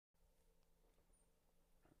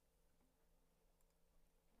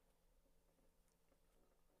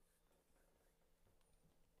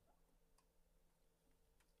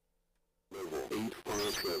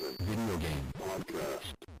857 Video Game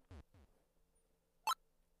Podcast.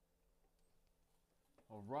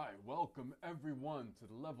 All right, welcome everyone to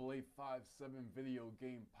the Level 857 Video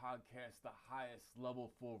Game Podcast, the highest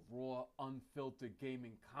level for raw, unfiltered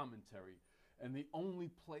gaming commentary, and the only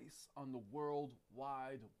place on the World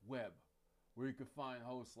Wide Web where you can find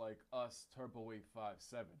hosts like us, Turbo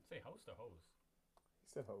 857. Say host or hose? He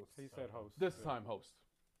said host. He said host. This time host.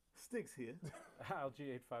 Sticks here.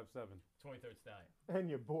 LG857. 23rd Stallion. And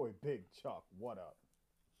your boy, Big Chuck. What up?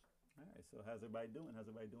 All right, so how's everybody doing? How's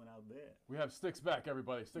everybody doing out there? We have Sticks back,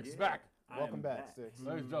 everybody. Sticks is Yeah, back. I Welcome am back, Sticks.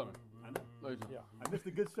 Ladies and gentlemen. I know. Ladies and Yeah. I missed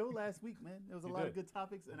a good show last week, man. There was a You lot did. of good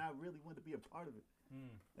topics, and I really wanted to be a part of it.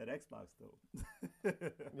 That Xbox though.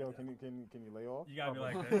 Yo, can you lay off? You gotta be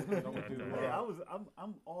like Don't do that. that. Yeah,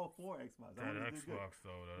 I'm all for Xbox. I That wanted to do good. Xbox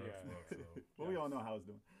though. That Yeah. Xbox though. But we all know how it's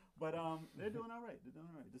doing. But they're doing all right. They're doing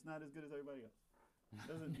all right. Just not as good as everybody else.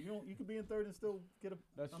 You could be in third and still get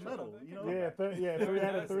That's a true. medal. You know. Yeah, 3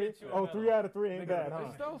 out of 3. Get you a Oh, medal. 3 out of 3 ain't bad, It huh?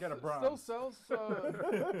 still, Get a still bronze. sells.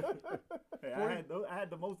 Hey, I had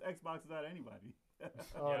the most Xboxes out of anybody.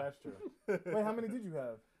 Oh, Yeah. that's true. Wait, how many did you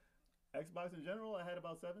have? Xbox in general, I had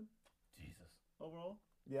about 7 Jesus. overall.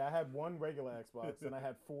 Yeah, I had 1 regular Xbox, and I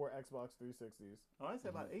had 4 Xbox 360s. Oh, I said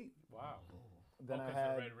about 8. Wow. Then I 'cause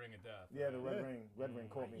had, the red ring of death. yeah, the right? Red Ring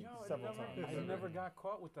caught me several times. I never got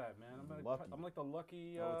caught with that, man. Lucky. I'm like the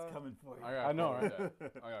lucky. Oh, it's coming for you. I know, right?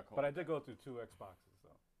 I got caught. But I did go through 2 Xboxes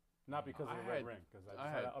though, not because of I the red had- ring, because I I just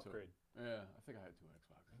had had to 2. upgrade. Yeah, I think I had 2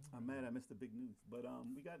 Xboxes. I'm mad I missed the big news, but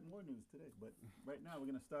we got more news today. But right now we're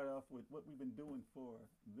gonna start off with what we've been doing for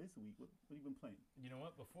this week. What have you been playing? You know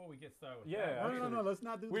what? Before we get started with Yeah, that, No, let's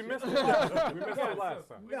not do. We the missed shit. it last. We missed Yeah, it last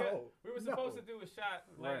so time. we were supposed to do a shot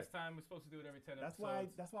Right. last time. We're supposed to do it every 10 That's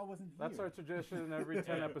episodes. why I wasn't here. That's our tradition. Every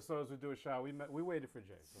 10 episodes we do a shot. We waited for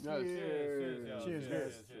Jay. So. Yes. Cheers, y'all. Cheers,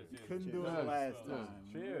 cheers, guys. Couldn't do it Cheers. last Cheers. time.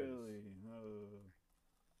 Cheers. Really.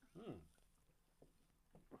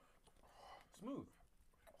 Smooth.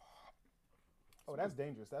 Oh, that's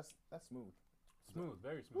dangerous. That's smooth. Smooth.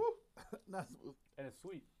 Very smooth. Not smooth. And it's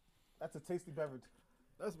sweet. That's a tasty beverage.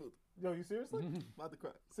 Not smooth. Yo, you seriously? About to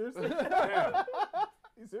cry. Seriously? Yeah.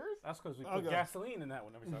 You serious? That's because we Oh, put God. gasoline in that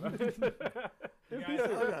one every time.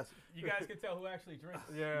 You guys can tell who actually drinks.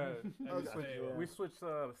 Yeah. And Oh, just God. say, Yeah. We switched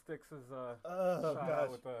Sticks' Oh shot gosh.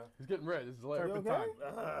 out with He's getting red. This is hilarious. You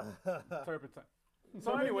turpentine. Turpentine.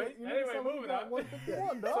 So anyway, moving on.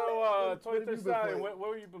 151, dog. so What have you 23rd been Stallion, playing? what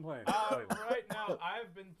have you been playing? lately? Right now,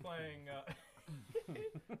 I've been playing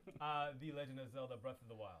The Legend of Zelda: Breath of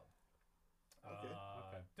the Wild. Okay.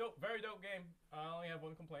 Dope, very dope game. I only have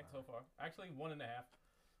 1 complaint so far. Actually, 1.5,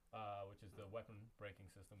 which is the weapon breaking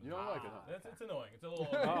system. You don't like it, huh? It's annoying. It's a little.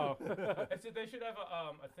 Oh. They should have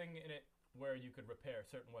a thing in it where you could repair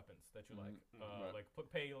certain weapons that you like. Right. Like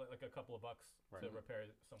pay like a couple of bucks to Right. repair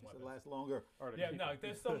some It weapons. lasts longer. Or to Yeah, keep no, it.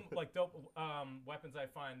 there's some like dope weapons I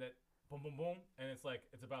find that boom, boom, boom, and it's like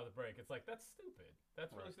it's about to break. It's like that's stupid.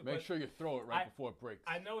 That's really stupid. Make But sure you throw it right I- before it breaks.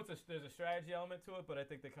 I know there's a strategy element to it, but I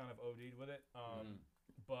think they kind of OD'd with it.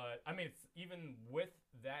 But I mean, it's even with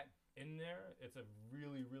that in there, it's a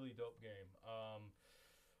really, really dope game.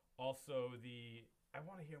 Also, I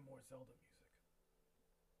want to hear more Zelda music.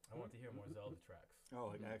 I want to hear more Zelda tracks.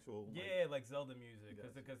 Oh, like actual. Yeah, like Zelda music,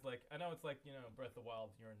 Gotcha. because like I know it's like Breath of the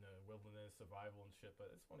Wild, you're in the wilderness, survival and shit,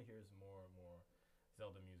 but I just want to hear some more and more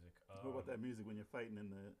Zelda music. What about that music when you're fighting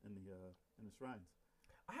in the shrines?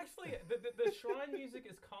 Actually, the shrine music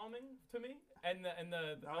is calming to me, and the I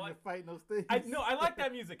Now like. you're fighting those things. I like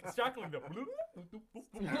that music. It's shockingly the.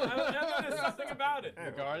 There's something about it.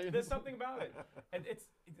 The Guardians? There's something about it, and it's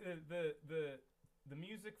the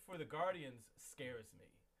music for the Guardians scares me.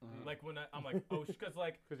 Like when I'm like, oh, because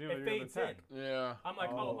like 'Cause you know it you're in the fades in. tech. Yeah. I'm like,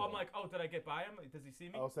 Oh. did I get by him? Does he see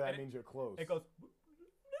me? Oh, so that And means you're close. it goes.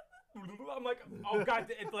 I'm like, oh god!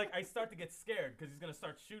 It's like I start to get scared because he's gonna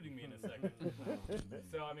start shooting me in a second.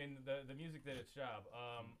 So I mean, the music did its job.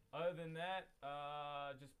 Other than that,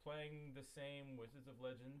 just playing the same Wizards of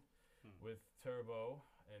Legend with Turbo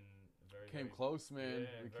and Came close, man.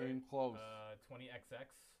 Yeah, We very, came close. 20XX,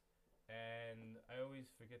 and I always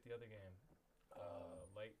forget the other game.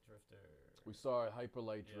 Light Drifter. We saw Hyper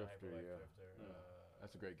Light Yeah, Drifter. Hyper Light Yeah. Drifter.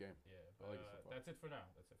 That's a great game. Yeah, I like it so far. that's it for now.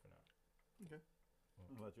 Okay.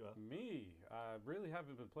 What about you, Al? Me, I really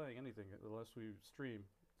haven't been playing anything unless we stream.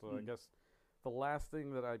 So I Hmm. guess the last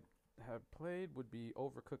thing that I have played would be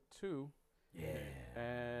Overcooked 2. Yeah.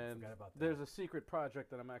 And Forgot about that. there's a secret project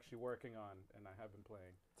that I'm actually working on, and I have been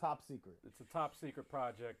playing. Top secret. It's a top secret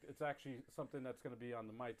project. It's actually something that's going to be on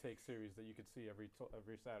the My Take series that you can see every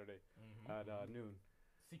Saturday at noon.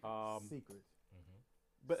 Secrets. Secret.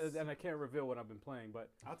 But and I can't reveal what I've been playing, but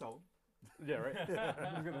I told him. Yeah, right.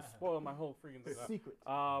 I'm gonna spoil my whole freaking stuff. Secret.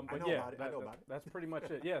 But know yeah, about it, I know about it. that's pretty much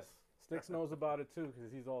it. Yes, Sticks knows about it too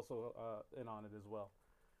because he's also in on it as well.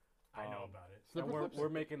 I know about it. And Snipper clips? we're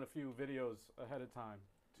making a few videos ahead of time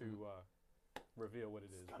to reveal what it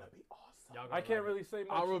is. Gonna but be awesome. Y'all I gonna can't like really say much.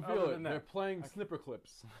 I'll reveal other it. than They're that. playing snipper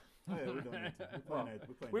clips. Oh, yeah, we're doing that too. We're playing that.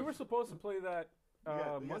 We're playing We that. were supposed to play that We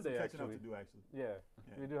got Monday some catching actually. up to do actually. Yeah,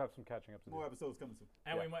 Yeah. we do have some catching up to do. More episodes coming soon.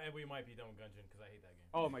 And Yeah. we might be done with Gungeon because I hate that game.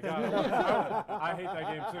 Oh my god, I hate that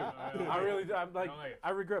game too. I really do. I'm like, don't like it. I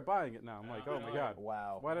regret buying it now. I'm I like, don't oh my like god, it.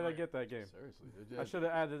 Wow. why did I Like- get that game? Seriously. I should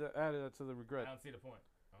have added that to the I regret. don't see the point.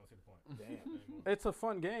 Damn. Anymore. It's a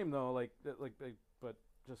fun game though, but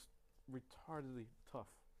just retardedly tough.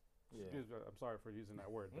 Yeah. Excuse me, I'm sorry for using that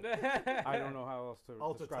word. but I don't know how else to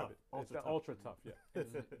Ultra describe tough. it. Ultra It's tough. ultra tough. Yeah.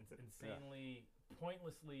 It's insanely,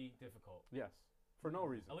 pointlessly difficult. Yes. For no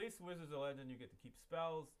reason. At least Wizards of Legend, you get to keep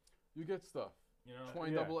spells. You get stuff. You know,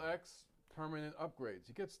 20 Yeah. double X, permanent upgrades.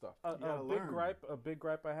 You get stuff. A You gotta big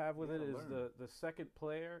gripe I have with You it is gotta learn. the second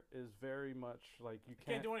player is very much like you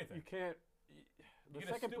can't do anything. You can't. The get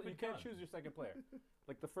a second stupid you can't gun. choose your second player.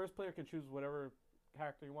 Like the first player can choose whatever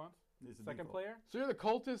character he wants. It's a Second default. player, So you're the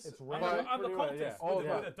cultist. It's I'm, Right. but I'm the Pretty much, cultist yeah. All with,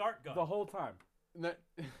 the with a dart gun. the whole time. that-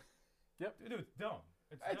 Dude, it's dumb.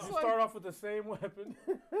 It's It's dumb. You like- start off with the same weapon.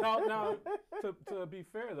 now, to be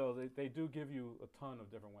fair though, they do give you a ton of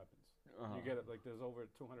different weapons. uh-huh. You get it like there's over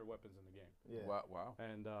 200 weapons in the game. Yeah. Wow.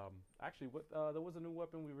 And actually, there was a new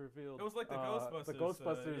weapon we revealed. It was like the Ghostbusters. The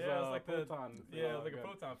Ghostbusters. Yeah, it was like the proton. yeah, like a gun.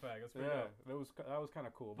 proton pack. That's pretty Yeah, dope. that was kind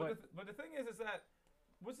of cool. But the thing is that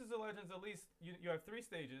Wizards of Legends, at least you have 3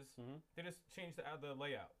 stages. Mhm. They just changed the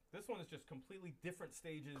layout. This one is just completely different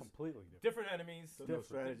stages, completely different. different enemies. So no Different.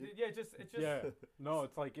 strategy. Yeah, it's just. Yeah, no,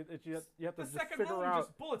 it's like you have to The just second figure round, out.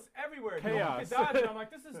 just bullets everywhere. Chaos. You can dodge, and I'm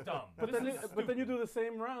like, this is dumb. But This then, is but then you stupid. do the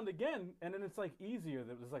same round again, and then it's like easier.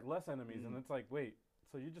 There's like less enemies, and Mm. it's like, wait,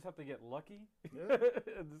 so you just have to get lucky? Yeah. at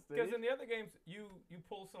this Because stage? in the other games, you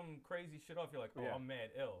pull some crazy shit off. You're like, oh, Yeah. I'm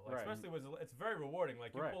mad ill. Like, Right. especially with it's very rewarding.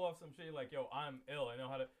 Like you Right. pull off some shit, you're like, yo, I'm ill. I know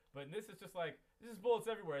how to. But this is just like this is bullets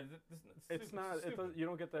everywhere. it's stupid, not. stupid. You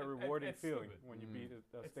don't get that rewarding it's feeling stupid. when you Mm. beat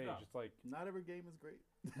a It's stage. not. It's like Not every game is great.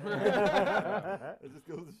 Not It just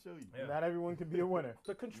goes to show you. Yeah. everyone can be a winner.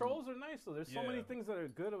 the controls are nice though. There's so many Yeah. things that are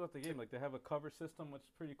good about the game. Like they have a cover system, which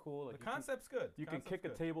is pretty cool. Like The concept's good. you can Concept's kick a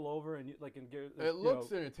good. table over and get. It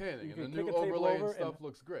looks entertaining, you and the can kick new a table overlay over and stuff and-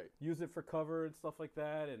 looks great. use it for cover and stuff like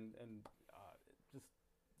that, and just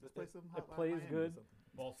Let's play some it Hotline plays Miami or good. something.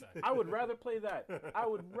 Ball sack. I would rather play that. I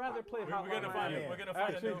would rather play We're Hotline gonna find Miami. we're gonna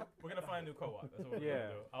find Actually, a new we're gonna find a new co-op. That's what we're Yeah, gonna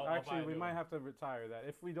do. I'll buy actually, a we new might one. have to retire that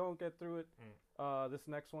if we don't get through it. This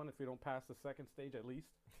next one, if we don't pass the second stage at least.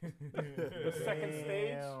 The second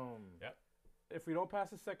stage. Damn. If we don't pass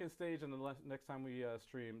the second stage, and the next time we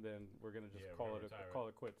stream, then we're gonna just Yeah, we're call gonna it retire it. call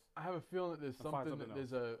it quits. I have a feeling that there's I'll find something. something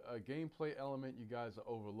There's a gameplay element you guys are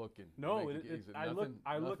overlooking. No, Make it, is it I nothing?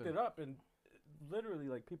 looked Nothing? it up, and literally,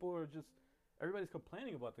 like people are just everybody's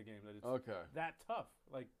complaining about the game that it's Okay. that tough.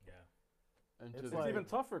 Like Yeah. And It's to it's the- like- even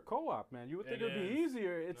tougher co-op, man. You would think It it would be is.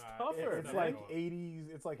 easier. It's Nah, tougher. It's Never like know. 80s.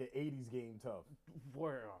 It's like an 80s game tough.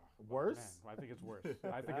 Wor- Worse? Man, I think it's worse.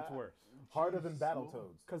 I think it's worse. Harder than Jesus, Lord.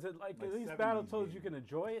 Battletoads. Because it like at least 70s Battletoads, you game. can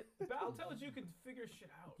enjoy it. Battletoads, you can figure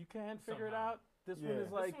shit out. You can figure it Somehow. out. This one Yeah.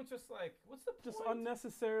 is like this one's just like, what's the just point?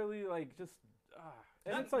 unnecessarily like just.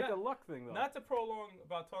 And Not- it's like not- a luck thing though. Not to prolong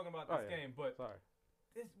about talking about Oh, this yeah. game, but Sorry.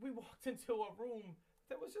 we walked into a room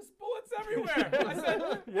that was just bullets everywhere. I said,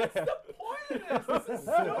 what's Yeah. the point of this? This is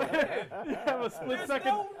stupid. You have a split There's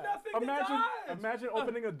second. nothing Imagine, to dodge. imagine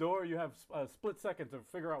opening a door. You have a split second to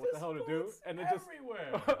figure out what the Just hell to do, bullets and it just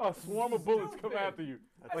everywhere. a swarm of bullets come Stupid. after you.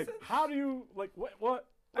 I Like, said- how do you like what?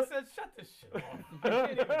 I said, shut this shit off. I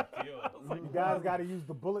can't even deal. I was like, You guys got to use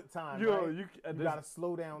the bullet time. Yo, right? you You got to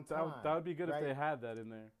slow down time. that would be good right? if they had that in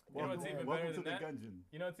there. You know what's even Welcome better to than the that? Gungeon.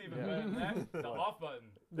 You know what's even Yeah. better than that? The off button.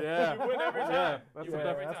 Yeah, You win every time. Yeah, that's You the win best.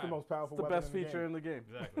 every That's the time. most powerful The weapon best in the feature game. in the game.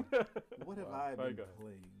 Exactly. What have Wow. I Very been good.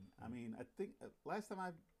 playing? I mean, I think last time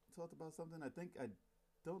I talked about something, I think I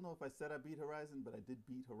don't know if I said I beat Horizon, but I did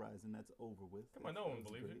beat Horizon. That's over with. Come on, no That one was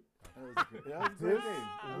believes great. you. That was great. That was a great game.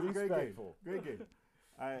 That was a great game. Respectful. Great game.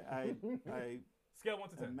 I Scale 1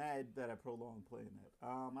 to 10. am mad that I prolonged playing that.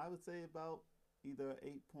 I would say about either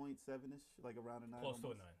 8.7ish, like around a 9. Close to a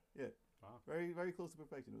almost. 9. Yeah. Wow. Very, very close to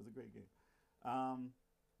perfection. It was a great game.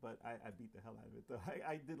 But I beat the hell out of it. Though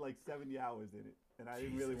I did like 70 hours in it, and I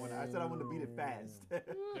didn't really want to. I said I wanted to beat it fast,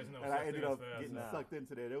 There's no and I such ended thing up as fast. getting Nah. sucked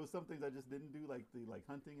into there. There was some things I just didn't do, like the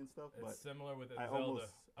hunting and stuff. It's But similar with I Zelda.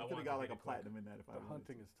 almost I could wanted have got to like beat a it quick. platinum in that if I The wanted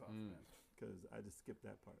hunting to, is tough, Mm. man. because I just skipped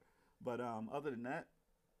that part. But other than that,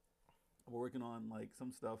 we're working on like some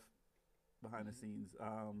stuff behind the scenes.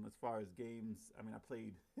 As far as games, I mean, I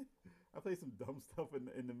played some dumb stuff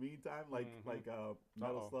in the meantime, like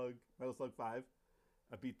Metal Slug 5.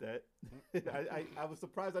 I beat that. I was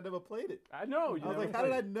surprised I never played it. I know. I was like, how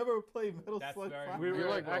did I never play Metal That's Slug very 5? We You were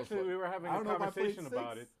like Metal Slug. we were having I a don't know if I played conversation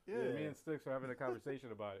about it. 6. Yeah. Me and Sticks were having a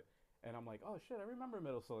conversation about it, and I'm like, oh shit, I remember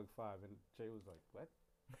Metal Slug 5, and Jay was like, what?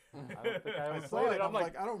 I don't think I I ever saw played it. it. I'm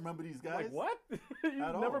like, I don't remember these guys. like, what? You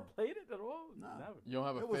At never all. played it at all? Nah. Never. You don't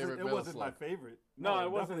have a It favorite wasn't, it Metal wasn't my Slug? favorite. No,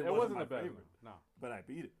 it wasn't. definitely It wasn't my a bad favorite. one. No. But I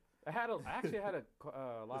beat it. I actually had a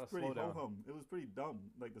lot It of was pretty slowdown. ho-hum. It was pretty dumb.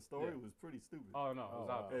 Like the story Yeah. was pretty stupid. Oh no, it was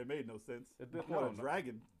out there. It made no sense. It did- You got no, a no.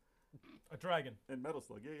 dragon A dragon. in Metal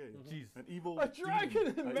Slug. Yeah. Jeez. An evil A dragon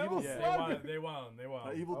in demon. Metal An Yeah. Slug? They won.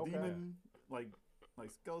 An evil Okay. demon, like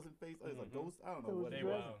skeleton face. It's like ghost. I don't know what They it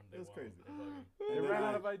won. was. It was crazy. They And then ran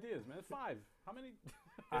out I- of ideas, man. 5. How many?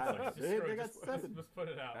 They got 7. Just put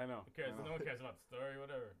it out. I know. Who cares? I know. No one cares about the story,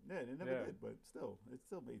 whatever. Yeah, they never Yeah. did, but still, it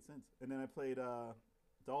still made sense. And then I played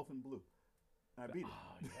Dolphin Blue. I beat it.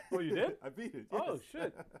 Oh, you did? I beat it. Oh yes.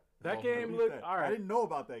 shit! That I game beat looked that. all I right. didn't know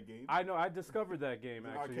about that game. I know. I discovered that game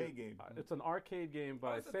It's an actually. arcade game. It's an arcade game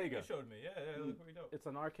by That's the thing Sega. you showed me. Yeah, look pretty dope. It's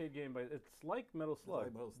an arcade game, but it's like Metal Slug,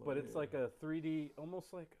 like Metal Slug, but it's yeah. like a 3D,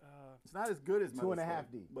 almost like. It's not as good as Metal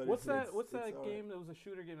 2.5D. Slug, but What's it's- that? What's it's that all right. game? That was a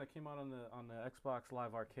shooter game that came out on the Xbox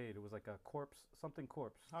Live Arcade. It was like a corpse, something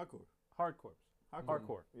corpse, Hardcore. hard corpse,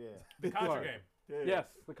 hardcore. Yeah. The Contra Sorry. game. Yeah. Yes,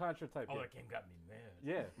 the Contra type. Oh, game. that game got me mad.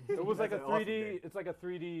 Yeah, it was like a That's an awesome 3D. game. It's like a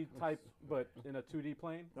 3D type, but in a 2D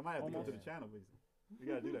plane. I might have to go to Almost. the channel, basically. You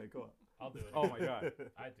gotta do that in co-op. I'll do it. Oh my god.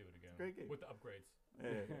 I'd do it again. Great game. With the upgrades.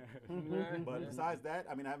 Yeah. But besides that,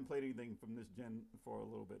 I mean, I haven't played anything from this gen for a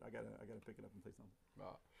little bit. I gotta pick it up and play something.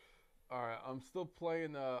 All right, I'm still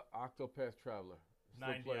playing Octopath Traveler. Still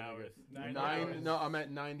 90 playing hours. again. 90 hours. No, I'm at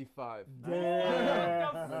 95. Damn.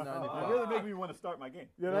 I'm at It 95. really make me want to start my game.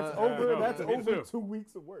 Yeah, that's No, over. no, That's me over too. 2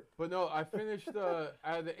 weeks of work. But no, I finished out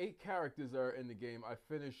of the 8 characters that are in the game. I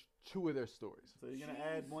finished 2 of their stories. So you're gonna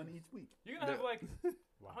add one each week. You're gonna have The- like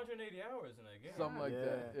 180 hours in that game. Something like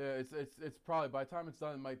that. Yeah. Yeah, it's probably by the time it's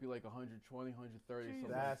done, it might be like 120, 130, something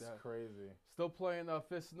That's like that. crazy. Still playing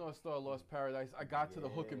Fist of North Star Lost Paradise. I got to the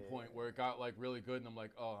hooking Yeah. point where it got like really good, and I'm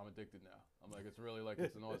like, oh, I'm addicted now. I'm like, it's really like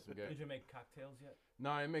it's an awesome game. Did you make cocktails yet? No,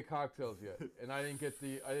 I didn't make cocktails yet, and I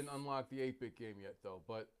didn't unlock the 8-bit game yet though.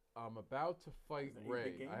 But I'm about to fight Is it an Ray.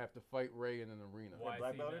 8-bit game? I have to fight Ray in an arena. Why?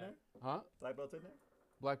 Black see belt in that. there? Huh? Black belt in there?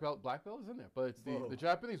 Black belt is in there, but it's Whoa. the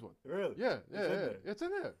Japanese one. Really? Yeah, It's in there. it's in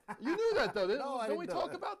there. You knew that though, didn't, No, I don't we didn't know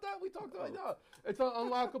talk that. about that? We talked about no. It's an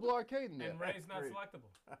unlockable arcade in there. And Ray's not Great.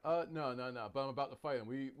 selectable. No. But I'm about to fight him.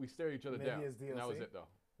 We stare each other Maybe down. it's And that was DLC? it though.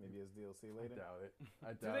 Maybe it's DLC I later. doubt it.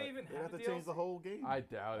 I Do doubt they it. even They have have to the change DLC? the whole game. I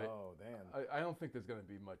doubt it. Oh damn. I don't think there's going to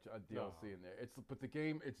be much DLC in there. But the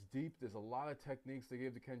game, it's deep. There's a lot of techniques they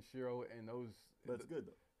gave to Kenshiro, and That's good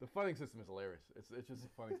though. The fighting system is hilarious. It's just a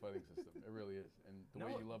funny fighting system. It really is, and the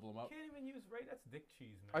way you level them You up. can't even use Ray. That's dick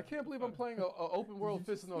cheese, man. I can't believe I'm playing a open world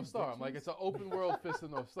Fist of North Star. I'm like, it's an open world Fist of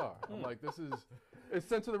North Star. I'm like, it's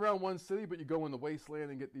centered around one city, but you go in the wasteland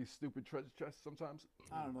and get these stupid treasure chests sometimes.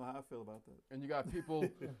 I don't know how I feel about that. And you got people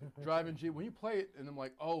driving Jeep. When you play it, and I'm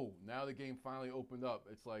like, oh, now the game finally opened up.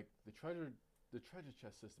 It's like the treasure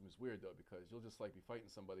chest system is weird though, because you'll just like be fighting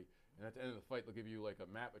somebody, and at the end of the fight, they'll give you like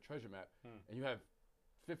a treasure map, and you have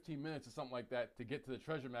 15 minutes or something like that to get to the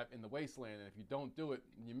treasure map in the wasteland, and if you don't do it,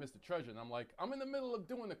 you miss the treasure. And I'm like, I'm in the middle of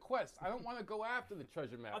doing the quest. I don't want to go after the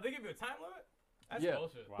treasure map. Oh, they give you a time limit? That's Yeah.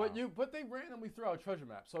 bullshit. Wow. But they randomly throw out treasure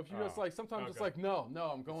maps. So if you just Oh, like sometimes it's okay. like no,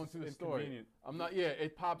 I'm going through the story. inconvenient. I'm not. Yeah,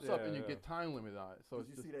 it pops up Yeah, and you yeah. get time limit on it. So Did it's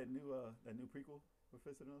you just see that new prequel with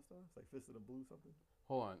Fist of the North Star? It's like Fist of the Blue something.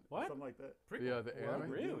 hold on. What? Something like that. Yeah, the What?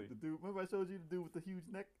 anime. Really? The dude. Remember I showed you the dude with the huge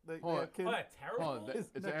neck? Like, Hold on. kid? Oh, that terrible? Hold on,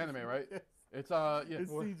 His it's neck an is- anime, right? Yes. It's yeah.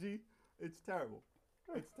 It's CG. It's terrible.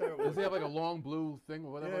 It's terrible. Does he have like a long blue thing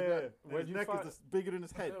or whatever yeah. like that? And Where'd his you neck find- is just bigger than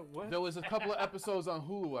his head. What? There was a couple of episodes on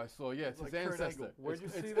Hulu I saw. Yeah, it's Like his Kurt ancestor. Angle. Where'd you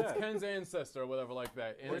It's- see it's that? Ken's ancestor or whatever like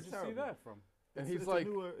that. And, Where'd it's, you see terrible. that from? and It's- he's it's like, a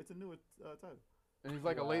newer title. and he's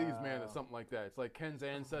like a ladies' man or Wow. something like that. It's like Ken's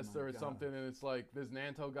ancestor or God. something, and it's like there's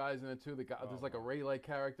Nanto guys in it too. There's like a Ray-like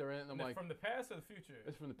character in it, and I'm And like, from the past or the future?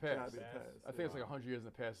 it's from the Gotta past. be the Past. past. I think it's like 100 years in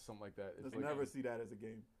the past or something like that. It's Let's like, never see that as a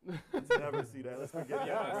game. Let's never see that. Let's forget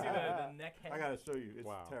You want to see that. the neck head? I gotta show you. It's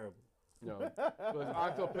Wow. terrible. you know, but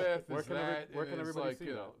Octopath Where is can that. where can and it's everybody like, see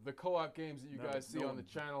you that? know, the co-op games that you No, guys see no on the one-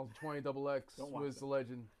 channel, 20XX, Don't watch Wiz that. the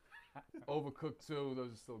Legend. Overcooked 2,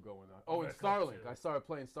 those are still going on. Oh, and Overcooked Starlink. 2. I started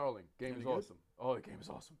playing Starlink. Game Any is good? awesome. Oh, the game is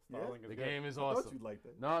awesome. Starlink is The good. game is I thought awesome. you'd like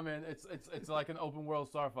that. No, man, it's like an open world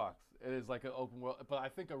Star Fox. It is like an open world, but I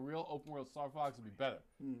think a real open world Star Fox would be better.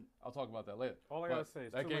 I'll talk about that later. All I But gotta say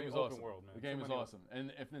is that too game many is open awesome. world, man. The game Too is many- awesome,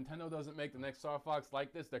 and if Nintendo doesn't make the next Star Fox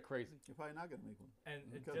like this, they're crazy. You're probably not gonna make one. And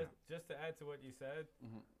Okay. just to add to what you said,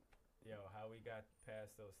 Mhm. yo, how we got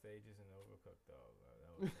past those stages in Overcooked though.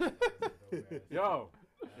 That was Yo,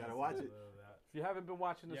 Gotta watch it. if you haven't been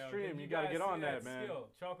watching the Yo, stream, did you gotta guys get see on that, man. Skill?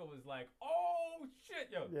 Choco was like, "Oh shit,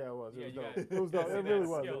 yo." Yeah, it was. It Yeah, was you dope. got- It was dope. see It that really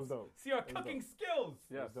was. It skills. was dope. See our was cooking skills.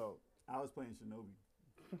 It Yes. was dope. I was playing Shinobi.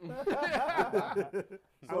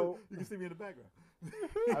 So you can see me in the background.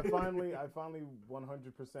 I finally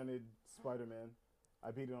 100%ed Spider-Man.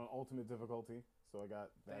 I beat it on ultimate difficulty, so I got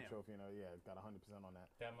that Damn. trophy. Got 100% on that.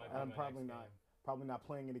 That might be I'm my probably next not game. probably not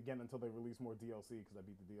playing it again until they release more DLC because I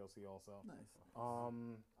beat the DLC also. Nice.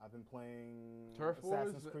 I've been playing Turf Wars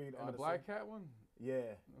Assassin's Creed and the Odyssey. Black Cat one. Yeah,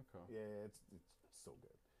 Okay. yeah, it's so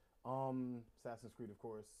good. Assassin's Creed, of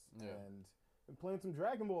course, Yeah. and been playing some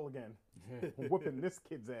Dragon Ball again. Whooping this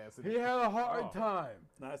kid's ass. He had a hard time.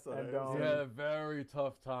 No, I saw And, that. He had a very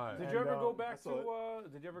tough time. Did And, you ever go I back saw to?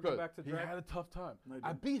 Did you ever Good. go back to He Dragon? had a tough time. No, he I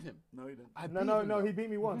didn't. beat him. No, you didn't. I No, beat no, him, no. though. He beat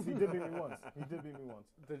me once. He did beat me once. He did beat me once.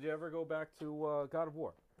 Did you ever go back to God of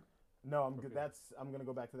War? No, I'm good. Okay. I'm gonna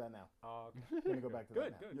go back to that now. Okay. I'm gonna go back to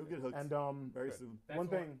Good, that now. good. You'll get hooked And very Good. soon. That's one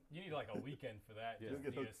more- thing- you need like a weekend for that. Yeah. Just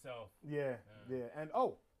You'll to get hooked. yourself. yeah, and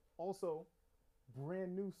also,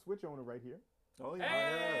 brand new Switch owner right here. Oh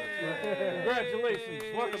Hey! Congratulations.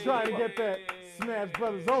 Welcome to Trying the to club. get that Smash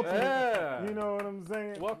Brothers Ultimate. Yeah. You know what I'm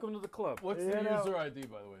saying? Welcome to the club. What's You the know- user ID,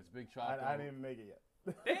 by the way? It's Big Chocolate. I didn't even make it yet.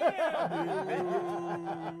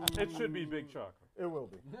 Damn! It should be Big Chocolate. It will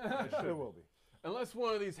be. It will be. Unless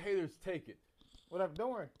one of these haters take it. Whatever.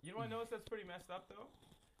 Don't worry. You know what I noticed that's pretty messed up though?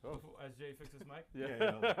 As Jay fixes mic? Yeah. Is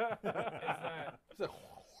that It's like,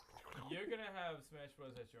 you're gonna have Smash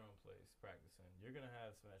Bros at your own place practicing. You're gonna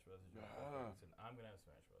have Smash Bros at your own place practicing. I'm gonna have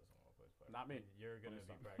Smash Bros at my own place practicing. Not me. You're gonna be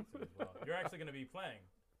practicing as well. You're actually gonna be playing.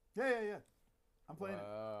 Yeah. I'm playing it.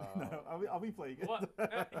 wow. No, I'll be playing it. Well,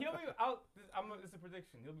 he'll be out. It's a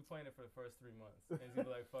prediction. He'll be playing it for the first 3 months, and he's gonna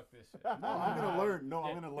be like, "Fuck this shit." No, I'm gonna learn. No, I'm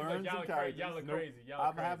Yeah, gonna he's learn like, some y'all characters. Y'all look Nope. crazy. Y'all I'm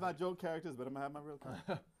look gonna have my crazy. joke characters, but I'm gonna have my real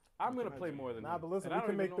characters. I'm gonna What play can I more do? than Nah, you. but listen, And we I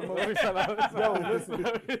can don't make the even most. know- Yo, listen.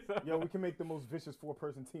 Yo, we can make the most vicious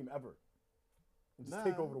 4-person team ever. And just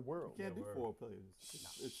take Nah, over the world. You can't do word. 4 players.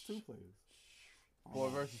 It's 2 players. 4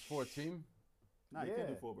 versus 4 team. Nah, you can't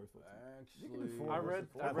do Yeah. 4 versus 4. Actually, You can do 4 I versus read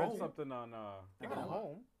 4. I At read home. something on At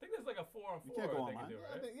home. I think there's like a 4-on-4 You can't go they online. can do, Yeah,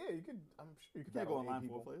 I right? think- yeah, you could. I'm sure you could. You can't go battle 8 online 4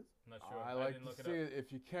 people. players. I'm not sure. I I like didn't to look it see up. it.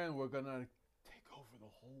 If you can, we're gonna take over the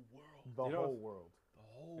whole world. The You know whole world. The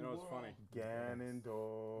whole You know what's world. funny?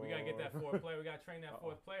 Ganondorf. We gotta get that fourth player. We gotta train that Uh-oh.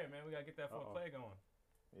 fourth player, man. We gotta get that fourth Uh-oh. player going.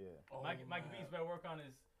 Yeah. Oh, Mikey man. B's better work on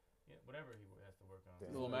his whatever he has to work on.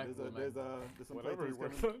 Damn. Little Mac. There's some whatever he playthroughs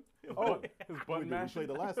works coming. on. Oh, His We button mashing. played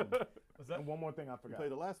the last one. What's that? and one more thing I We forgot.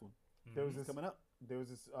 played the last one. There was Mhm. this Coming up. There was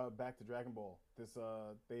this back to Dragon Ball. This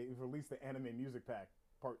they released the anime music pack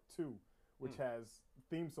part 2, which has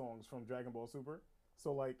theme songs from Dragon Ball Super.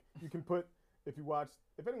 So like you can put if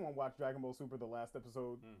anyone watched Dragon Ball Super, the last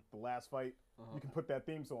episode, the last fight, you can put that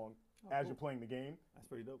theme song as you're playing the game. That's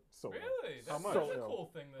pretty dope. So Really? How That's much? such a So- cool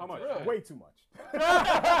thing. How much? Really? way too much.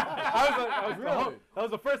 That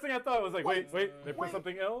was the first thing I thought. I was like, wait, they put Wait.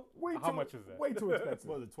 something else? Way How too, much is that? Way too expensive.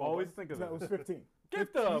 What was it, 12 Always bucks? think of That that. was 15.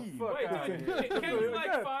 Get the 15. fuck Wait, out of can here. you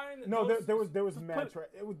like find No, those? there was just mad put- track.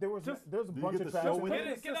 There was just- a Do you bunch get of the tracks. show in with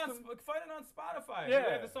there. Find it on Spotify. Yeah, You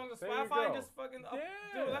have the songs on there you Spotify and go. just fucking do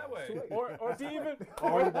Yeah. it that way. Too late. Or be even,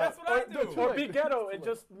 That's what I do. or be ghetto and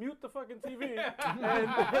just mute the fucking TV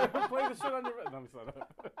and play the shit on your. No, I'm sorry.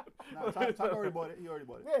 Nah, Chuck already bought it. He already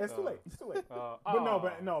bought it. Yeah, it's too late. It's too late. But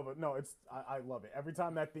no, it's I love it. Every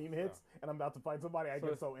time that theme hits and I'm about to fight somebody, I So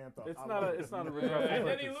get so amped up. It's I not love a. it. It's not a And regretful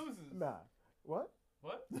then he purchase. loses. Nah. What?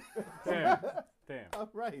 What? Damn. Damn. All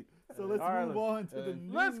right. So let's All right, move on to the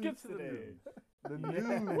news. Let's get to the today. news. The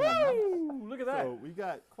news. Woo! Look at that. So we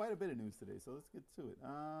got quite a bit of news today. So let's get to it.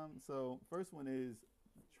 So first one is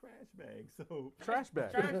trash bag. So Trash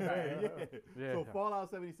bag. Trash bag. yeah. Yeah. So Fallout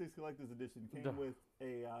 76 Collector's Edition came Duh. with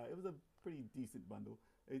a. It was a pretty decent bundle.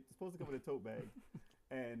 It's supposed to come with a tote bag,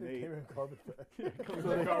 and It they. came in a garbage bag.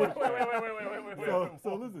 Wait.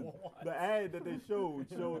 So listen, the ad that they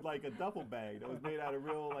showed like a duffel bag that was made out of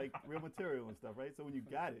real material and stuff, right? So when you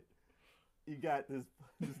got it, you got this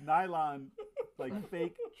nylon like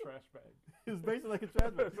fake. Trash bag. It was basically like a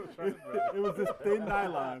trash bag. It's a trash bag. It was this thin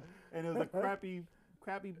nylon, and it was a crappy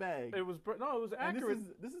crappy bag. It was it was And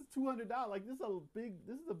accurate. this is $200. Like this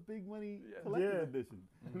is a big money Yeah. collector's Yeah. edition.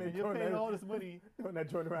 And they And you're throwing paying that- all this money. Throwing that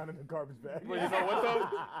joint around in the garbage bag. But you know what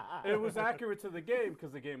though? It was accurate to the game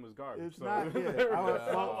because the game was garbage. It's so not. Yeah. they were I was-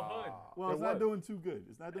 just so well, hood. well, It it's not was. doing too good.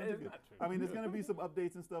 It's not doing too It's good. not true. I mean, there's gonna be some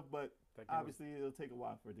updates and stuff, but That game was- obviously it'll take a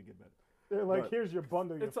while for it to get better. They're like, But- here's your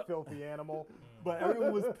bundle, you It's a- filthy animal. But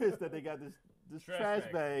everyone was pissed that they got this Trash trash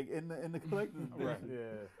bag. bag in the collector's Right. edition.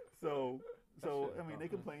 Yeah. So shit I mean, they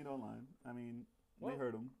is complained online. I mean, Well- they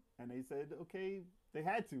heard them and they said, okay, they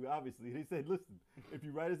had to. Obviously, they said, listen, if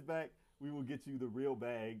you write us back, we will get you the real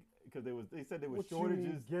bag because they said there was What you mean,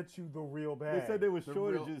 shortages. get you the real bag. They said there was The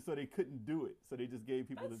real- shortages, so they couldn't do it. So they just gave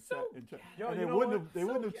people That's the so check. Yo, And you they know wouldn't what? have. They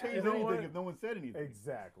wouldn't have changed You know anything what? if no one said anything.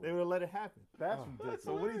 Exactly. They would have let it happen. That's Oh. ridiculous.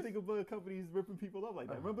 So what do you think about companies ripping people up like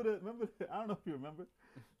that? Remember I don't know if you remember,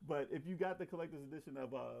 but if you got the collector's edition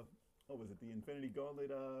of what was it, the Infinity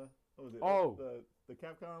Gauntlet? What was it? Oh. the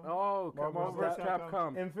Capcom. Oh, Marvel Marvel vs. vs.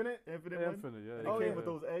 Capcom. Infinite? Infinite one. Infinite, yeah. And Oh, it came yeah. with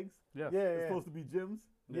those eggs. Yes. Yeah, It's yeah. supposed to be gems.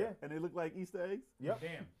 Yeah. And they look like Easter eggs. Yep.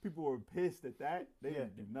 Damn. People were pissed at that. They Yeah.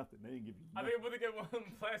 didn't do nothing. They didn't give you Are nothing. they able to get one of them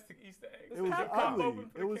plastic Easter eggs? It was They pop ugly. open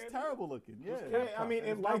for It the was candy? terrible looking. Yeah. Yeah, I mean,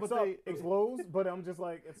 it It's not lights what up, they- it glows, but I'm just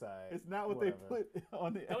like, it's alright. It's not what Whatever. they put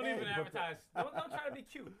on the Don't egg. even advertise. Don't try to be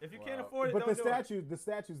cute. If you can't Wow. afford it, But don't the do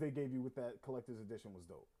statues they gave you with that collector's edition was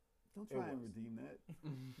dope. Don't It try and was. redeem that.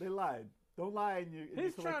 They lied. Don't lie in your.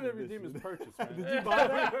 He's trying to redeem his purchase, man. Did you buy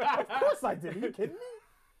that? Of course I did. Are you kidding me?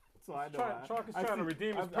 So I know. Chalk is I trying to see-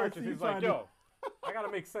 redeem his I see purchase. you He's like, trying to- yo, I gotta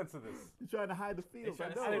make sense of this. You're trying to hide the fields. I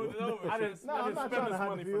trying to know. smooth it over. I didn't, No, I I'm didn't not spend trying to this hide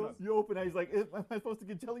money the for fields. nothing. You open it. He's like, am I supposed to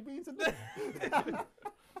get jelly beans in there?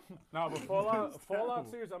 No, but Fallout terrible.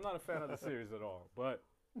 series, I'm not a fan of the series at all. But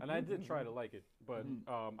and I did try to like it, but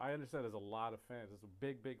I understand there's a lot of fans. It's a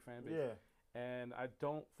big fan base. Yeah. And I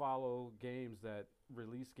don't follow games that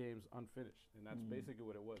release games unfinished, and that's basically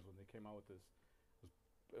what it was when they came out with this.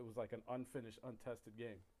 It was like an unfinished, untested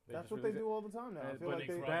game. That's just what they released do all the time now. I And- feel but like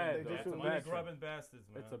it's they, bad, they though. just It's a Money bad release. trend. grubbing bastards,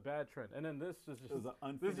 man. It's a bad trend. And then this is It was just an this is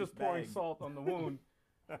unfinished just pouring bag. salt on the wound.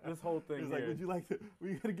 This whole thing He's here. like, would you like to?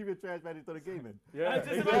 We gotta give you a trash bag and throw the game in. Yeah, I was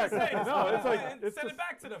just about to say, exactly. No, it's like and it's send just, it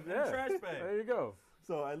back to them in yeah. a trash bag. There you go.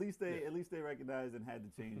 So at least they recognized and had to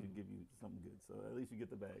change and give you something good. So at least you get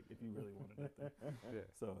the bag if you really wanted that thing. Yeah.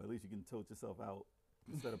 So at least you can tote yourself out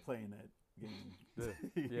instead of playing that game. Yeah.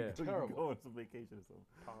 you Yeah. can Terrible. go on some vacation or something.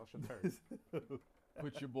 Polish and turd.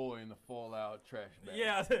 Put your boy in the Fallout trash bag.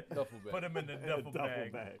 Yeah. Duffel bag. Put him in the duffel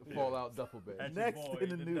bag. Fallout duffel bag. That's Next your boy in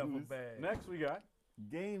the duffel news. bag. Next we got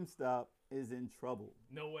GameStop is in trouble.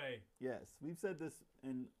 No way. Yes, we've said this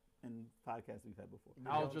in podcasts we've had before.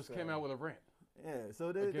 Al don't just say. came out with a rant. Yeah, so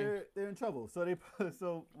Again. they're in trouble. So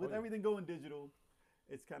with yeah. everything going digital,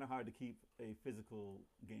 it's kind of hard to keep a physical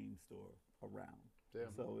game store around.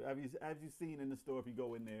 Damn. So as you've seen in the store, if you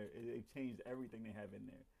go in there, they've changed everything they have in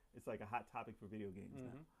there. It's like a hot topic for video games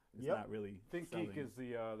now. It's Yep. not really. ThinkGeek selling. is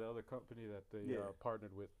the other company that they Yeah.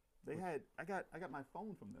 partnered with. They had. I got my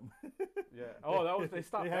phone from them. Yeah. Oh, that was they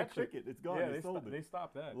stopped They that had shit. Cricket. It's gone. Yeah, they sold they it.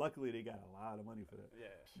 stopped that. Luckily, they got a lot of money for that. Yeah.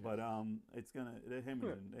 But they're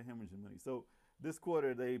hemorrhaging money. So this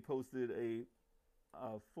quarter they posted a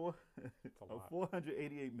lot.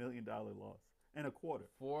 $488 million loss in a quarter.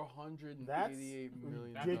 $488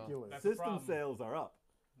 million. ridiculous. That's a System problem. sales are up.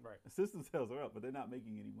 Right. System sales are up, but they're not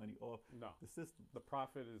making any money off No. the system. The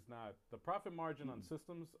profit is not. The profit margin on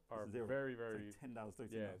systems are Zero. very, It's very. like $10, $13.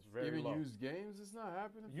 Yeah, it's very Even low. used games, it's not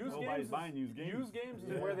happening. Used Nobody's games, buying used games. Used games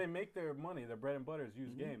Yeah. is where they make their money. Their bread and butter is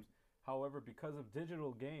used Mhm. games. However, because of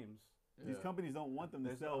digital games, These Yeah. companies don't want them to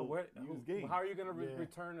there's sell where, used games. how are you going to Yeah.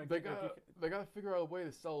 return a They game? got to figure out a way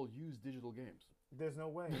to sell used digital games. There's no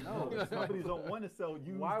way. No, these companies don't want to sell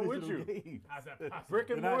used Why would digital you? games. How's that possible? Brick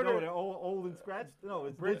and They're not, mortar. no, they're all old and scratched. No,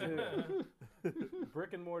 it's Brick, digital.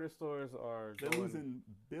 brick and mortar stores are They're going, losing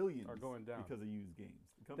billions are going down. because of used games.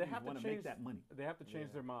 The They companies have to want to change make that money. They have to change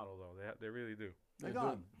Yeah. their model though. They really do. They're They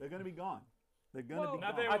gone. do. They're going to be gone. They're going to Well, be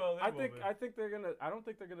Not gone. they will. They will be. I think they're gonna. I don't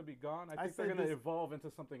think they're gonna be gone. I I think they're said gonna this- evolve into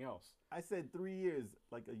something else. I said 3 years,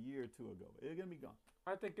 like a year or two ago. They're going to be gone.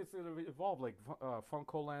 I think it's gonna evolve. Like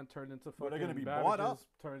Funko-Land turned into Well, they're fucking gonna be bought up. Babbage's,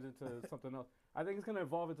 turned into something else. I think it's gonna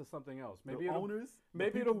evolve into something else. Maybe the it'll, owners,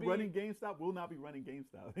 maybe the it'll people be- running GameStop will not be running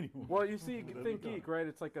GameStop anymore. Well, you see, They'll be Think gone. Geek, right?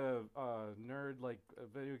 It's like a nerd, like a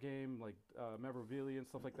video game, like memorabilia and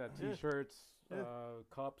stuff like that. Yeah. T-shirts, Yeah.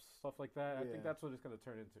 cups, stuff like that. I Yeah. think that's what it's gonna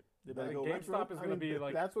turn into. They I better think go GameStop retro. is gonna be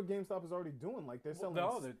like that's what GameStop is already doing. Like they're Well, selling,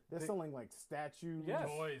 no, they're they- selling like statues, Yes.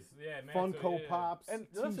 Toys. Yeah, man. Funko yeah. Pops, And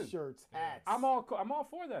listen, T-shirts, yeah. hats. I'm all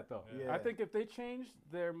for that though. Yeah. I think if they changed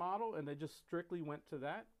their model and they just strictly went to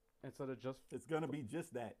that instead of just It's going to be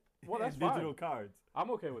just that. Well, that's and digital fine. cards. I'm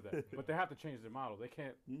okay with that, but they have to change their model. They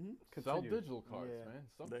can't Sell continue. digital cards, Yeah. man.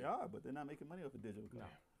 They Something. are, but they're not making money off of digital No,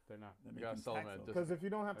 cards. they're not. They're You making gotta sell them tax at off. Because if you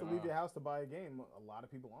don't have to leave Wow. your house to buy a game, a lot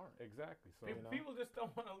of people aren't. Exactly. So People, know? people just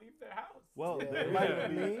don't want to leave their house. Well, Yeah. there, Like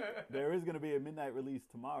is, me. there is going to be a midnight release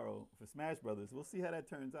tomorrow for Smash Brothers. We'll see how that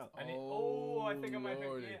turns out. I think I might pick.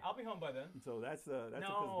 Lordy. Yeah, I'll be home by then. So that's a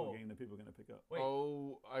physical No. game that people are going to pick up. Wait,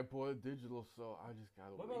 Oh, I bought a digital, so I just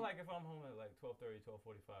gotta what wait. about like if I'm home at like 12:30,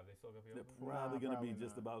 12:45? They still gonna be They're open? probably going to be probably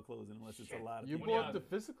just not. about closing unless it's a Shit. lot of You people. Yeah. bought the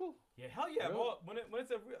physical? Yeah, hell yeah. Really? Well, when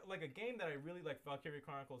it's like a game that I really like, Valkyria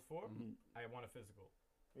Chronicles 4, Mhm. I want a physical.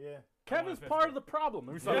 Yeah. Kevin's I want a part of the problem.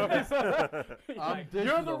 Let me start off. I'm You're the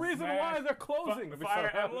digital. reason Smash, why they're closing. Let me Fire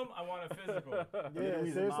start off. Emblem, I want a physical. The Yeah, reason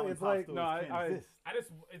mom seriously, and it's pop like stores no, can't I- exist. I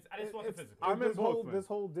just want the physical. I'm in this both, whole man. this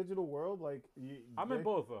whole digital world, like I'm in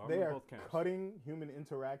both, though. I'm They in are both camps. cutting human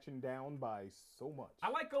interaction down by so much. I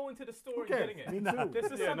like going to the store and cares? getting it. Me too.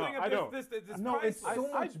 This is Yeah, no, something I of don't. this No, it's priceless.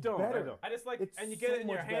 so I much don't, better. I don't. I just like, It's and you get so it in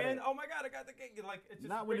your much better. hand. Oh my god, I got the game. Like it just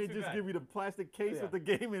Not when they brings me just back. give you the plastic case Yeah. with the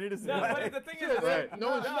game and it is No, black. but the thing is, Yeah, like,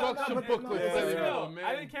 no instruction but- booklet. no, but yeah, still, man.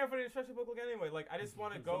 I didn't care for the instruction booklet anyway. Like I just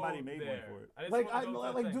want to go Somebody made one there. for it. I just Like wanna I go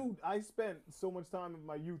to that thing. dude, I spent so much time in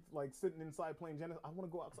my youth like sitting inside playing Genesis. I want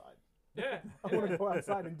to go outside. Yeah. I want to go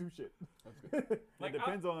outside and do shit. Like, It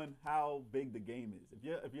depends on how big the game is.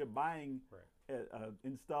 If you're buying an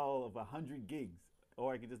install of 100 gigs,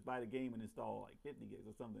 or I can just buy the game and install like 50 gigs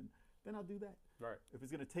or something, then I'll do that. Right. If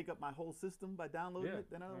it's gonna take up my whole system by downloading Yeah. it,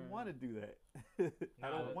 then I don't Yeah. want to do that. I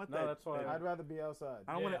No, don't want no, that. that's why I'd rather be outside.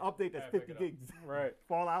 I don't want Yeah. an update that's Yeah, pick 50 it up. gigs. Right.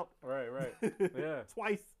 Fallout. Right. Yeah.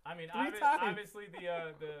 Twice. I mean, 3 times. obviously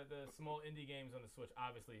the small indie games on the Switch,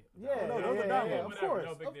 obviously. Yeah, no, yeah, those are yeah, downloads. yeah, of Whatever, course,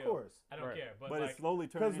 no big of deal. course. I don't Right. care, but, But like, it's slowly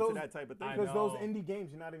turning 'Cause into those- that type of thing. I Because those know. indie games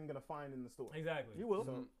you're not even gonna find in the store. exactly. You will.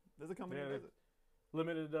 So- There's a company Yeah, that does it.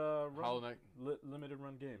 Limited Hollow run. Knight Limited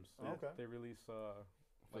run games. Okay. They release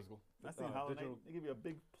physical. I seen Hollow Knight. digital. They give you a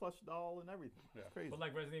big plush doll and everything. Yeah. It's crazy. But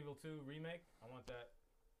like Resident Evil 2 remake, I want that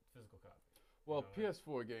physical copy. Well, You know,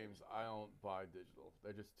 PS4 games, I don't buy digital.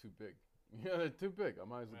 They're just too big. Yeah, they're too big. I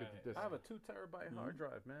might as well get Right. the disc. I have a 2 terabyte hard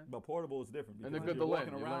drive, man. But portable is different. And because they're good you're to walking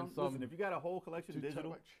lend. You around. lend some Listen, if you got a whole collection 2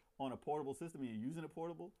 digital terabytes. on a portable system and you're using a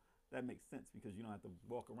portable, that makes sense because you don't have to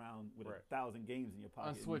walk around with Right. 1,000 games in your pocket.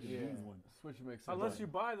 On and Switch, you can use one. Switch makes sense. Unless you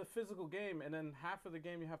buy the physical game and then half of the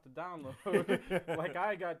game you have to download. Like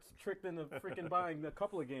I got tricked into freaking buying a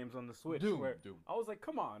couple of games on the Switch. Doom, where Doom. I was like,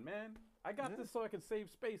 come on, man. I got Yeah. this so I can save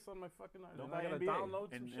space on my fucking. Don't and buy I gotta NBA download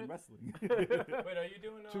some and shit. wrestling. Wait, are you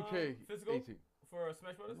doing 2K physical 18. for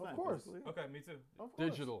Smash Brothers? It's fine, course. physical, yeah. Okay, me too. Of course.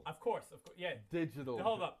 Digital. Of course. Yeah. Digital.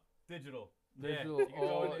 Hold up. Digital. Digital. Yeah, you can go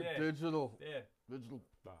all, in there. digital. Yeah. Digital.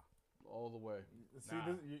 All the way. See,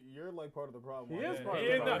 Nah. you're like part of the problem. He why is the- part of He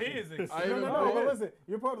the is, no, problem. he is. I No, even no, know no. But it. listen,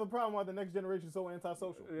 you're part of the problem why the next generation is so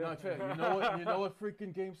antisocial. Yeah. No, check. You know what? You know what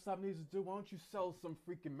freaking GameStop needs to do? Why don't you sell some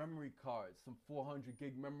freaking memory cards, some 400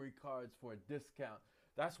 gig memory cards for a discount?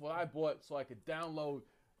 That's what I bought so I could download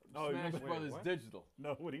Oh, you Smash remember- Brothers what? digital.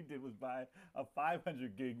 No, what he did was buy a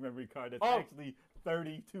 500 gig memory card that's Oh. actually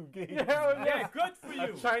 32 gigs. Yeah, good for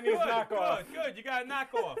you. Chinese good, knockoff. Good. You got a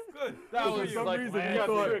knockoff. Good. That Good for was you. some like reason last he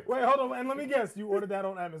thought- year. Wait, hold on, and let me guess. You ordered that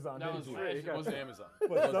on Amazon, That didn't was you? last year. got It wasn't Amazon. For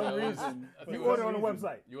Was some that- reason, a You US ordered on the reason.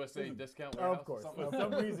 website. USA discount warehouse Of course. or Of something. for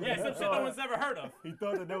some reason, Yeah, he some shit thought- no one's ever heard of. He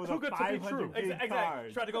thought that there was Too a good to be true. 500 gig Exactly.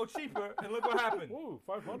 card Tried to go cheaper, and look what happened. Ooh,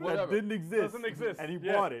 500. that Whatever. didn't exist. Doesn't exist. And he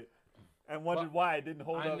Yeah. bought it and wondered But why it didn't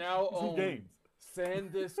hold I up now 2 own games.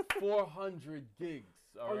 SanDisk 400 gigs.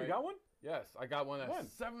 Oh, All you right? got one? Yes, I got one at When?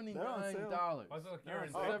 $79. They're on sale. Why is it like Yeah, you're in,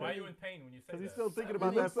 it's why are seventy- you in pain when you say Because he's that? still thinking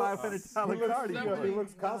Seventy- about that $500 He looks card. He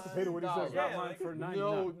looks constipated when he says $79. Yeah, Got mine like- for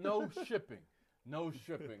 99. No shipping. No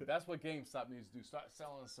shipping. That's what GameStop needs to do. Start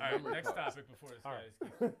selling some All right, memory next cards. topic before this All guy right.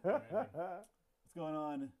 just keeps. What's going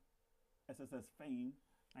on? SSS Fame,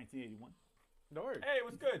 1981. No worries. Hey,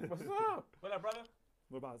 what's good? What's up? What up, brother?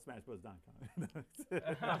 What about SmashBros.com?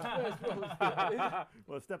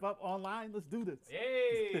 Well, step up online. Let's do this.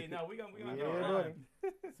 Hey, no, we gonna Yeah, go online. buddy.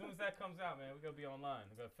 As soon as that comes out, man, we gonna be online.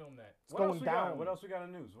 We gotta film that. It's What else going we got? down. What else we got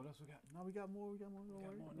in news? What else we got? No, we got more. Don't worry,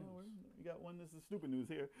 more don't news. worry. We got one. This is stupid news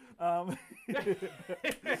here.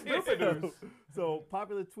 Stupid news. So,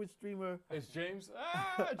 popular Twitch streamer Is James?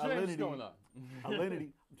 James Alinity. going on.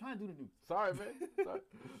 Alinity. I'm trying to do the news. Sorry, man. Sorry.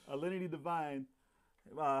 Alinity Divine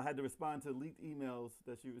had to respond to leaked emails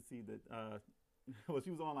that she received. That well,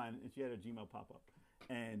 she was online and she had her Gmail pop up,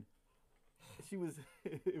 and she was.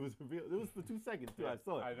 It was revealed. It was for 2 seconds too. I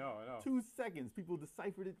saw it. I know. 2 seconds. People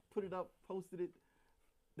deciphered it, put it up, posted it.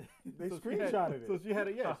 They So she had- screenshotted it. So she had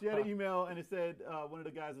an email and it said one of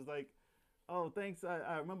the guys was like, "Oh, thanks.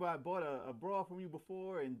 I remember I bought a bra from you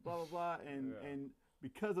before and blah blah blah and Yeah. and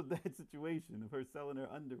because of that situation of her selling her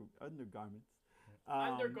undergarments.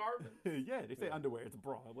 Undergarments? Yeah, they say underwear. It's a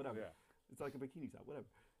bra, whatever. Yeah. It's like a bikini top, whatever.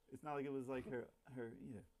 It's not like it was like her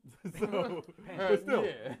yeah. So, but still,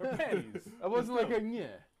 Yeah. Her panties. It wasn't like a yeah.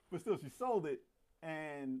 but still, she sold it,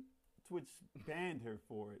 and Twitch banned her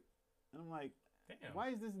for it. And I'm like, Damn. why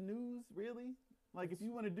is this news, really? Like, if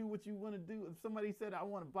you want to do what you want to do, if somebody said, I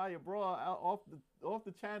want to buy a bra off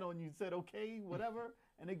the channel, and you said, okay, whatever,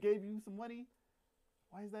 and they gave you some money,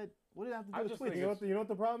 why is that? What did it have to do I with just Twitch? think You know what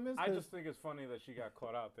the problem is? I 'Cause just think it's funny that she got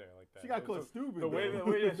caught out there like that. She got It was caught stupid, The way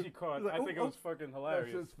though. that she caught, She's like, I think it "Oh, was fucking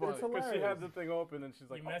hilarious. That's just funny. It's Because she hilarious. had the thing open and she's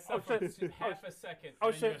like, You mess oh, up for shit, half a second. oh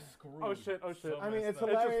and then shit, you're screwed. oh shit, oh shit. So I mean, it's messed up.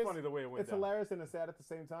 It's hilarious. just funny the way it went It's down. hilarious and it's sad at the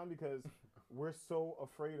same time because we're so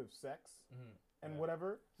afraid of sex and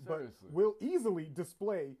whatever, Seriously. but we'll easily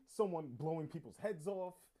display someone blowing people's heads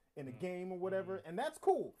off in a game or whatever, and that's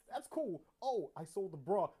cool. That's cool. Oh, I sold the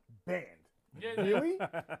bra. Banned. Yeah, Really?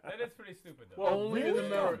 That is pretty stupid, though. Well, Only really? in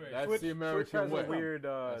America. Twitch- That's Twitch, the American Twitch has way. a weird.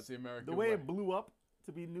 That's the American The way way. it blew up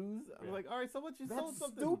to be news, I was Yeah. like, all right, so what you That's sold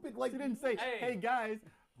something. stupid, like- she didn't say, Hey. hey guys,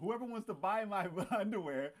 whoever wants to buy my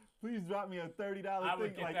underwear, please drop me a $30 I would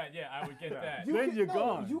thing. get Like, that. Yeah, I would get that. Then you're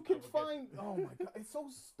gone. You can I would get- find. Oh my god, it's so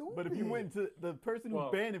stupid. but if you went to the person who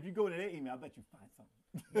Well- banned, if you go to their email, I bet you find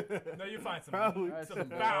something. No, you find some. Probably. That's some some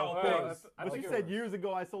foul Well, things. I But think she it said was- years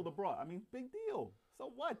ago I sold a bra. I mean, big deal.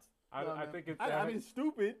 So what? I think it's. I mean, it's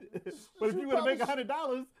stupid. But if She you want to make probably-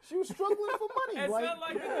 $100, she was struggling for money. It's like, not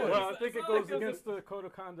like yeah. it well, I It's think it not goes like there's against the code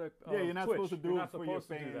of conduct. yeah, of you're not Twitch. supposed to do You're it not for your supposed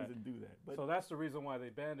to do fans that. and do that. But So that's the reason why they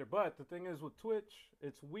banned her. But the thing is with Twitch,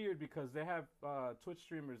 it's weird because they have Twitch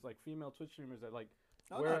streamers, like female Twitch streamers that like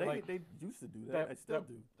oh, wear no, like they used to do that. I still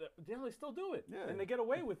do. Yeah, they still do it, Yeah. and they get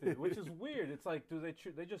away with it, which is weird. It's like, do they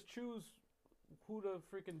they just choose who to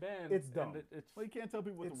freaking ban? It's and dumb. It's Well, you can't tell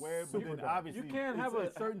people what It's to wear, but super then dumb. obviously You can't have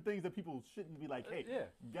it's, a- certain things that people shouldn't be like, hey, yeah.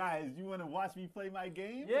 guys, you want to watch me play my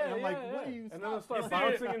game? Yeah, and I'm yeah, like, yeah. what are you? And then they'll stop. start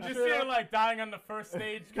bouncing and you shit. see her like dying on the first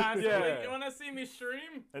stage constantly. Yeah. You want to see me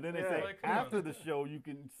stream? And then they Yeah. say Like, come on. after the show you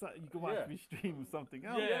can watch Yeah. me stream something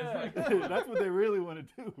else. Yeah, it's like- That's what they really want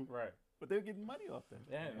to do. Right. But they're getting money off that.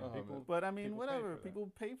 Yeah. Oh, people, man. But I mean, People pay whatever. for that.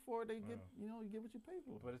 People pay for it. They get, you get what you pay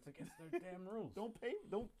for. but it's against their damn rules. Don't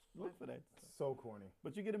look for that. So corny.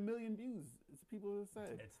 But you get 1 million views. It's people who say.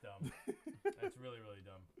 It's dumb. That's really, really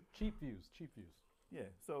dumb. Cheap views. Cheap views. Yeah.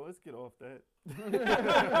 So let's get off that.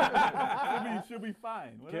 should be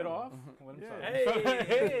fine. Get Whatever. off. Let him Yeah. start. Hey!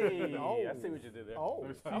 Hey! Oh. I see what you did there. Oh. Let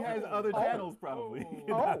me She start. has other channels probably. Oh.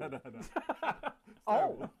 No.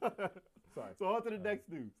 Oh. Sorry. So on to the next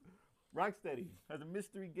news. Rocksteady has a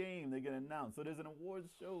mystery game they're gonna announce. So there's an awards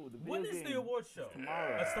show. The When video is game. the award show?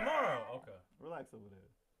 Tomorrow. That's tomorrow. Okay. Relax over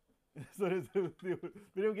there. So there's the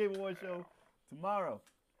video game award show tomorrow.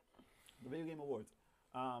 The video game awards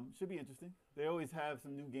should be interesting. They always have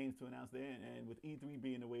some new games to announce there, and with E3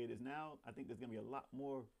 being the way it is now, I think there's gonna be a lot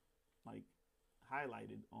more like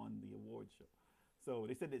highlighted on the award show. So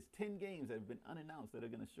they said there's 10 games that have been unannounced that are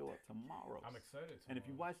gonna show up tomorrow. I'm excited. And if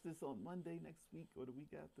you tomorrow. watch this on Monday next week or the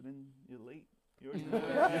week after, then you're late. You already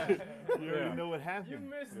know, you already know what You happened.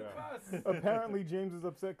 missed the bus. Apparently, James is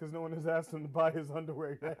upset because no one has asked him to buy his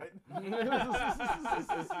underwear yet.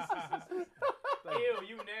 Ew,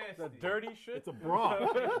 you nasty. The dirty shit. It's a bra.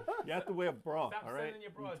 You have to wear a bra. Stop all right. sending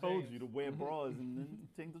your bra, We told James. you to wear bras, and then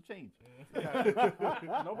things will change.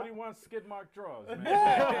 Nobody wants skid mark drawers,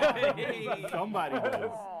 man. Hey. Somebody does.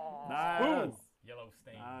 Not Who? us. Yellow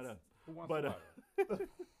stains. Not us. Who wants But, to buy it?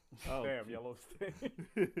 Oh, Damn, shit. yellow stain.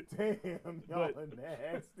 Damn, y'all But- are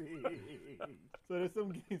nasty. So there's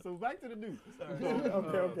some games. So back to the news. Okay, Oh,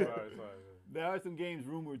 okay. sorry. There are some games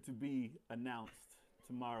rumored to be announced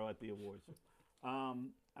tomorrow at the awards.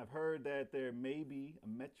 I've heard that there may be a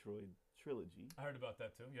Metroid trilogy. I heard about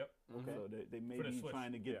that too. Yep. Okay. So they may For the be Switch.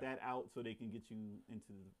 trying to get Yeah. that out so they can get you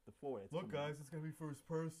into the four. That's coming out. it's gonna be first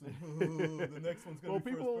person. the next one's Well,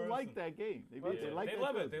 people like that game. They Yeah. like They that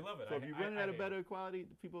love it. trilogy. They love it. So I- if you I- run it I at a hate better quality,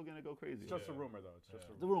 people are gonna go crazy. It's just a Yeah. rumor, though. It's just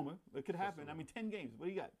Yeah. a the rumor. rumor. It could happen. I mean, 10 games. What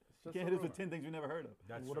do you got? You just can't a hit us with rumor. 10 things we never heard of.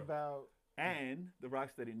 That's What true. about? And the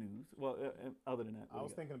Rocksteady news. Well, other than that, I what,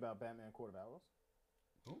 was do you thinking about Batman Court of Owls.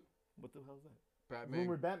 got? What the hell is that? Batman.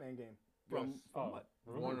 Rumored Batman game. From Yes. what?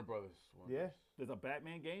 Warner Brothers. Yeah. There's a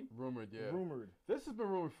Batman game. Rumored, yeah. Rumored. This has been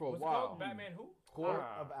rumored for a What's it while. called? Batman who? Court.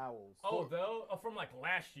 Of Owls. Oh, though? Oh, from like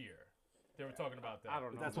last year. They were talking about that. I don't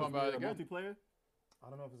Is know. that talking supposed to about be it a again? multiplayer? I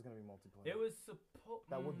don't know if it's gonna be multiplayer. It was supposed.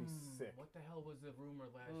 That would be sick. What the hell was the rumor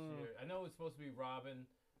last year? I know it was supposed to be Robin.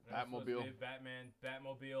 and it was supposed to Batmobile. be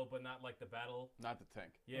Batmobile, but not like the battle. Not the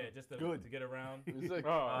tank. Yeah, just to Good. get around. It's like,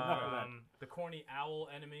 Oh, The corny owl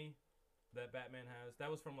enemy that Batman has. That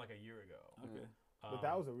was from like a year ago. Okay. But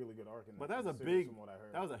that was a really good arc in But that that was a series big, from what I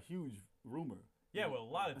heard. that was a huge rumor. Yeah, well,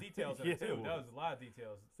 a lot of details in it Yeah, too. it That was. was a lot of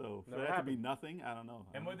details. So for Never that to be happened. nothing, I don't know.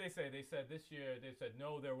 And what they say? They said this year, they said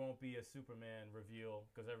no, there won't be a Superman reveal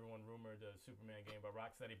because everyone rumored a Superman game by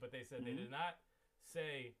Rocksteady. But they said they did not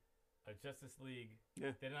say a Justice League.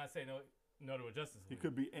 Yeah. They did not say no to a Justice He League.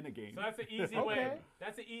 could be in a game. So that's an easy way. Okay.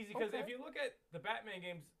 That's an easy because if Okay. you look at the Batman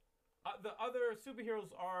games, the other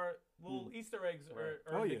superheroes are little Easter eggs are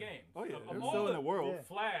Oh, in yeah. the games. Oh yeah, Of they're all still in the the world. Yeah.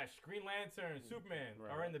 Flash, Green Lantern, Superman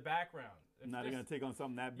Right. are in the background. It's Now they're just- gonna take on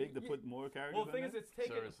something that big to put more characters. well, the thing in is, there? it's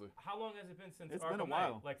taken. Seriously. How long has it been since It's Arkham been a Knight?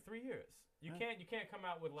 while. Like 3 years. You can't come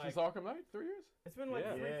out with like. Since Arkham Knight, 3 years? It's been like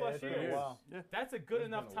Yeah. 3 Yeah, plus it's been years. a while. That's a good It's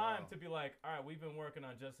enough been a time while. to be like, all right, we've been working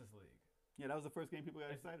on Justice League. Yeah, that was the first game people got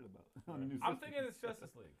excited about. On the new I'm system. thinking it's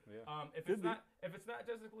Justice League. Yeah. If Could it's be. not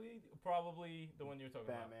Justice League, probably the one you're talking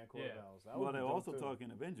Batman about. Court Yeah. of Owls. That Well, would be they're dope, also too. talking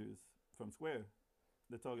Avengers from Square.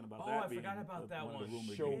 They're talking about Oh, that I being forgot about that one of the one.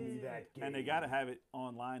 rumored Show games. me that game. And they gotta have it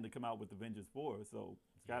online to come out with Avengers 4, so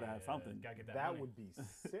it's gotta have something. Gotta get that. That money. would be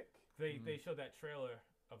sick. They showed that trailer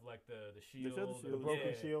of like the shield. showed the The shield. broken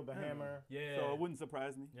yeah. shield, the hammer. Yeah. So it wouldn't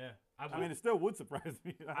surprise me. Yeah. I mean, it still would surprise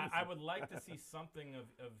me. I honestly. would like to see something of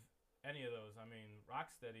any of those. I mean,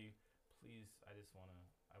 Rocksteady, please.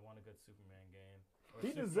 I want a good Superman game. Or He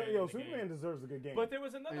Superman deserves. in Yo, the game. Superman deserves a good game. But there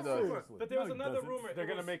was another He does. rumor. Seriously. But there was No, he another doesn't. rumor. They're It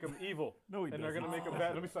gonna was- make him evil. No, he And they're doesn't. gonna make him Oh.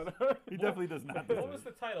 bad. Let me sign He definitely does not. What deserve was it.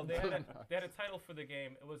 the title? They had a title for the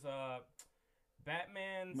game. It was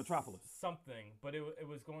Batman Metropolis. something, but it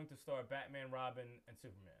was going to star Batman, Robin, and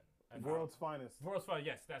Superman. And World's finest. World's Finest.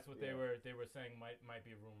 Yes, that's what Yeah. they were saying might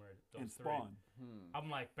be rumored. Those And three. Spawn. I'm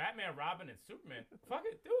like Batman, Robin, and Superman. Fuck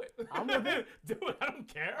it, do it. I'm with it. Do it. I don't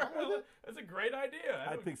care. That's a great idea.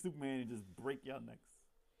 I I'd don't- pick Superman and just break your necks.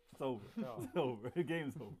 It's over. No. It's over. The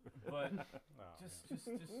game's over. But Oh, just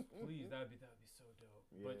please, that'd be so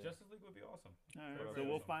dope. But Yeah. Justice League would be awesome All right, Very so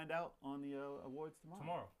we'll awesome. find out on the awards tomorrow.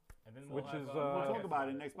 tomorrow, and then we'll Which have, is, We'll podcast talk about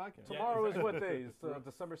it next podcast. Yeah, Tomorrow exactly. is what day? It's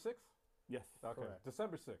December 6th? Yes. Okay. Correct.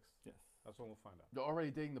 December 6th. Yes. That's when we'll find out. You're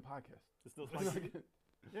already dating the podcast. It's still spicy.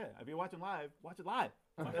 Yeah. If you're watching live, watch it live.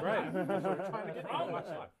 Right. That's what we're trying to get Wrong you to with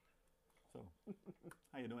watch you? it. So,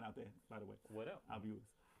 how you doing out there, by the way? What else? Our viewers.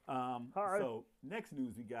 Hi. So next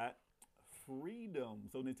news we got freedom.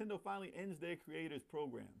 So Nintendo finally ends their creators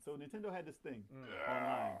program. So Nintendo had this thing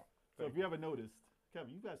online. So if you ever noticed,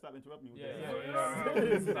 Kevin, you guys stop interrupting me with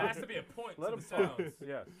that. There has to be a point Let to him the talk. sounds.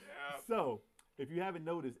 Yes. So if you haven't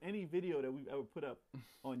noticed, any video that we've ever put up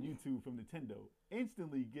on YouTube from Nintendo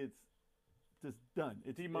instantly gets just done.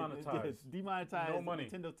 It's Demonetized. It's demonetized. No money.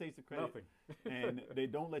 Nintendo takes the credit. Nothing. And they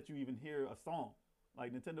don't let you even hear a song.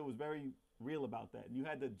 Like Nintendo was very real about that. And you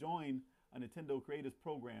had to join a Nintendo Creators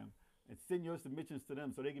Program and send your submissions to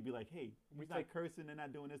them so they could be like, hey, We he's not take- cursing, they're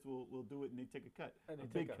not doing this, we'll do it, and they take a cut. And a they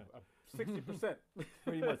big take cut. a 60%.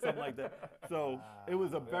 Pretty much something like that. So it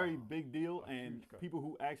was a very Wow. big deal, A and huge cut. people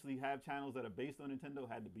who actually have channels that are based on Nintendo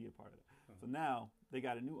had to be a part of it. So now they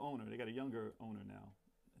got a new owner. They got a younger owner now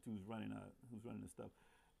who's running this stuff.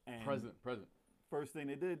 And Present. first thing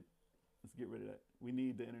they did, let's get rid of that. We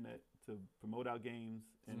need the internet to promote our games,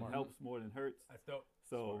 and Smart. it helps more than hurts. That's dope.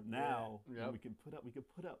 So Smart. now Yeah. Yep. we can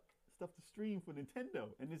put up stuff to stream for Nintendo,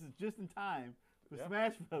 and this is just in time for Yeah.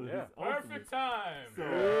 Smash Brothers. Yeah. Ultimate. Perfect time. So,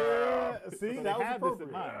 Yeah. See, so they that was have this in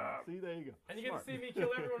appropriate. mind. See, there you go. And you get to see me kill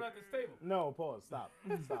everyone at this table. No, pause. Stop.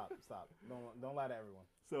 Stop. Don't lie to everyone.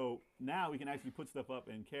 So now we can actually put stuff up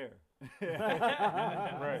and care.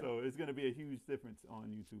 Right. So it's going to be a huge difference on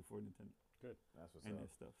YouTube for Nintendo That's what's and up. their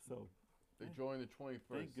stuff. So They joined the 21st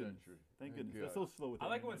thank goodness. century. Thank goodness. God. They're so slow with I that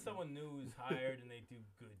like when internet, man. someone new is hired and they do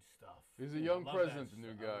good stuff. He's a young I love president, that the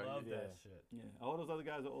new shit. guy. I love that Yeah. shit. Yeah, all those other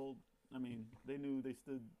guys are old. I mean, they knew they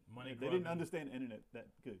stood. Money They didn't grubbing. understand the internet that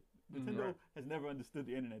good. Nintendo Right. has never understood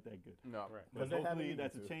the internet that good. No. Right. But they haven't hopefully needed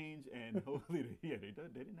that's to. a change, and hopefully, they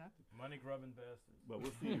didn't have to. Money grubbing bastards. But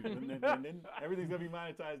we'll see. and then everything's gonna be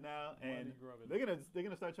monetized now, and Money grubbing. they're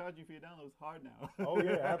gonna start charging you for your downloads hard now. Oh,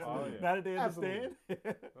 yeah, absolutely. Oh, yeah. Now that they Absolutely. understand,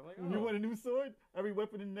 They're like, when you oh. want a new sword, every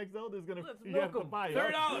weapon in the next Zelda is gonna Let's you have milk to 'em. buy it.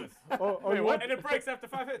 $30. Oh, you want? And it breaks after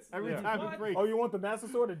 5 hits. Every Yeah. time What? it breaks. Oh, you want the Master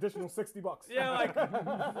Sword? Additional $60. Yeah, like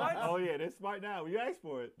what? Oh yeah, they're smart now. When you ask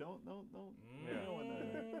for it, don't. Yeah. You don't want none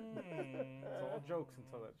of that. It's all jokes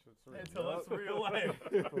until that shit's real. Until it's real life.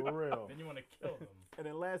 For real. Then you want to kill them. And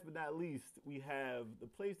then last but not least, we have the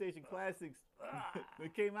PlayStation Classics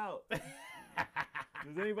that came out.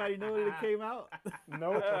 Does anybody know that it came out?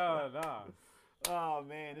 No. Nah. Oh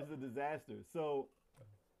man, this is a disaster. So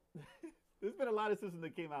there's been a lot of systems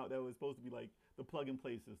that came out that was supposed to be like the plug and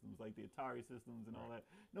play systems, like the Atari systems and all that.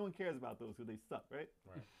 No one cares about those because they suck, right?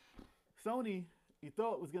 Right. Sony, you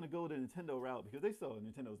thought was gonna go the Nintendo route because they saw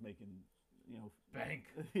Nintendo was making Bank.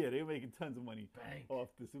 Yeah, they were making tons of money Bank. off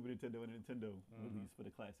the Super Nintendo and Nintendo release for the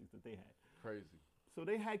classics that they had. Crazy. So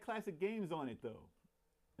they had classic games on it though.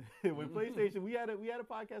 When PlayStation, we had a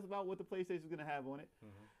podcast about what the PlayStation was gonna have on it.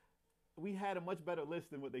 We had a much better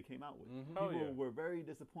list than what they came out with. Hell People yeah. were very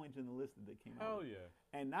disappointed in the list that they came out Hell with.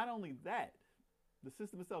 yeah. And not only that, the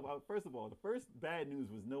system itself. First of all, the first bad news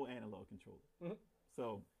was no analog controller.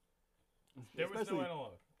 So There was no especially-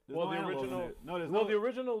 analog. there's Well, no the analog in original- there. No, there's Well, no. the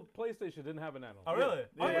original PlayStation didn't have an analog. Oh, really? Yeah,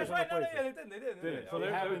 Oh, yeah, that's original right. No, PlayStation. yeah, they did. They did. Did it? So Oh, they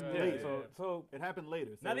yeah, happened yeah, later. yeah, yeah. So It happened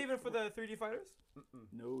later. So Not even for the 3D fighters?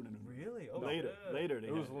 No. Really? Oh, Later. yeah. Later. They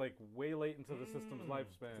it was had like way late into the system's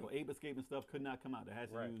lifespan. So Ape Escape and stuff could not come out. It has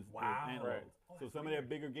to Right. use Wow. the analogs. Right. Oh, So that's some of their weird.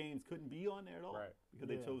 bigger games couldn't be on there at all Right. because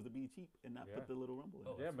they Yeah. chose to be cheap and not Yeah. put the little rumble in.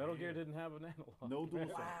 Oh, there. Yeah, that's Metal Gear weird. didn't have an analog. No dual Man.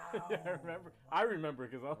 shock. Yeah, I remember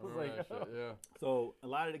because I was like, Right, shit, yeah. So a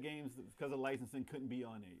lot of the games, because of licensing, couldn't be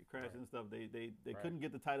on there. Crashing and stuff. They couldn't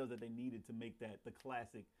get the titles that they needed to make that the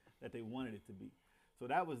classic that they wanted it to be. So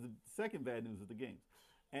that was the second bad news of the games.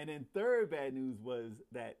 And then third bad news was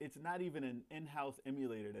that it's not even an in-house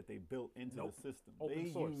emulator that they built into the system. Open they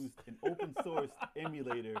source. used an open source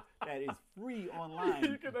emulator that is free online.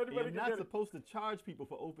 Anybody You're can not get it. supposed to charge people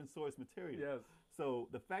for open source material. yes, So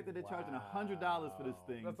the fact that they're charging $100 for this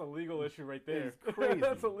thing that's a legal issue right there. is crazy.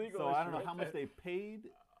 That's a legal so issue. I don't know right how much there. they paid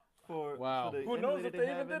for, Wow. for the Who knows emulator if they they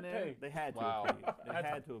have even in did there. pay? They had to Wow. have paid. They That's-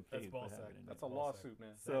 had to have that's paid ball for sack. having it. That's a Ball lawsuit, sack.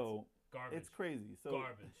 man. So Garbage. it's crazy. So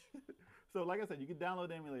Garbage. so like I said, you can download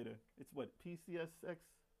the emulator. It's what PCSX.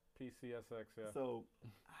 PCSX, yeah. So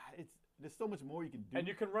there's so much more you can do. And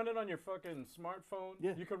you can run it on your fucking smartphone.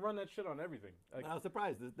 Yeah. You can run that shit on everything. Like, I was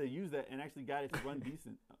surprised that they used that and actually got it to run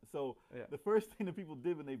decent. So Yeah. the first thing that people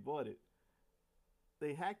did when they bought it,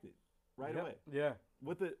 they hacked it right yep, away. Yeah.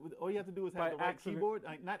 With all you have to do is By have the right accident. keyboard.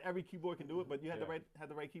 Like, not every keyboard can do it, but you have Yeah. have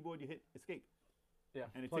the right keyboard. You hit escape, Yeah.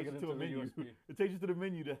 and it Plug takes you it to a into the menu. USB. It takes you to the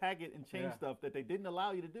menu to hack it and change Yeah. stuff that they didn't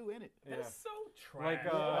allow you to do in it. Yeah. That's so trash. Like,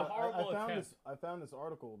 a uh, horrible attempt. I found this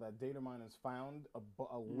article that data miners found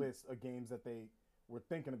a list of games that they were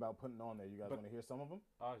thinking about putting on there. You guys But- want to hear some of them?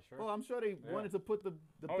 Oh, sure. Well, I'm sure they Yeah. wanted to put the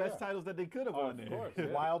Oh, best yeah. titles that they could have Oh, on of there. course,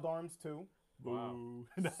 yeah. Wild Arms 2, Wow. Boo.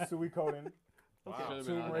 Suikoden, Wow. Should've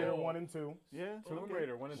been Tomb on Raider there. 1 and 2, Yeah. Tomb okay.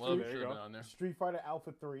 Raider 1 and 2. One of them There you should have been go. on there. Street Fighter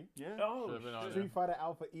Alpha 3, Yeah. Oh, Should've been on shit. there. Street Fighter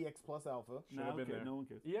Alpha EX Plus Alpha, No, I Should've don't been care. there. No one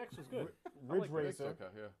cares. EX was good. Ridge like the Racer, Okay,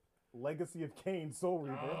 yeah. Legacy of Kain, Soul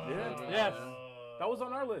Reaper, Yeah. Yeah. Yes. That was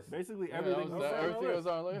on our list. Basically Yeah, everything. that was, that, everything was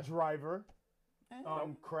on there. Driver,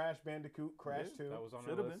 Eh. Crash Bandicoot, Crash Yeah, 2, That was on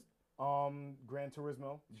Should our have list. been. Gran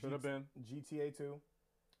Turismo, Should have been. GTA 2,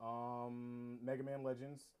 Mega Man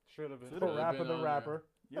Legends, Should have been. Should've Parappa been the on Rapper,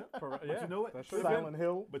 Yeah. Yeah. you know what? That should have been. Silent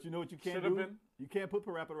Hill. But you know what you can't Should've do? been. You can't put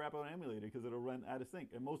Parappa the Rapper on an emulator because it'll run out of sync.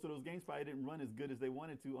 And most of those games probably didn't run as good as they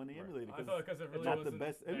wanted to on the emulator. I thought because it it's really not the wasn't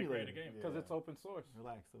best that great a emulator. game. Because Yeah. it's open source.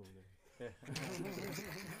 Relax over there. Yeah.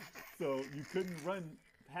 So you couldn't run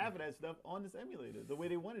half of that stuff on this emulator the way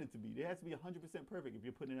they wanted it to be. It has to be 100% perfect if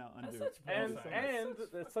you're putting it out under. That's such And bullshit. and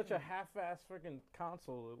it's such a half-ass freaking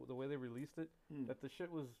console. The way they released it, that the shit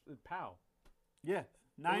was POW. yeah, It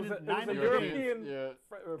was a nine of the European- games,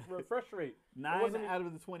 yeah. Refresh rate. It 9 wasn't- out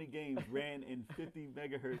of the 20 games ran in 50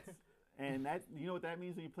 megahertz. And that, you know what that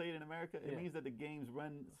means when you play it in America? It Yeah. means that the games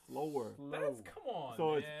run slower. That's come on.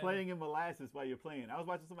 So it's man. playing in molasses while you're playing. I was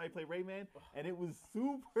watching somebody play Rayman, and it was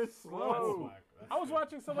super That's slow. whack. That's I was good.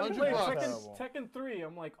 watching somebody 100 play bucks. Tekken 3.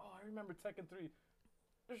 I'm like, oh, I remember Tekken 3.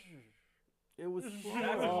 It was slow.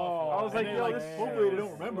 That's I awful. was And like, then, yo, like, this hopefully they is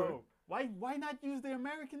don't remember. slow. Why not use the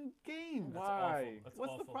American games? That's Why? awful. That's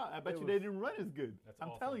What's awful. the problem? I bet It you they was- didn't run as good. That's I'm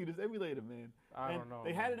awful. telling you, this emulator, man. I And don't know.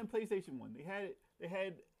 They had it man. in PlayStation 1.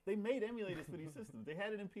 They made emulators for these systems. They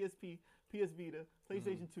had it in PSP, PS Vita,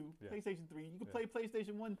 PlayStation 2, Yeah. PlayStation 3. You could Yeah. play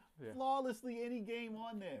PlayStation 1 Yeah. flawlessly any game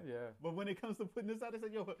on there. Yeah. But when it comes to putting this out, they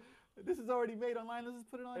said, yo, this is already made online. Let's just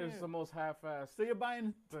put it on It was there. the most half-assed So you're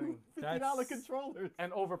buying two thing. $50 That's- controllers.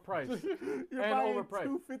 and overpriced. You're and buying overpriced.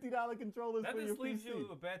 two $50 controllers That for your just leaves PC. you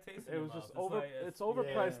with a bad taste in It your was mouth. just over. Like, It's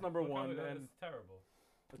overpriced, Yeah. number what kind one, of- and it's terrible.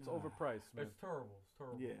 it's overpriced, man. It's terrible. It's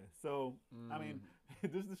terrible. Yeah, so I mean,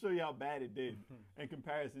 just to show you how bad it did in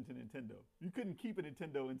comparison to Nintendo, you couldn't keep a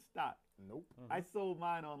Nintendo in stock. Nope. I sold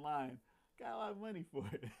mine online, got a lot of money for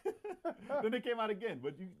it. Then they came out again,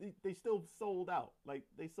 but they still sold out. Like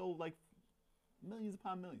they sold like millions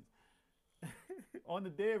upon millions. On the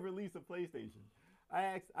day of release of PlayStation,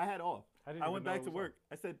 I had off. I didn't I even went know back it to was work.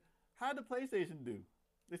 I said, "How'd the PlayStation do?"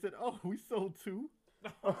 They said, "Oh, we sold 2."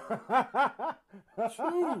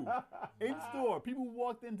 2 in store. People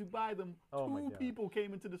walked in to buy them. Oh my 2 God. people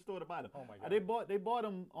came into the store to buy them. Oh my God. They bought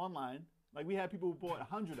them online, Like we had people who bought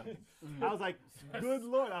 100 of them. I was like, good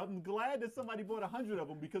Lord, I'm glad that somebody bought 100 of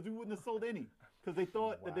them because we wouldn't have sold any because they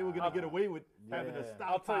thought that they were going to get away with having a Yeah.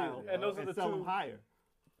 I'll tell you, stockpile and those are the sell them two- higher.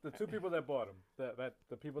 The two people that bought them,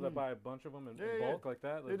 the people that buy a bunch of them in Yeah, yeah. bulk like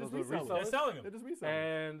that, They're those just are resellers. They're selling They're them. just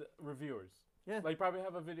resellers. and reviewers. Yeah. Like probably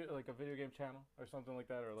have a video game channel or something like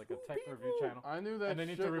that, or like a tech review people. channel. I knew that And they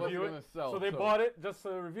need shit to wasn't review it, gonna sell. so they bought it just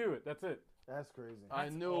to review it. That's it. That's crazy. I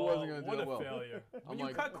That's knew it wasn't gonna what do a well. failure. I'm When you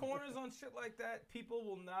like- cut corners on shit like that, people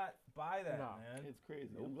will not buy that, No. man. It's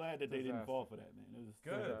crazy. I'm glad that they didn't Disaster. fall for that, man. It was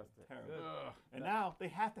Good. terrible. Good. Ugh. And now they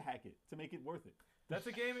have to hack it to make it worth it. That's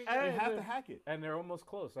a gaming. They And have they're- to hack it. And they're almost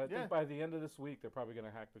close. I Yeah. think by the end of this week, they're probably gonna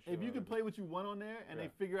hack the shit. If you out can of it. play what you want on there and Yeah.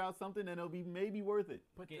 they figure out something, then it'll be maybe worth it.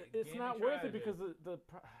 But Ga- it's gaming not worth it strategy. because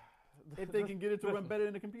If they can get it to run better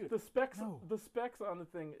than the computer. the specs, No. the specs on the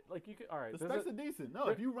thing, like you can. All right, The there's specs are decent. No,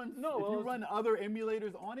 there- if you run no, if well, you it's- run other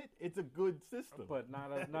emulators on it, it's a good system. but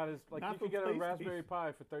not as like Not you for could get a PlayStation. Raspberry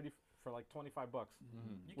Pi for like $25,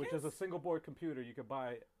 You which can't is a s- single board computer you could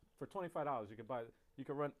buy for $25. You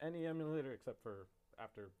could run any emulator except for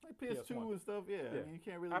after like PS2 PS1. and stuff, yeah. Yeah. I mean, you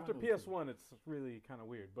can't really After run those two. PS1, it's really kind of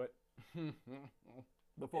weird, but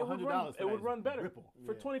But for $100, it would run better. Ripple.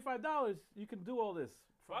 For Yeah. $25, you can do all this.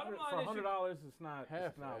 For Bottom line is you- $100, it's not Half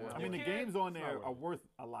it's not it, worth yeah. I it. mean, the can't- games on it's there not are worth worth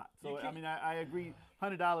a lot. You So I can't- mean, I agree.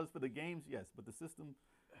 $100 for the games, yes, but the system.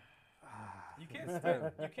 You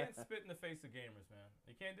can't spit in the face of gamers, man.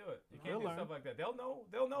 You can't do it. You can't They'll do learn. stuff like that. They'll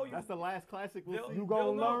know you. That's the last classic we'll They'll- see. You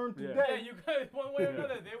they'll gonna know. learn Yeah. today. Yeah, you could one way or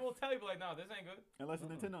another. They will tell you, like, no, this ain't good. Unless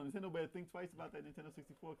it's Nintendo. Nintendo better think twice about that Nintendo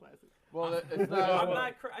 64 classic. Well, it's I'm not.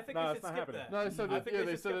 not. I think No, they it's should not skip happening. that. No, they said I that, think yeah, they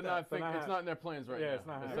they should said skip they're not that. think, They're it's not not in their plans right Yeah, now. it's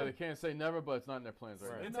not They said happening. they can't say never, but it's not in their plans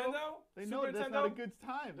right, Right. now. Nintendo, They Super know that's Nintendo, not a good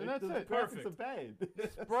time. And that's the it. graphics Perfect. are bad.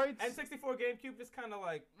 Sprites. N64 GameCube is kind of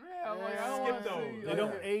like. Yeah, like, I Yeah, don't skip wanna those. see, They like,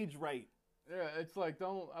 don't age right. Yeah, it's like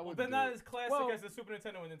don't. I Well, would. they're not as classic Well- as the Super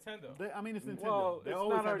Nintendo and Nintendo. I mean, it's Nintendo. Well, they it's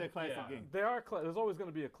always not have our- their classic yeah. games. They are. There's always going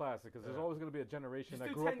to be a classic because there's Yeah. always going to be a generation Just that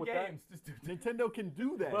do grew 10 up with games. Just do 10. Nintendo can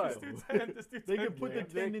do that. But- Just though. do 10. Just do 10 They can put the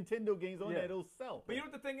games. 10 Nintendo games on Yeah. there. They'll sell. But you know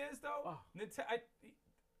what the thing is, though? Oh.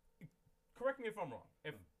 Correct me if I'm wrong.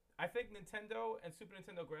 I think Nintendo and Super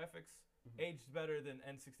Nintendo graphics aged better than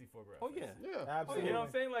N64 graphics. Oh yeah. Yeah. Absolutely. You know what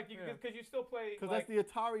I'm saying? Like, Yeah. because you still play. Because like,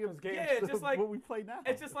 that's the Atari of games. Yeah, just like- what we play now.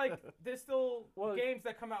 It's just like there's still Well, games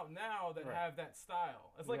that come out now that Right. have that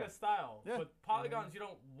style. It's like Yeah. a style, Yeah. but polygons you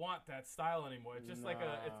don't want that style anymore. It's just like a.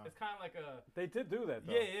 Nah. It's kind of like a. They did do that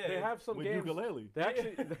though. Yeah, yeah, They yeah. have some with games. ukulele. They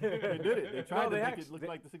actually They did it. They tried No, to they make act- it look they-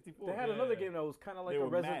 like the 64. They had Yeah. another game that was kind of like They a were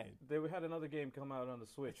Resident. mad. They had another game come out on the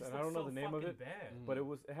Switch, It just and I don't know looks the so name of fucking it, bad. but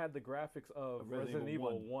it had the graphics of Of Resident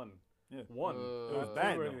Evil 1. Yeah. One. It was Two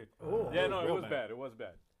bad, really- though. Yeah, no, it real was bad. bad. It was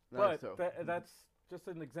bad. That's But tough. that's just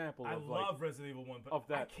an example I of love Resident Evil 1, but of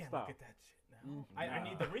I that can't style. look at that shit now. I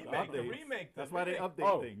need the Nah, remake. The updates. remake. That's why they remake. update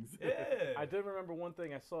Oh. things. Yeah. I did remember one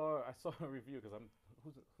thing. I saw a review because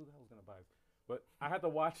who the hell's gonna buy this? But I had to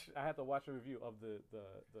watch a review of the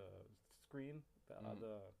screen,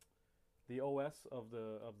 the OS of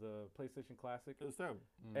the PlayStation Classic, It was terrible.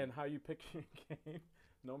 and how you pick your game.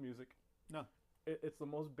 No music. No. It's the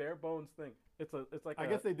most bare bones thing. It's like I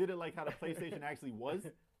guess they did it like how the PlayStation actually was.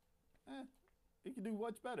 It could do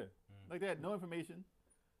much better. Like they had no information.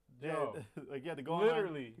 They had- Yo, like you had to go online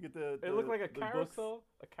literally, to get the it looked like a the books.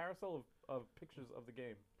 carousel of pictures of the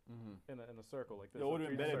game in a circle like this. It would have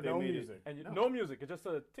been better if they No made music. it. And No. no music. It's just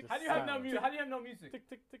a tick. How do you have no Silence. music? How do you have no music? Tick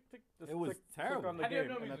tick tick tick. Just It was click terrible. on the How do you have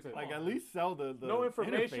game, no and music? that's it. Come Like on. at least sell the No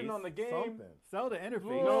information interface. on the game. Something. Sell the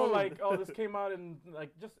interface. No, like oh, this came out and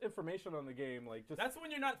like just information on the game, like just That's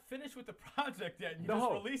when you're not finished with the project yet. You No.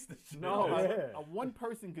 just released the shit. No. Yeah. One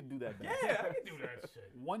person could do that better. Yeah, I can do that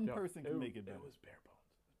shit. One Yo, person can make it better. It was bare bones.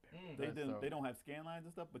 They That's didn't. dope. They don't have scan lines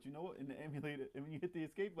and stuff. But you know what? In the emulator, and when you hit the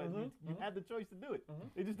escape button, you had the choice to do it.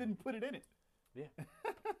 They just didn't put it in it. Yeah,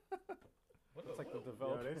 What it's like the Yo,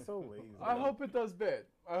 developer. they're so lazy. I hope it does bad.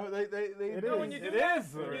 They It No, is. when you do It that,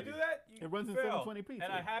 is when you already. do that, you It runs in fail. 720p. And too.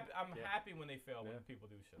 I'm Yeah. happy when they fail when Yeah. people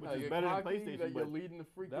do shit. Which Like is you're better than cocky PlayStation, that you're but- leading the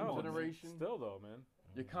freaking No, generation. Still though, man.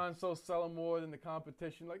 Your console selling more than the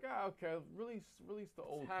competition. Like, okay, release the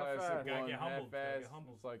old half-assed. classic Gotta one, get humbled, gotta half-assed. get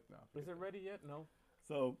humbled. It's like, no. Is it ready yet? No.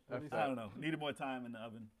 So That's I don't that. know. Needed more time in the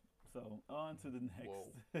oven. So on to the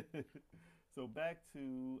next. So back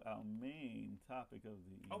to our main topic of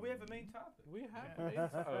the evening. Oh, we have a main topic. We have. Yeah.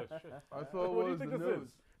 Oh shit. I thought it What do you was think the this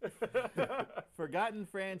news. is? Forgotten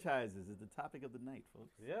franchises is the topic of the night,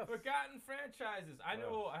 folks. Yes. Forgotten franchises. I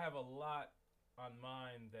know I have a lot on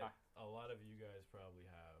mine that a lot of you guys probably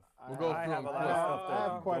have. We'll go I through have a them lot of quick. stuff that I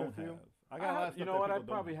have you quite a don't few. have. I got a lot of stuff You know that what? I people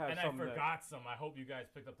don't probably have. have And I some. forgot some. I hope you guys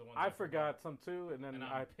picked up the ones I forgot some too, and then And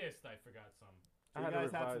I I'm pissed I forgot some. So I you had to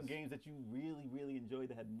guys have some revise. games that you really, really enjoyed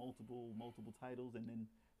that had multiple titles and then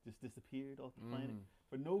just disappeared off the planet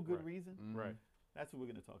for no good Right. reason. Right. That's what we're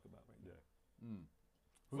gonna talk about right now.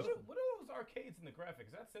 What are those arcades in the graphics?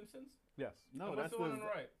 Is that Simpsons? Yes. No, What's that's the one on the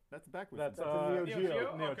right? that's backwards. That's Simpsons. Neo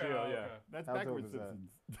Geo. Neo Okay, Geo, oh, yeah. okay. That's How dope backwards is that? Simpsons.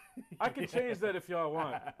 I can change that if y'all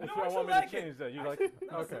want. If No, I y'all should want me like to it. change that, you I like? should-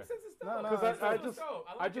 no, Okay. Simpsons is dope. No, no, Because it's I Simpsons is just dope.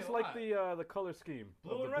 I like just it a like lot. the color scheme.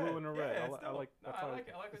 Blue of and the red. blue and the red. Yeah, I, it's I dope. like. No, That's I how like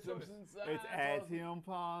it. I like the choice. Simpsons. It's That's Atom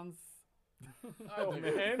Pons. Oh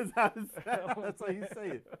man. That's how that's how you say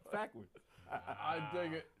it. Backwards. I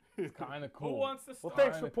dig it. It's kind of cool. Who wants to Well, start?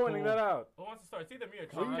 thanks for Kinda pointing cool. that out. Who wants to start? It's either me or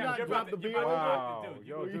Will you Chuck. not You're drop about to- the you're beer about to on drop the- the-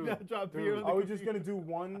 Yo, You dude. gotta drop Dude. beer on the Are we just computer. gonna do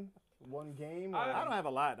one game? I don't have a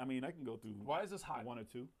lot. I mean, I can go through Why is this hot? one or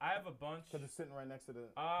two. I have a bunch. Because it's sitting right next to the.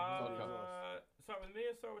 Start with me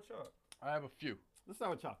or start with Chuck? I have a few. Let's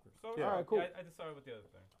start with chocolate. Start with Yeah. Chuck. Alright, cool. I decided with the other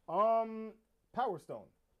thing. Power Stone.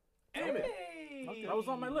 Damn it! Okay. That was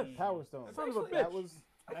on my list. Power Stone. That's Son of a actually- bitch. That was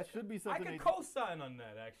That should be I something. could they- co-sign on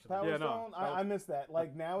that actually. Power Yeah, no, Stone. that was- I missed that.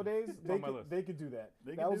 Like nowadays, on my list. they could do that.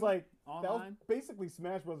 They That could was do like that was online? basically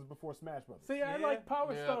Smash Brothers before Smash Brothers. See, I Yeah. like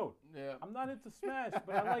Power Yeah. Stone. Yeah. I'm not into Smash,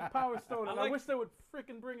 but I like Power Stone, and I like- wish they would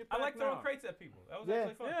freaking bring it I back like throwing now. crates at people. That was Yeah.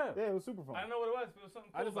 actually fun. Yeah. Yeah, it was super fun. I don't know what it was, but it was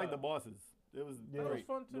something cool I just like the about bosses. It was Yeah. That was great.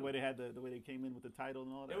 fun The too. way they had the way they came in with the title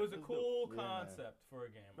and all it. that. It was a dope. cool Yeah. concept for a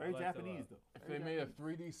game. I Very liked it a lot. Japanese though. If they made a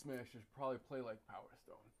 3D Smash, it should probably play like Power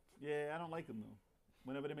Stone. Yeah, I don't like them though.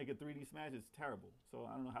 Whenever they make a 3D Smash, it's terrible. So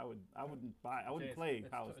I don't know how I wouldn't Jay, play it's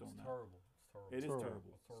Power It's Stone now. terrible. It's terrible. It is Terrible.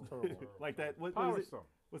 terrible. It's Terrible. Like that. What Power was it? Stone.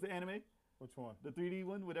 What's the anime? Which one? The 3D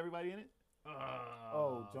one with everybody in it?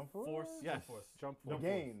 Jump Force? Yes. Jump Force. Jump The Force.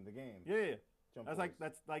 game. The game. Yeah. Jump That's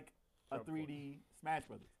Force. like a Jump 3D Smash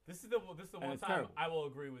Brothers. This is the And one it's time terrible. I will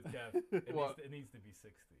agree with Kev. What? It needs to be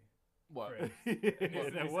 60. What? Frames. It needs to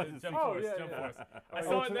be that was 60. a Jump Oh, Force. yeah, Jump yeah. Force. I Oh,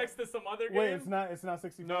 saw it's it a- next to some other game. Wait, it's not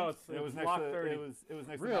 60 No, frames? it's, It was it's next Block to 30. it was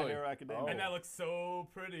next to Really? My Hero Academia. And that looked so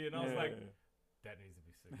pretty, and I was Yeah. like, that needs to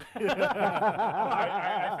be 60.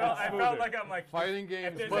 I felt like I'm like Fighting If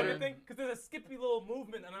games, there's but anything, because there's a skippy little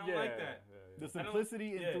movement, and I don't Yeah, like that. yeah, the yeah.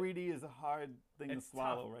 simplicity in yeah. 3D is a hard thing It's to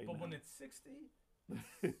swallow tough, right but now. when it's 60,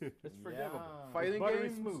 It's forgivable. Yeah. Fighting Buttery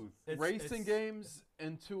games, smooth. racing it's- games,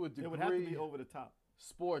 and to a degree, it would have to be over the top.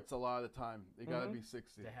 sports a lot of the time. They gotta Mhm. be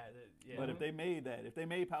 60. they had it. Yeah. But if they made that, if they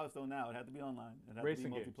made Power Stone now, it had to be online. It had Racing to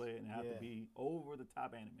be games. multiplayer, and it had Yeah. to be over the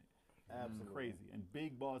top anime. Absolutely. Crazy and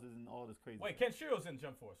big bosses and all this crazy. Wait, stuff. Kenshiro's in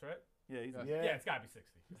Jump Force, right? Yeah, he's Yeah. Yeah. Yeah, it's gotta be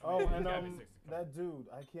 60. Oh, It's and gotta be 60. Come on. that dude,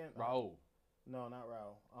 I can't. Raul. No, not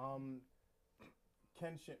Rao.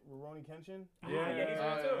 Kenshin, Rurouni Kenshin. Yeah, he's in it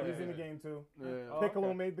yeah, too. He's in the game too. Yeah. Oh, Piccolo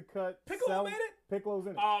okay. made the cut. Piccolo made it? Piccolo's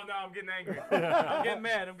in it. Oh no, I'm getting angry. I'm getting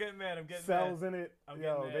mad. I'm getting mad. Cell's in it. I'm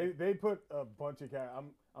Yo, getting mad. they put a bunch of characters.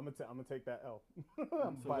 I'm gonna take that L. I'm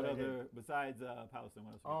So what biting it. other besides Power Stone?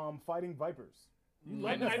 What else? Fighting Vipers. I knew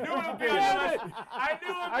it would be on Damn your it! list. I knew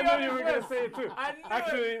it would be I on knew you your were gonna list. say it too. I knew it.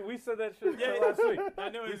 Actually, we said that shit Yeah, last week. I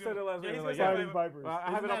knew We said it last week. Yeah, I'm he's like, gonna yeah. say Fighting Vipers.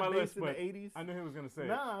 I have it Isn't on my that list, based in but the 80s? I knew he was gonna say it.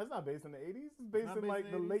 Nah, it's not based in the 80s. It's based Not in based like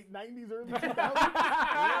in the the 80s? late 90s, early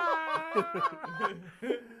 2000s.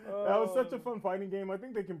 That was such a fun fighting game. I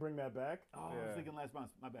think they can bring that back. Oh, I was Yeah. thinking Last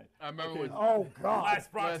Bronx. My bad. I remember Okay. when. Oh God,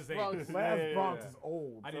 Last Bronx Last is Bronx. 80s. Last Yeah, Bronx yeah. is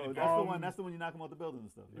old. I need So to that's go. the one. That's the one you knock them off the building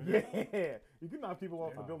and stuff. Yeah, you can knock people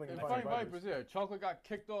off the building In and Fighting fighting Vipers, yeah. Chocolate got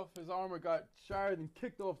kicked off, his armor got shattered and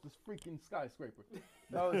kicked off this freaking skyscraper.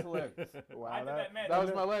 That was hilarious. Wow, I did that mad. That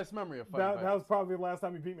was my last memory of Fighting that Vipers. was probably the last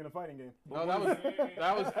time you beat me in a fighting game. No,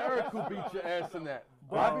 that was Eric who beat your ass in that.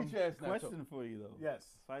 I beat your ass in that. too. Question for you though. Yes,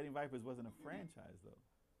 Fighting Vipers wasn't a franchise though.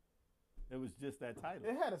 It was just that title.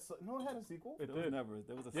 it had a sequel. It There was did. never.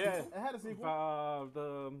 There was a Yeah. sequel. It had a sequel.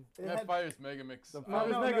 The It That had- Fighters Mega Mix. the No,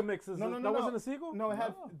 Fighters no, Mega no. Mix is No, no, that no, wasn't no. a sequel. No, it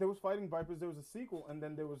had. No. There was Fighting Vipers. There was a sequel, and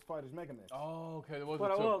then there was Fighters Mega Mix. Oh, okay. There was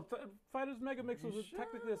But a two. well, Fighters Mega Mix was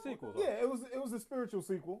technically a sequel. Though. Yeah, it was a spiritual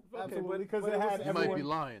sequel. Okay, Absolutely, because but it it was- had you might be everyone.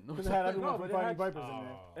 lying. Because it had everyone No, from but it Fighting had- Vipers in there.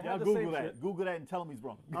 It Y'all had the Google same that. shit. Google that and tell him he's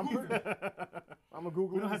wrong. I'm gonna Google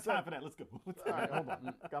we it. don't have in a time sec. for that. Let's go. All right, hold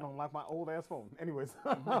on. Gotta unlock my old ass phone. Anyways,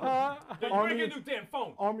 Yo, you Army bring a of- new damn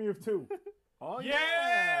phone. Army of Two. Oh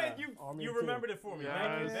Yeah, Army you of Two. remembered it for me.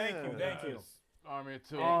 Yes. Thank you. Army of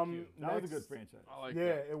Two. That was a good next- franchise. I like Yeah,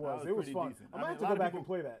 that. it was. was It was pretty fun. decent. I'm I gonna mean, have a to lot go of back people- and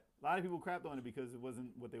play that. A lot of people crapped on it because it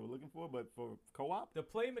wasn't what they were looking for, but for co-op, The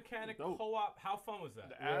play mechanic Dope. co-op, how fun was that?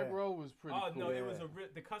 The Yeah. aggro was pretty Oh cool. no, it Yeah. was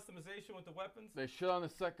the customization with the weapons. They shit on the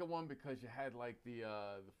second one because you had like the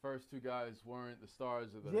first two guys weren't the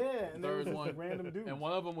stars of the Yeah, and there was third just one, random dudes. and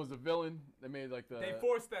one of them was a villain. They made like the. They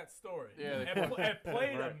forced that story. Yeah, they it played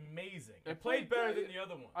Right. amazing. It It played played better great. than the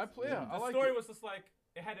other one. I play. Yeah, I The like story it. was just like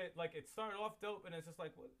it had it like it started off dope, and it's just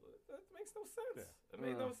like, what that makes no sense. It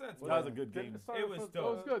made no sense. That was a good game. It was That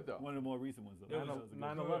was dope. good though. One of the more recent ones, though. It was That was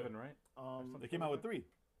a good 9/11, right? They came out with 3.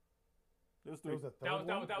 There was 3. There was a third That was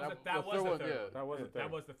one? the the third third one. one, yeah. That was the third.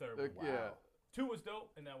 That was the third one. Yeah. 2 was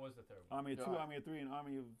dope, and that was the third one. Army of 2, Yeah. Army of 3, and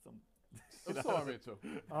Army of some. It's Army of 2. Yeah,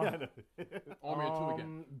 I know. Army of 2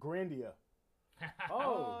 again. Grandia.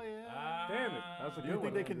 Oh, yeah. damn it. That's a Do good you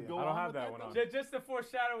one. think they can go I don't on have with that that, one though? on. Just the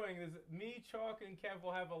foreshadowing is me, Chalk, and Kev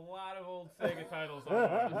will have a lot of old Sega titles on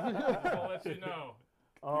ours. I'll let you know.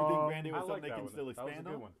 Do you think Grandia I was like something they that can one. still That was a expand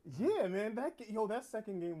good on? one. Yeah, man, that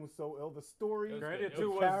second game was so ill. The story, It was Grandia good. It 2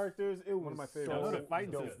 was was characters, it was one of my so favorites. Another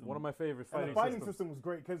fighting dope. system. One of my favorite And fighting the fighting systems. system was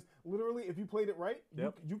great because literally, if you played it right,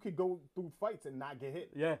 Yep. you could go through fights and not get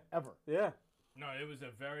hit Yeah, ever. yeah. No, it was a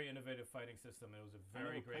very innovative fighting system. It was a very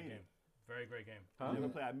never great played game. it. Very great game. Huh? I never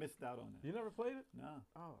played. I missed out on it. You never played it? No.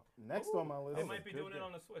 Oh. Next on my list, They might be good doing it game.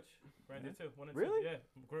 on the Switch. Grandia 2. 1 and Really? 2. Yeah.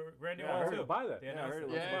 Grandia Yeah, I 1 heard and 2. to buy that. They Yeah, I announced heard it.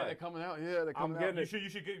 it. Yeah, buy they're it. coming out. Yeah, they're coming getting out. it. You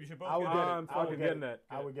should both I would get get it. it. I'm I would fucking get getting it.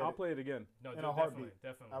 that. I would get I'll it. play it again. No, in dude, a heartbeat.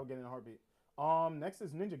 Definitely. I would get it in a heartbeat. Next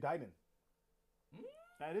is Ninja Gaiden.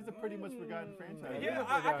 That is a pretty much forgotten franchise. Yeah, Yeah,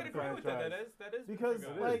 I can agree with that. franchise. That is Because,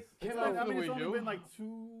 forgotten. like, It's Came been, out I for mean, the it's Wii only U. been like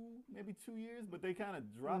maybe 2 years, but they kind of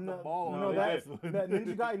dropped No, the ball no, on that, this one. that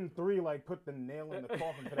Ninja Gaiden 3 like put the nail in the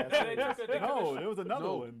coffin for that. They series. took a- No, there was another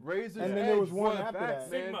No, one. Razor's And then Edge there was one brought it after back,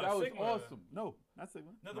 that. man. Sigma, That was Sigma. awesome. No, not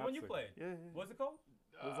Sigma. No, the Not one you sick. played. Yeah, yeah. What's it called?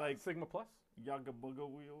 It was like Sigma Plus? Yaga Booga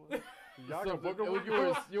Wheel.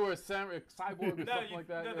 So, you were a samurai, cyborg or something like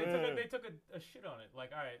that. No, yeah. they took a shit on it.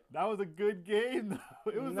 Like, all right. That was a good game,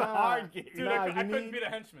 though. It was a Nah. hard game. Dude, Nah, I you couldn't need- beat a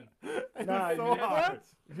henchman. It Nah, was so you- hard.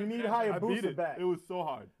 You need I beat Hayabusa it. back. It was so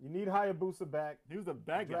hard. You need Hayabusa back. He was a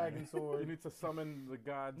bad guy. Dragon You sword. need to summon the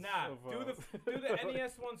gods Nah, of... do the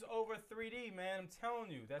NES ones over 3D, man. I'm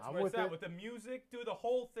telling you, that's I'm where it's with at. it. With the music, do the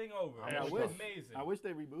whole thing over. I It's wish. amazing. I wish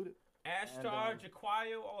they rebooted. Ashtar, And,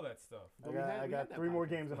 Jaquayo, all that stuff. But we had I got that 3 more podcast.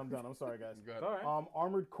 games and I'm done. I'm sorry, guys. Good. All right.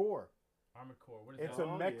 Armored Core. Armored Core. What is It's that?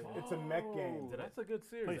 a mech. yeah. It's a mech game. Did I- That's a good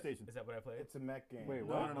series. PlayStation. Is that what I played? It's a mech game. Wait,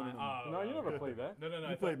 No, what? no, no, no. No, you never played that. No. You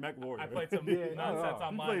I played Mech Warrior. I played some Yeah, nonsense no. You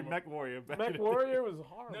online. played Mech Warrior back in Mech the day. Warrior was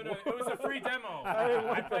horrible. No, it was a free demo. I didn't I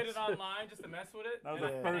like played that it online just to mess with it. That was and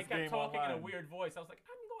the I- and I first kept game talking in a online. weird voice. I was like,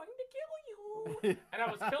 I'm going to kill you. And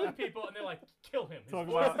I was killing people, and they're like, kill him. His Talk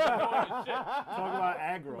voice is about- annoying as shit. Talk about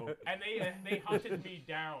aggro. And they hunted me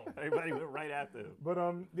down. Everybody went right after him. But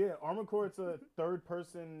yeah, Armored Core. It's a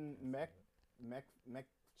third-person mech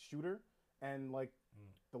shooter, and like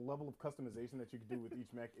the level of customization that you can do with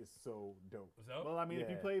each mech is so dope. So, Well, I mean, if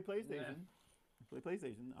you Yeah. play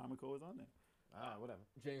PlayStation, Armored Core was on there. Whatever.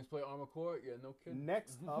 James play Armored Core. Yeah, no kidding.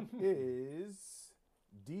 Next up is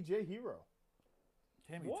DJ Hero.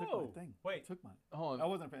 Damn, you took my Whoa. thing. Wait. You took mine. Hold I on.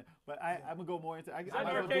 wasn't a fan, but I'm gonna go more into. is that an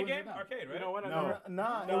arcade game? Arcade, right? You know what? I No. never...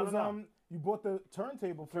 Nah, No, it was no. you bought the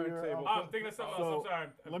turntable for your. Turntable. Oh, I'm thinking of something else. So, I'm sorry.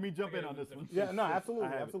 let me jump in thinking on of this one. Yeah, no, absolutely, I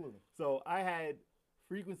have it. absolutely. So I had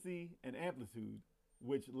frequency and amplitude,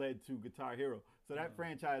 which led to Guitar Hero. So that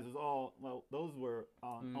franchise was those were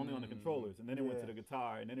only on the controllers, and then it went to Yeah. the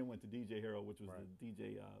guitar, and then it went to DJ Hero, which was Right. the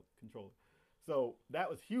DJ controller. So that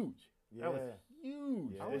was huge. That was Yeah.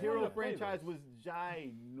 huge. Yeah. I The was Hero wanting to play franchise those. was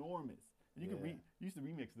ginormous. You could Yeah. you used to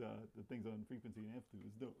remix the things on frequency and amplitude. It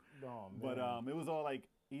was dope. Oh, man. But it was all like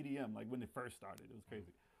EDM, like when it first started. It was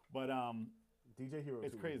crazy. But DJ Hero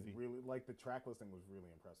it's 2 crazy. was really like the track listing was really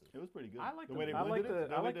impressive. it was pretty good. I like the way they I like blended it.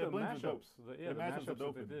 the I like the blends were dope. mashups. The The mashups were mashups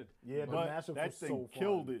dope that in they it. did. Yeah, the But mashup that was thing so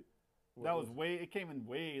killed fun. it. That was way. It came in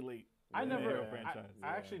way late. I in the never, Hero Yeah. franchise. I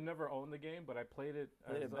actually never owned the game, but I played it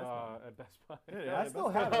Played as, it at Best Buy. at Best Buy. Yeah, I still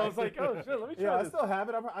have it. I was like, oh shit, let me try Yeah, I this. still have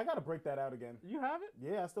it. I gotta break that out again. You have it?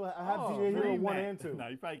 Yeah, I have Oh, DJ Hero Stream 1 that. and 2. No,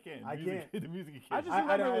 you probably can't. I Music- can't. The music you I can't. just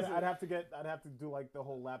remember it was I'd have to do like the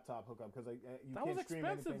whole laptop hookup because you That can't was stream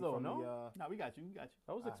expensive, anything though, from no? the. No, we got you. We got you.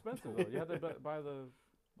 That was expensive though. You had to buy the.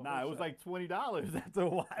 Nah, it was like $20 after a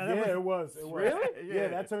while. Yeah, it was. It was. Really? Yeah,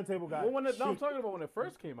 that turntable got. Well, no, I'm shoot. talking about when it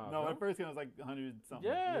first came out. No, no? at first it was like 100 something.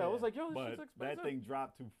 Yeah, Yeah. I was like, yo, this But shit's expensive. that thing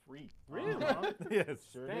dropped to free. Really? Yes.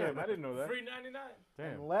 Sure Damn, did. I didn't know that. Free 99. And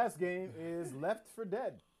the Damn. last game is Left 4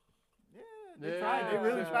 Dead. Yeah, they tried. They Yeah.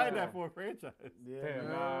 really tried that for a franchise. Yeah, Damn, man.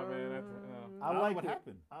 nah, man. I don't know like what it.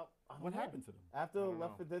 happened. I don't What know. happened to them? After don't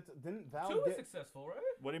Left 4 Dead? Didn't Valve 2 was get? successful, right?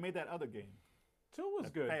 Well, they made that other game 2 was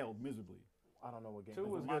that good. failed miserably. I don't know what game. Two it It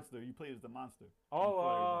was was a good. monster. You played as the monster.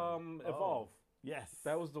 Oh, You played Evolve. Yes.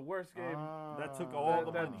 That was the worst game. That took all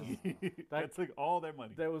the that money. just- that took all their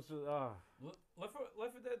money. That was just, Left 4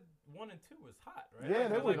 Dead 1 and 2 was hot, right? Yeah,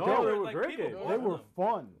 they were dope. people They were great people games. bought They were them.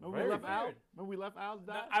 fun. When Very we left Al, weird. when we left Al's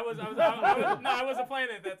No, die, I wasn't playing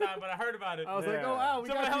it at that time, but I heard about it. I was like, Yeah. oh Al, we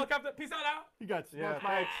Someone got you. helicopter. Peace out, Al. You got Yeah, smoked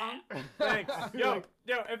by a thanks. tongue. Thanks. Yo,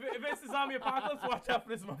 if it's the zombie apocalypse, watch out for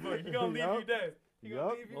this motherfucker. He gonna leave Yup. you dead. He gonna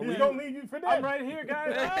Yup. leave you He's dead. gonna leave you for dead. I'm right here,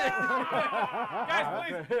 guys.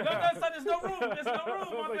 Guys, please. No, there's no room. There's no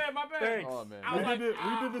room. My bad. Thanks. Oh man. I was like, we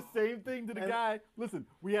did the same thing to the guy. Listen,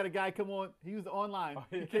 we had a guy come on. He was online.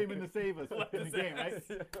 He came in to save us in the game,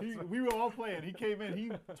 right? We were all playing. He came in.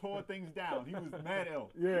 He tore things down. He was mad ill.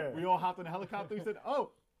 Yeah. We all hopped in the helicopter. He said,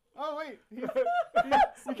 "Oh wait, we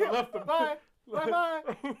can't left him. Bye." Bye.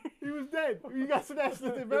 He was dead. He got snatched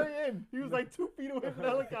at the very end. He was like 2 feet away from the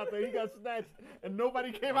helicopter. He got snatched, and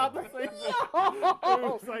nobody came out to save him. It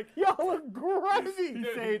was like, Y'all are crazy. he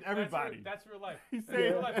saved everybody. That's real life. He That's saved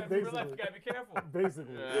real life. That's real life. basically. You gotta be careful.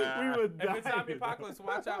 Basically. We were If dying. it's zombie apocalypse,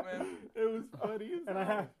 watch out, man. It was funny. And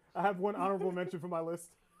I have one honorable mention for my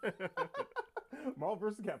list. Marvel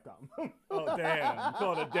vs. Capcom. Oh damn! You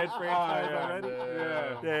called it a dead franchise yeah, already?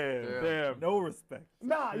 yeah. Damn. No respect.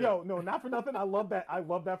 Nah, yo, no, not for nothing. I love that. I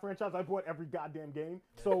love that franchise. I bought every goddamn game.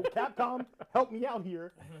 So Capcom, help me out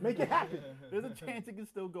here. Make it happen. There's a chance it can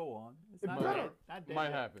still go on. It's It not better. dead. Not dead Might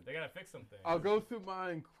yet. happen. They gotta fix something. I'll go through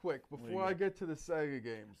mine quick you before I get to the Sega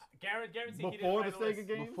games. Guarantee he didn't Before the write a list. Sega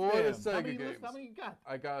games. Before the Damn. Sega how many lists- games. How many you got?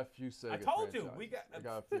 I got a few Sega. I told you, franchises. we got- I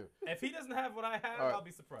got a few. If he doesn't have what I have, All right. I'll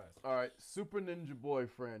be surprised. All right, Super Ninja Boy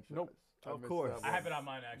franchise. Nope. I Of missed course. that I one. have it on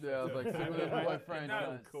mine actually. Yeah, I was too. like Super Ninja Boy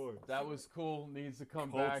franchise. Of course. That was cool. Needs to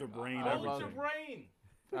come Culture back. brain, I Hold love your it. brain.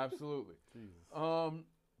 Absolutely. Jesus.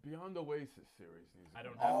 Beyond Oasis series needs to I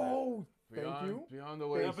don't come have back. Oh, Beyond, thank you. Beyond Yeah,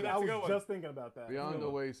 Oasis. but I that's a good was one. just thinking about that. Beyond Good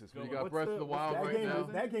one. Oasis. Good We one. got What's Breath the- of the what's Wild That right game, now.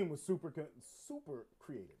 that game was super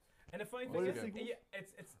creative. And the funny What thing is is, the sequel? yeah,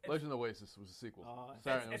 it's Legend of Oasis was a sequel. it's,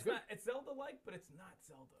 Sorry, it was it's good. not it's Zelda-like, but it's not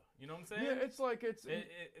Zelda. You know what I'm saying? Yeah, it's like it's.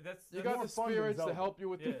 That's You that's got more the fun than spirits to Zelda. help you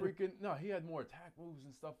with the Yeah. freaking. No, he had more attack moves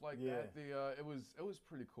and stuff like Yeah. that. It was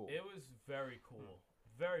pretty cool. It was very cool.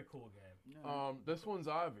 Very cool game. This one's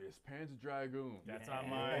obvious. Panzer Dragoon. That's on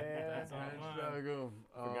mine. Yeah. That's on Panzer mine. Dragoon.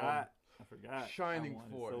 I forgot. Shining I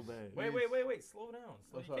wanted Force. So bad. Wait. Slow down.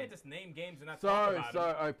 Oh, You sorry. can't just name games and not Sorry, talk about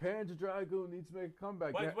sorry. All right, Panzer Dragoon needs to make a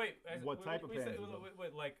comeback. it. Yeah. Wait. What type of Panzer, though?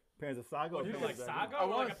 Wait, like Panzer Saga. What, or you Panzer like Dragoon? Saga? I or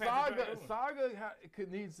want like a Panzer Saga. Dragoon?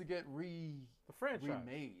 Saga needs to get The franchise.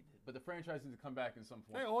 remade, but the franchise needs to come back in some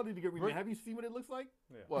They form. all need to get remade. Bring- Have you seen what it looks like?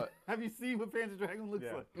 What? Have you seen what Panzer Dragoon looks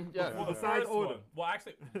Yeah. like? Yeah. Well, the Besides first Order. one. Well,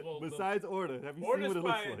 actually, Besides Order, have you Order's seen what it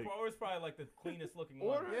looks probably, like? Order's probably like the cleanest looking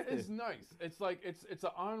one. Order is nice. It's like it's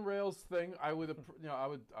an on rails thing. I would,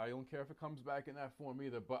 I don't care if it comes back in that form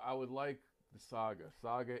either. But I would like the Saga.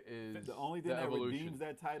 Saga is The only thing the that evolution. redeems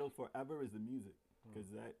that title forever is the music,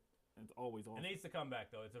 because it's always It awesome. needs to come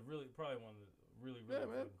back though. It's a probably one of the really Yeah, man.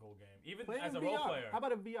 fucking cool game. Even Play it as in a role VR. player. How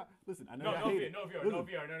about a VR? Listen, I know No, you no hate VR, it. no VR, Listen, no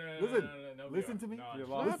VR, no listen, no listen VR. to me. None. You're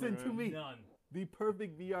lost. Listen to me. None. The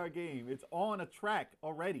perfect VR game. It's on a track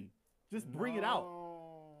already. Just bring it out.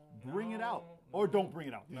 Bring it out. No, Or no. don't bring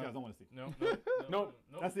it out. These No. guys don't want to see. No, Nope.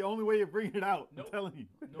 That's the only way you're bringing it out. Nope. I'm telling you.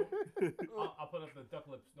 Nope. I'll put up the duck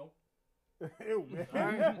lips. Nope. Ew, man. All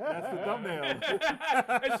right, that's the thumbnail.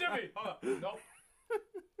 It should be. Hold on. Nope.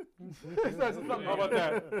 That's a thumbnail. How about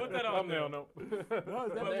that? Put that on Thumbnail, there. no. No,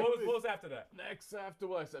 it's What was after that? Next after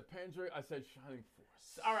what I said, Panzer. I said Shining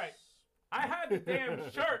Force. All right. I had the damn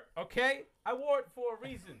shirt, okay? I wore it for a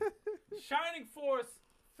reason. Shining Force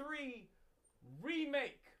 3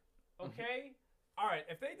 remake, okay? All right,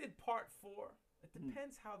 if they did part 4, it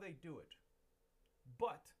depends how they do it.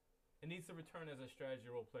 But it needs to return as a strategy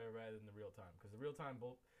role player rather than the real time, because the real time,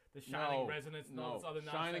 both the Shining Resonance and all this other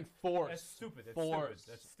nonsense. Shining Force. That's stupid. That's Force. stupid.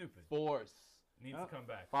 That's stupid. Force. Needs to come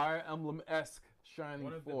back. Fire Emblem-esque Shining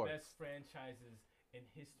One of Force. the best franchises in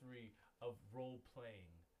history of role-playing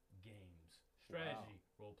games. Strategy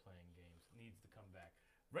role-playing games needs to come back.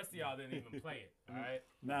 Rest of y'all didn't even play it, all right?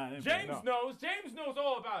 Nah, it ain't James bad. knows. James knows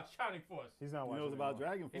all about Shining Force. He's not He watching knows it about anymore.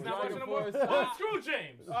 Dragon Force. He's not watching Dragon no more. Force. Oh, screw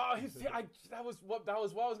James. That was what I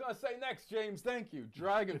was going to say next, James. Thank you.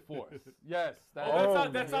 Dragon Force. Yes. Oh,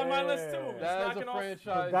 that's on my list too. yeah. It's That is knocking a off-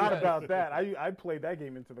 franchise. Forgot yes. about that. I played that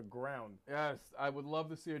game into the ground. Yes, I would love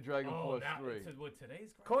to see a Dragon Oh, Force now, 3. with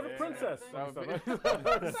today's Call the graphics, princess. That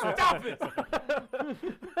would be- Stop it.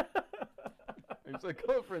 It's like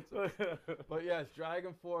Code Princess. But yes,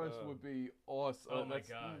 Dragon Force would be awesome. Oh my That's-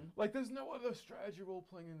 god. Like, there's no other strategy role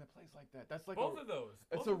playing in that place like that. That's like Both a, of those.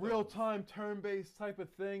 it's Both a of those. real-time turn-based type of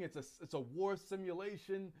thing. It's a war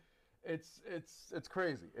simulation. It's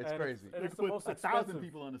crazy. It's And crazy. and They it's the put most 1,000 expensive.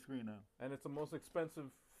 people on the screen now. And it's the most expensive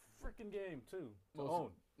freaking game too to Most-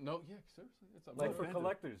 own. No, yeah, seriously. It's Like Most for expensive.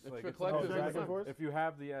 collectors. If Like for it's collectors, the most it's expensive. Dragon Force? If you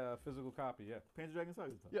have the physical copy, yeah. Panzer Dragon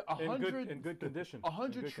Saga. Yeah, In good condition.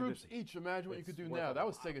 100 In good troops condition. each. Imagine what you It's could do worth now. a That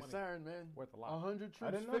was lot of Sega money. Saturn, man. Worth a lot. 100 I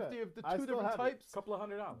troops, didn't know 50 that. of the I two still different have it. types. Couple of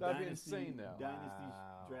 $100. That'd be insane now. Dynasty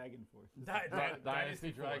Wow. Dragon Force.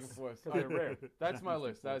 Dynasty Dragon Force. Because they're rare. That's my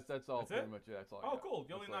list. That's all That's pretty it? much it. That's all. I Oh, got. cool.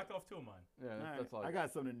 You only That's all I knocked off 2 of mine. got. Yeah, Alright, that's all. I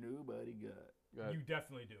got something new, buddy. Good. Go ahead. You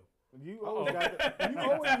definitely do. You always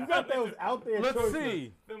you got those out there Let's choices.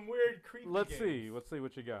 see. Them weird, creepy Let's games. see. Let's see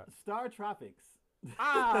what you got. Star Tropics.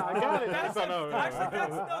 Ah, I got it. That's No, no, no, actually,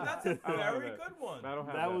 no. that's a I don't have very that. good one. I don't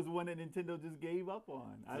have That that. was one that Nintendo just gave up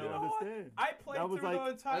on. I You don't know what? understand. I played That was through like-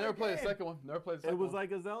 the entire I never played the game. second one. Never played the It second was one.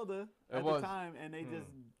 like a Zelda It at was. the time, and they just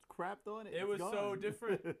crapped on it. It It's was so gone.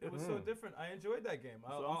 different. It was so different. I enjoyed that game.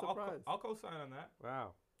 So I'm surprised. I'll co-sign on that.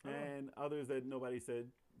 Wow. And others that nobody said.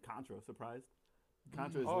 Contra, surprised.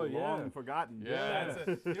 Contra is Oh, yeah. long forgotten. Yeah. That's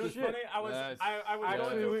it. You know what's Shit. funny? I was That's- I was Actually,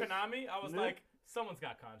 going through we- Konami. I was Yeah. like, someone's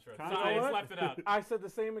got Contra. Contra. So I You know just what? left it out. I said the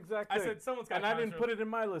same exact I thing. said someone's got and I Contra. didn't put it in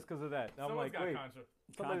my list because of that. I'm Someone's like, got wait. Contra.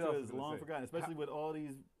 Somebody Contra else is gonna long say. forgotten, especially with all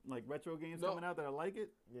these like retro games No. coming out that are like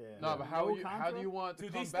it. Yeah. No, but how No how Contra? do you want to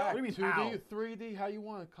 2D come stuff? back? What do you mean, 2D, how? 3D. How you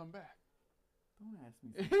want to come back? Don't ask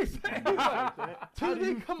me. Exactly. Like that. How do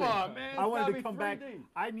you 2D. Come think? on, man. I It's wanted gotta to be come back. 3D.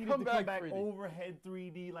 I needed Come to come back back 3D. overhead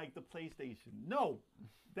 3D like the PlayStation. No,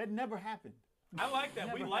 that never happened. I like that.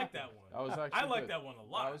 We Never like happened. that one. That was actually I like good. that one a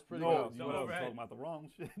lot. That was pretty No, good. you The know, I was overhead. talking about the wrong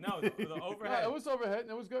shit. No, the overhead. Yeah, it was overhead and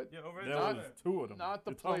it was good. Yeah, overhead. There Not- was two of them. Not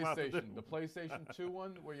the You're talking about the PlayStation. different The PlayStation 2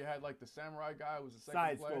 one where you had like the samurai guy who was the second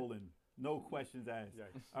Side player. scrolling, no questions asked.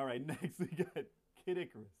 Yikes. All right, next we got Kid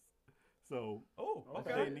Icarus. So Oh,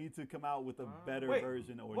 Okay. okay. they need to come out with a better Wait,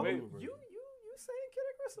 version or Well, newer you version. saying Kid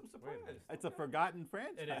Icarus? I'm Wait a minute. surprised. It's a forgotten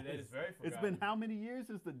franchise. It is very It's been forgotten. how many years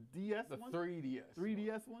since the DS The one? 3DS.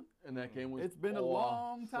 3DS one? And that game was It's been a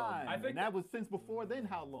long time. I think and that was since before then.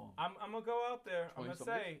 How long? I'm gonna go out there. I'm gonna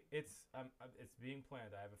 20-something say it's being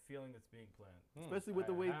planned. I have a feeling it's being planned. Especially with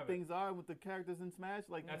the I way have it. things are with the characters in Smash.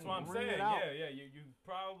 Like That's what I'm bring saying. it out. Yeah. You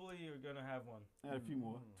probably are gonna have one. I had a few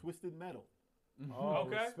more. Twisted Metal. Oh,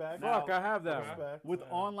 Okay. respect. Now- Fuck, I have that Okay. one. Respect. With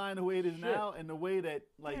online the way it is Shit. now and the way that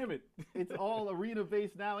like Damn it. it's all arena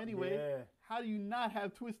based now anyway. Yeah. How do you not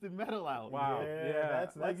have Twisted Metal out? Wow. Yeah, Yeah.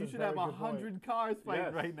 that's Like you a should have very good point. 100 cars fighting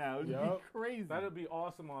Yes. right now. It'd Yup. be crazy. That'd be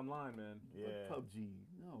awesome online, man. Yeah. But PUBG,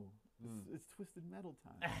 no. It's Twisted Metal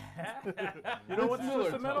time. You know what's Miller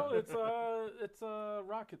Twisted Metal? time. It's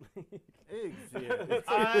Rocket League. Eggs, yeah.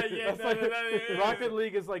 Yeah, That's like- Rocket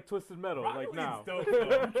League is like Twisted Metal, Rocket like League's now. dope, though.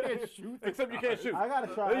 You can't shoot. the Except you car. can't shoot. I gotta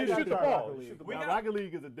try. You I gotta shoot the try ball. Rocket You League. shoot the We Now, got- Rocket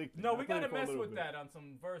League is addictive. No, I we played gotta it for a mess little with bit. that on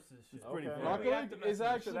some verses. It's shit. pretty Okay. fun. Rocket We have League to mess is with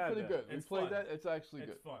it. actually Should add pretty that. good. We It's played fun. that. It's actually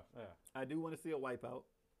It's good. fun. Yeah. I do want to see a Wipeout.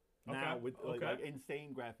 Now Okay. with Okay. like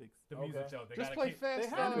insane graphics. The Okay. music show. They Just gotta play keep- Fast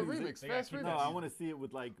they have music. Remix. They gotta Fast keep Remix. No, that I want to see it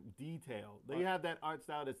with like detail. They have that art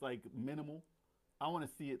style that's like minimal. I want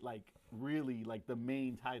to see it like really like the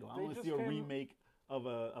main title. I They want to just see a came- remake of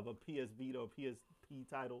a PS Vita or PSP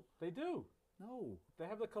title. They do. No, They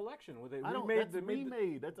have the collection where they I don't. remade. That's They made the-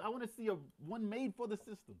 remade. That's I want to see a one made for the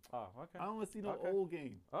system. Oh, okay. I don't want to see no Okay. old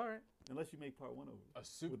game All right. unless you make part one over. A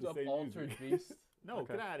souped the up same altered music. beast. No,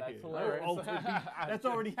 Okay. get out of That's here. hilarious. Altered Beast. That's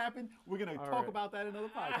already happened. We're gonna All talk right. about that in another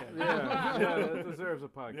podcast. Yeah, yeah, that deserves a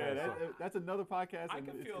podcast. Yeah, so. that's another podcast. I and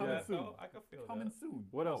can it's feel coming that soon. though. I can feel Coming that. soon.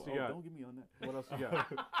 What else you got? Don't get me on that. What else you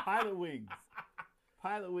got? Pilot Wings.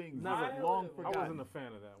 Pilot Wings. Never. is long I I forgotten. wasn't a fan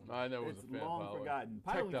of that one. I never was It's a fan. long of Pilot Wings. forgotten. Tech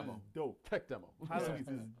Pilot Wings demo. is dope. Tech demo. Pilot Wings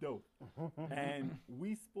is dope. And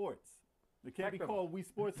Wii Sports. It can't Tech be demo. called Wii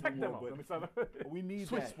Sports Tech anymore, demo. Let me but start. we need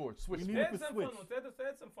Switch that. Sports. Switch We Sports. need They it had for some Switch. fun ones. They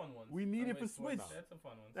had some fun ones. We need on it for Wii Sports. Switch. They had some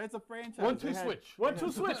fun ones. That's a franchise. 1-2 They had- switch.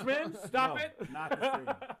 1-2 switch, man. Stop No, it. Not the same.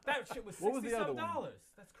 That shit was What was the $60 other some one? dollars.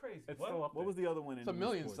 That's crazy. It's what? still up What was the other one in It's a Wii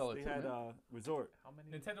million Sports? seller They too, had man. Resort. How many?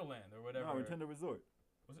 Nintendo Land or whatever. No, Nintendo Resort.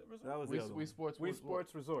 Was it Resort? That was the other Wii one. Sports. Wii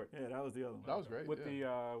Sports Resort Yeah, that was the other one. That was great. with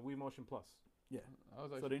yeah. the Wii Motion Plus. Yeah. That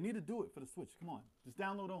was So actually, they need to do it for the Switch. Come on. Just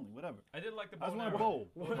download only, whatever. I did like the I bow just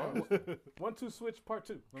and want a arrow. bowl. 1-2 switch part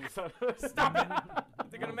 2. Let me start. Stop it.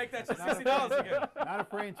 They're gonna make that shit $60 again. Not a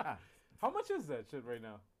franchise. How much is that shit right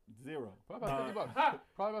now? Zero. probably about 50 bucks.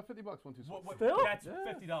 Probably about 50 bucks. 1-2 switch. What, Still? That's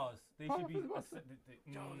Yeah. $50. They Probably should be. 50 bucks.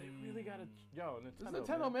 Yo, they really gotta. Yo, It's Nintendo.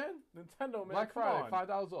 Nintendo, man. Nintendo, man. Black come Friday, on.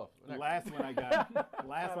 $5 off. The last one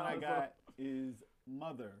I got is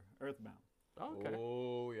Mother Earthbound. Okay.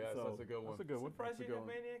 Oh yes, So, that's a good one. That's a good one. Surprised That's a you good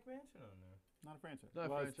didn't have one. Maniac Mansion on there. Not a franchise. Not a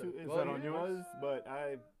Well, it's franchise. too- Well, it's that on it yours? was, but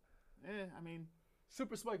I mean,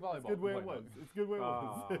 Super Spike Volleyball. It's good where it Wait, was. It's good where it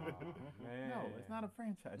was. Man. No, it's not a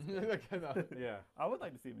franchise. no. Yeah. I would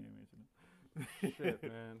like to see him animation. Shit,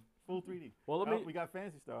 man. Full 3D. Well, let me. We got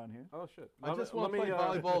Fantasy Star on here. Oh shit. I just want to play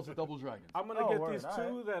volleyballs with Double Dragons. I'm gonna Oh, get word, these all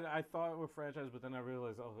two that I thought were franchise, but then I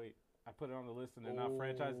realized, oh wait, I put it on the list and they're not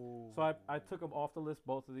franchise. So I took them off the list,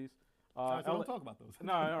 both of these. So don't talk about those.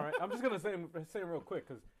 No, all right. I'm just gonna say them real quick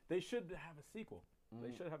because they should have a sequel.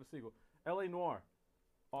 They should have a sequel. L.A. Noire,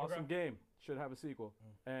 awesome game, should have a sequel.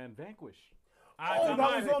 And Vanquish. Oh,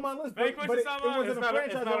 that was on my list. Vanquish but is it on mine. wasn't It's a not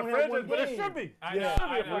franchise. it's I not a only had one franchise, but it game. should be. I Yeah, know,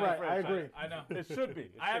 I know. you're right. I agree. I know. It should be.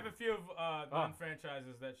 It I have should a few of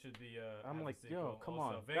non-franchises that should be. I'm have a like, yo, sequel come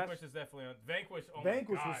also. on. Vanquish That's- is definitely on. Vanquish. Oh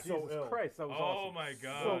Vanquish my was God. so Jesus ill. Christ, that was Oh awesome. my So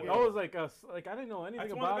God. I was like, I didn't know anything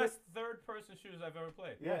That's one of about the it. best third-person shooters I've ever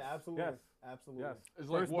played. Yeah, Yes, absolutely. yes. Absolutely. Yes. It's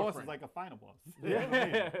like First boss Warframe. is like a final boss. Yeah.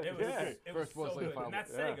 It was, Yeah. it was First boss so like good. Final And that's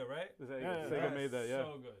Boss. Sega, right? Sega That's made that, yeah.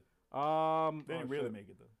 So good. They Oh, didn't really shit. make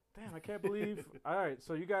it though. Damn, I can't believe. All right,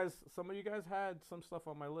 so some of you guys had some stuff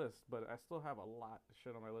on my list, but I still have a lot of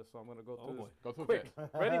shit on my list, so I'm gonna go Oh through boy. this Go through quick. it.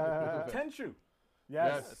 Ready? Tenchu.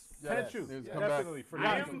 Yes. Yes. Tenchu. Needs to come back. Definitely. I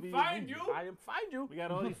Forgotten. am find you. I am find you. We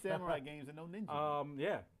got all these samurai games and no ninja.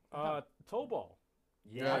 Yeah. Toe ball.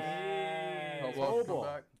 Yes. Yes. Welcome Toe ball.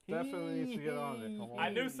 back. Definitely needs to get on it. I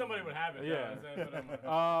knew somebody would have it.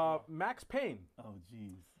 Yeah. Max Payne. Oh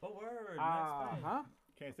jeez. What word? Max Payne. Huh?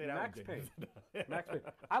 Can't say that Max one, Payne. James. Max Payne.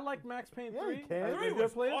 I like Max Payne Yeah, 3. you can. Have Three you was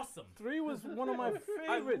ever played it? awesome. 3 was one of my I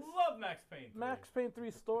favorites. love Max Payne. 3. Max Payne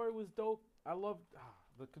 3 story was dope. I loved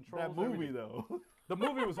the controls. That movie everything. though. The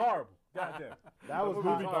movie was horrible. Goddamn. That was movie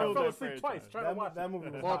hot. was killed horrible. I fell that asleep franchise. twice trying to watch That it. movie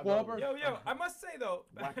was Mark hot. Wahlberg? Yo, I must say though,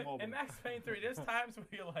 Whack 'em over. in Max Payne 3, there's times where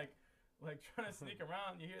you're like trying to sneak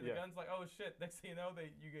around. You hear the Yeah. guns like, oh shit. Next thing you know,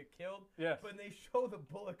 you get killed. Yes. But they show the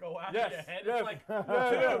bullet go out Yes, of your head. yes. It's like, Yeah.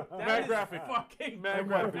 dude, that Mad is graphic. fucking Mad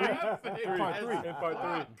graphic. graphic. In part three. In part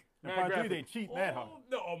 3. In Mad part 3 graphic. they cheat mad hard.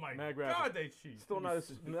 No, oh my Mad God, graphic. they cheat. Still not as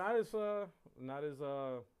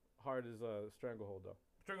hard as Stranglehold though.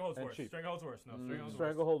 Stranglehold's and worse. cheap. Stranglehold's worse. No, Stranglehold's worse.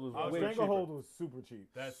 Stranglehold was Oh, way Stranglehold cheaper. was super cheap.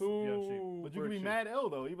 That's Super But you can be cheap. mad ill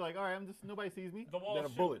though. You be like, all right, nobody sees me. The wall Then a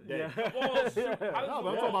shoot. bullet. Yeah. Dead. The walls shoot. How does No, the but I'm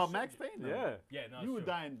wall talking about shoot? Max Payne. Though. Yeah. Yeah, no, You were true.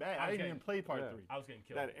 dying bad. I didn't even play part Yeah. 3. I was getting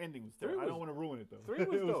killed. That ending was Three terrible. I was- don't want to ruin it though. 3 was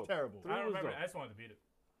it was dope. terrible. Three I don't was remember. dope. I just wanted to beat it.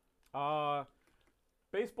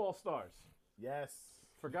 Baseball Stars. Yes.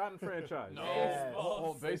 Forgotten franchise. No. Yes.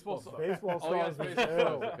 Oh, baseball. Baseball Oh, yes, stars.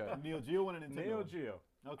 baseball. was ill. Okay. Neo Geo and a Nintendo. Neo one. Geo.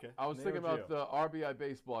 Okay. I was Neo thinking about Geo. the RBI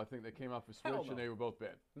baseball. I think they came out for Switch Hell no. and they were both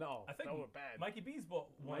bad. No, I think they were bad. Mikey B's bought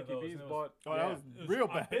one Mikey of those. B's and it bought. Oh, that was it was real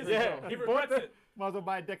on bad. his Yeah. account. He Bought regrets that. it. Might as well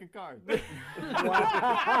buy a deck of cards.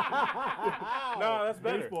 No, that's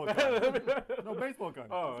better. Baseball card. No baseball card.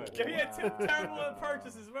 Oh, right. If he had two terrible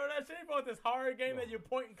purchases, remember that shit? He bought this horror game that you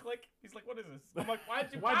point and click. He's like, what is this? I'm like, why'd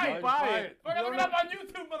you buy it? buy it? Fucking look it up on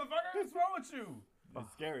YouTube, motherfucker. What's wrong with you?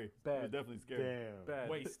 It's scary. Bad. It was definitely scary. Damn. Bad.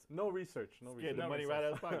 Waste. No research. No Get research. the No money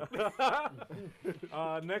research. right out of his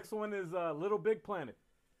pocket. Next one is Little Big Planet.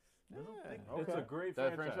 Okay. It's a great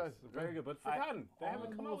That franchise. franchise? Very good, but forgotten. They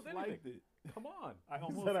haven't come out with anything. Liked it. Come on. I He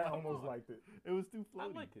almost, said I come almost on. liked it. It was too I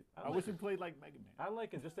floaty. like it. I wish it played like Mega Man. I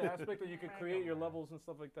like it. Just the aspect that you could create your levels and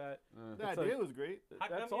stuff like that. The It's idea like- was great. How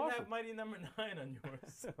come That's you awesome. have Mighty Number 9 on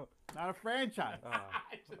yours? Not a franchise.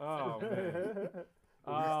 Oh man.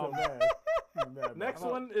 Still mad. He's mad. Next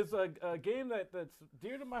one is a game that's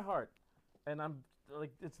dear to my heart, and I'm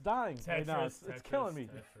like it's dying right now. It's killing me.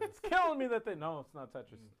 It's killing me that no, it's not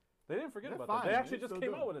Tetris. They didn't forget They're about that. They fine. actually They just still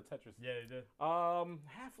came do out it. with a Tetris. Yeah, they did.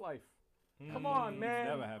 Half-Life. Come on, man.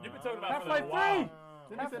 Never happened. You've been talking about it for Half-Life a while. 3. Didn't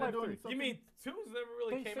they say they're Half-Life doing 3. something? You mean 2's never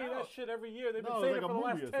really They came say out? that shit every year. They've been No, saying like it a for the movie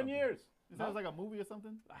last or 10 something. years. It sounds like a movie or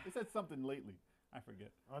something. They said something lately. I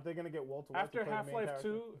forget. Aren't they gonna get Walter White After to play the main Half-Life character?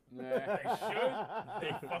 2, Nah. They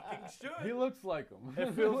should. They fucking should. He looks like him. It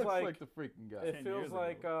He feels looks like- the freaking guy. it 10 feels years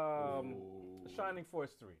like ago. Shining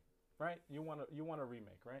Force 3, right? You want a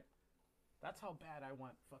remake, right? That's how bad I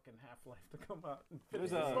want fucking Half-Life to come out and finish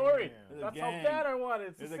There's the a- story. there's a That's how gang. bad I want it.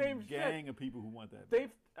 It's There's the a same gang shit. of people who want that.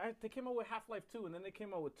 They came out with Half-Life 2, and then they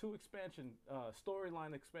came out with 2 expansion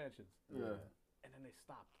storyline expansions, Yeah. and then they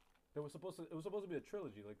stopped. It was supposed to be a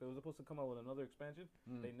trilogy. Like they were supposed to come out with another expansion.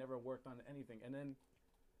 They never worked on anything. And then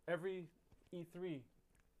every E3,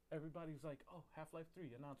 everybody's like, "Oh, Half-Life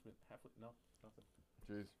 3 announcement." No, nothing.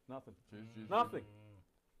 Jeez. Nothing. Jeez. Nothing.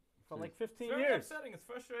 For like 15 It's very years. upsetting. It's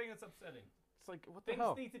frustrating. It's upsetting. It's like what the Things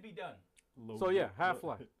hell? need to be done. Loaded, So, yeah,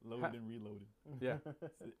 Half-Life. Loaded and reloaded. Yeah.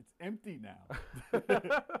 It's empty now.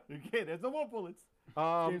 You can't. There's no more bullets.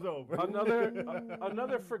 Um, Game's over.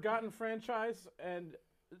 another forgotten franchise, and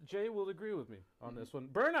Jay will agree with me on this one.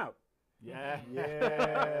 Burnout. Yeah.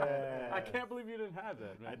 Yeah. I can't believe you didn't have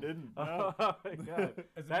that, man. I didn't. Oh No. my god.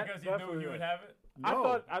 Is it That because you knew definitely you would is. have it?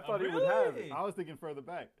 No. I thought he would have it. really? I was thinking further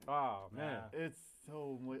back. Oh man. Nah. It's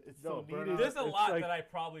so it's Yo, so Burnout- needed. There's a It's lot like- that I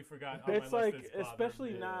probably forgot on It's my like, list that's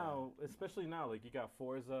especially bothered me. now, like you got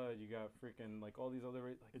Forza, you got freaking like all these other,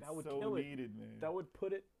 like It's that would so kill it. needed, man. That would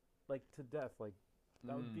put it like to death. Like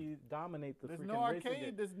that would be dominate the There's freaking no racing arcade.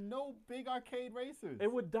 game. There's no big arcade racers.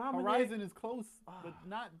 It would dominate. Horizon is close, but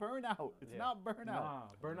not Burnout. It's Yeah. not Burnout. Nah,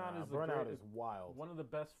 Burnout Nah, is Burnout the is wild. one of the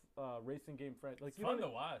best racing game franchises. Like It's fun to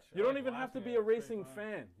watch. You I don't like even have to watching be it. a It's pretty racing fun.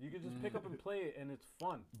 fan. You can just pick up and play it, and it's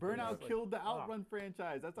fun. Burnout It's like, killed the ah. Outrun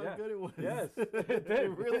franchise. That's how Yeah. good it was. Yes, it it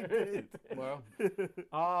did. really did. Well,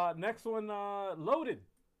 Next one, Loaded.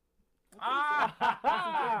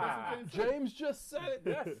 James just said it.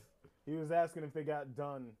 Yes. He was asking if they got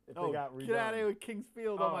done, if they Oh, got redone. get out of here with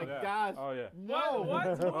Kingsfield. Oh, my yeah. gosh. Oh yeah. No.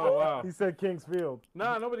 What? Oh wow. He said Kingsfield.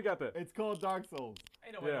 Nah, nobody got that. It's called Dark Souls.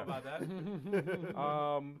 Ain't nobody know Yeah. about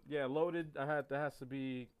that. Yeah, Loaded. That has to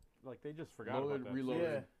be like they just forgot Loaded, about that. reloaded.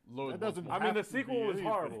 Yeah. Loaded. That doesn't once I mean, the have to be sequel was anything.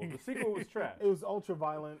 horrible. The sequel was trash. It was ultra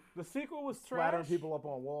violent, The sequel was trash. slattering people up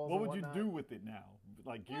on walls. What and would you whatnot. do with it now?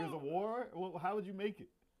 Like Gears of War? Well, how would you make it?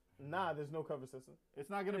 Nah, there's no cover system.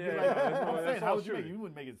 It's not going to Yeah, be yeah, like, yeah, I'm it's saying, all how would you make it? shooting. You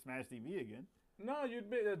wouldn't make it Smash TV again. No, you'd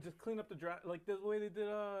just clean up the like the way they did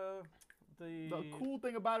The cool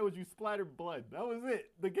thing about it was you splattered blood. That was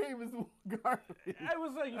it. The game is garbage. It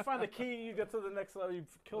was like you find the key, you get to the next level, you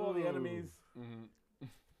kill all the Ooh. enemies. Mhm.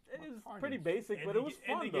 It was Carnage. pretty basic, but it was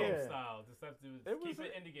fun indie though. game Yeah. style. Just have to It was keep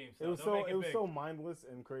it a- indie game It style. was Don't so make it was big. so mindless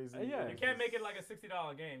and crazy. Yeah. You can't make it like a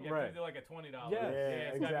 $60 game. You have Right. to do like a $20. Yeah.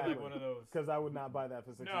 it's gotta be exactly. like one of those. Because I would not buy that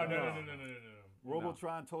for $60. No.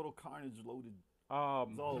 Robotron Total Carnage loaded.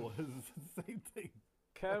 Um, That's all it was. It's the same thing.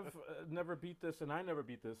 Kev never beat this, and I never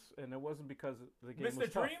beat this, and it wasn't because the game Mr.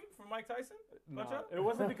 was tough. Dream from Mike Tyson? No, Punch-Out? it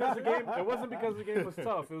wasn't because the game. It wasn't because the game was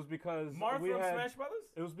tough. It was because Marv we from had. Smash Brothers?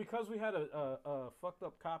 It was because we had a fucked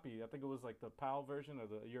up copy. I think it was like the PAL version or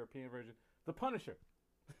the European version. The Punisher.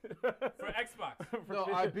 For Xbox. No,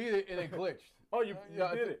 I beat it and it glitched. Oh, you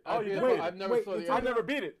I did thi- it. I Oh, you beat did it. it. I've never Wait, saw the you're I end. never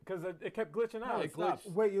beat it because it kept glitching out. it It stopped.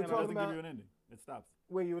 glitched. Wait, you're It And I doesn't talking give about you an ending. It stops.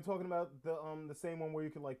 wait, you were talking about the same one where you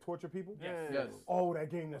could like torture people? Yes. Yes. Oh, that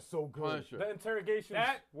game is so good. Punisher. The interrogations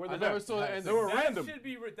That- were I the never best. saw the They ending. were That random. should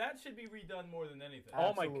be redone more than anything.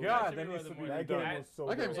 Oh my Absolutely. god, That should that be needs to rather be more That than game redone. was so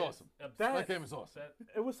That good. game was awesome. That- That game is awesome.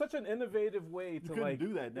 It was such an innovative way to couldn't like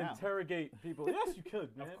do that now. interrogate people. Yes, you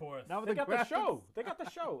could, man. Of course. Now with They the got graphics, the show. They got the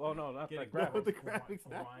show. Oh no, not Get that it graphic. with the graphics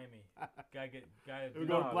now. Grimy. Guy. It would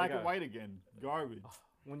No, go to they black got- and white again. Garbage.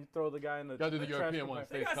 When you throw the guy in the Gotta do the trash European compactor. ones.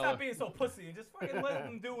 They Stage gotta color. stop being so pussy and just fucking let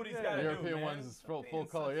him do what he's Yeah. gotta The do, European man. ones is Stop full being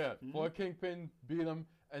color, such- yeah. For Kingpin, beat him,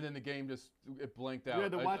 and then the game just it blanked out. You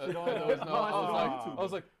had to watch it on- there was no, watch it on I YouTube.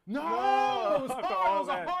 was like, no, No! it was hard. It was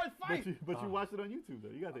a hard fight. But you watched it on YouTube though.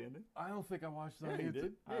 You got the ending. I don't think I watched it on Yeah, you YouTube.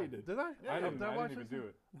 did. Yeah, you did. Did I? Yeah, I you didn't, I watch didn't even do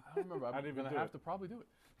it. I don't remember. I'm I didn't even gonna do have it. to probably do it.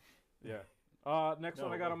 Yeah. Next one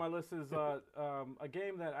No, I got no. on my list is a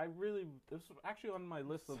game that I really. This was actually on my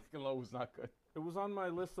list of. Second low was not good. It was on my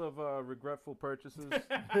list of regretful purchases.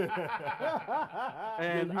 Yeah,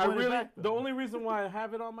 And you I want it really, back, the though. only reason why I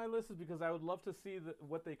have it on my list is because I would love to see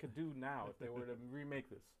what they could do now if they were to remake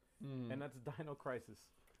this. Hmm. And that's Dino Crisis.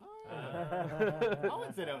 I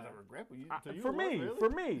wouldn't say that was a regret. But to you, For it was, me, really?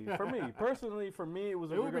 for me, personally, for me, it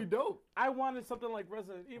was a It would be regret. dope. I wanted something like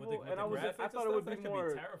Resident With Evil, the- with and the I was, graphics I and thought it would stuff, be that could be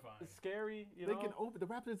more terrifying. scary. You They know, can open. The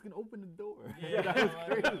Raptors can open the door. Yeah, that was I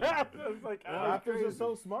like crazy. I was like, That ah. was Raptors are crazy.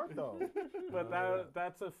 so smart though. But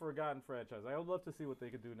that's a forgotten franchise. I would love to see what they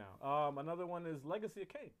could do now. Another one is Legacy of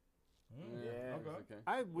Kain. Yeah. Okay.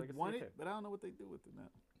 I would Legacy want of it, Kain. but I don't know what they do with it now.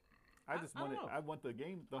 I just I want it. don't know. I want the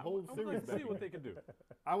game, the whole I would series like to back. see what they could do.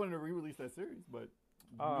 I wanted to re-release that series, but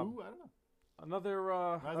new, I don't know. Another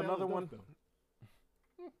Miles Allen's another dope, one though.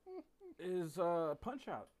 is Punch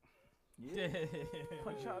Out.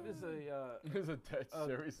 Punch Out is a It's a dead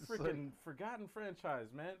series. It's like- freaking forgotten franchise,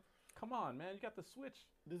 man. Come on, man. You got the Switch.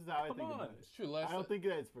 This is how I Come think on. about it. It's true. Last I don't think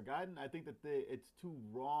that it's forgotten. I think that it's too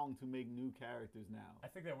wrong to make new characters now. I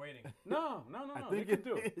think they're waiting. No. I They think could it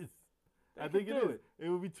do it. is. They I could think it do is. It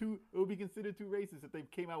would be too. It would be considered too racist if they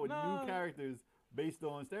came out with No. new characters based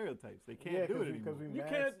on stereotypes. They can't Yeah, do it anymore. because we You maxed-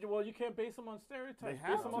 can't. Well, you can't base them on They stereotypes.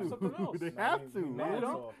 have Base them on to. something else. They Nah, have we- to. we man. maxed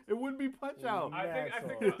don't? off. It wouldn't be Punch Out. I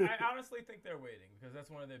Max honestly think they're waiting because that's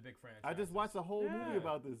one of their big franchises. I just watched a whole movie Yeah.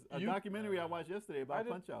 about this. A You- documentary I watched yesterday I about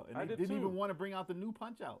did- Punch Out, and I they did didn't too. even want to bring out the new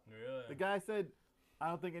Punch Out. Really? The guy said, "I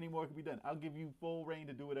don't think any more can be done. I'll give you full reign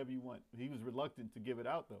to do whatever you want." He was reluctant to give it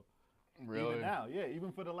out though. Really? Even now, yeah.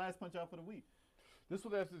 Even for the last Punch Out for the week. This is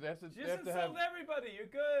what they have to. They have to, Just they have to have. insult everybody. You're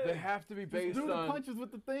good. They have to be Just based do the on. punches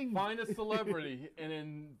with the thing. Find a celebrity and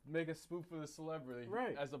then make a spoof of the celebrity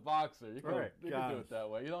Right. as a boxer. You can, Right. you can do Gosh. it that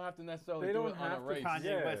way. You don't have to necessarily They do don't it on a have to race. Kanye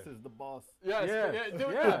Yeah. West is the boss. Yes, Yeah. do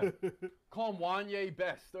it. Yeah. Call him Wanye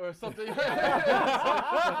Best or something. You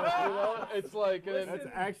know, it's like That's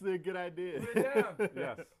actually a good idea. Put it down.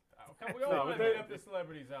 Yes. We all No, want but to beat up the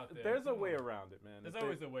celebrities out there. There's a Come way on. around it, man. There's If they-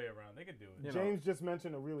 always a way around. They could do it. You know. James just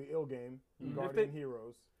mentioned a really ill game, If Guardian they-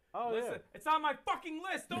 Heroes. Oh Listen, yeah. it's on my fucking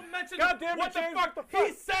list. Don't mention God damn it, what the James, fuck what the fuck?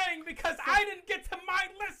 he's saying because I didn't get to my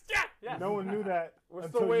list yet. Yes. No one knew that We're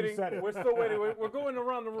until still waiting. you said it. We're still waiting. We're going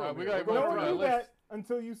around the room. Alright, we here. gotta We're go No going through one our knew list. that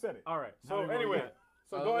until you said it. All right. How So many more anyway, you got?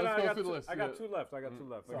 so Let's going go on. through I the got, list, I got yeah. two left. I got two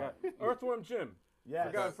left. I Sorry. got Earthworm Jim. Yes.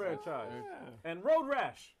 Forgotten franchise. Yeah. And Road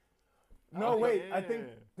Rash. No, wait. I think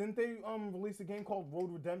Yeah. didn't they release a game called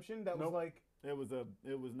Road Redemption that Nope. was like It was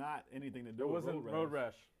not anything to do It with wasn't Road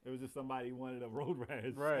Rash. Rash. It was just somebody wanted a Road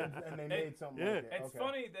Rash. Right. and they made something yeah. like it. It's Okay.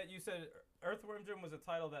 funny that you said Earthworm Jim was a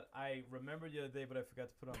title that I remembered the other day, but I forgot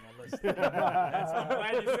to put on my list. That's, I'm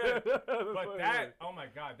glad you said it. But that, oh my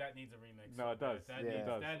God, that needs a remix. No, so it does. bad. That Yeah. needs, It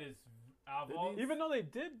does. that is, of It all, needs- Even though they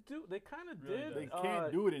did do, they kind of Really did. They does.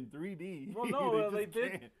 can't do it in 3D. Well, no, they they just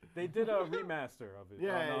did. can't. They did a remaster of it.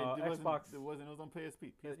 Yeah, on, it wasn't, Xbox. It wasn't. It was on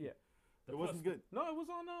PSP. PSP. Yeah. the It wasn't plus- good. No, it was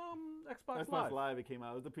on Xbox Xbox Live. Live. It came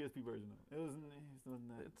out. It was the PSP version. It wasn't.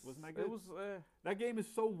 Wasn't that good? It was. That game is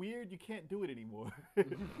so weird. You can't do it anymore.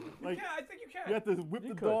 like Yeah, I think you can. you have to whip You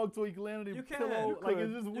the could. dog so he can land on your You can. pillow. You Like could.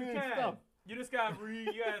 it's just You weird can. stuff. You just gotta you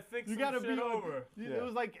gotta think You some gotta shit be on- over. Yeah. It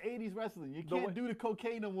was like 80s wrestling. You The can't way- do the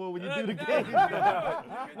cocaine no more when you No, do the no, game. you can do it.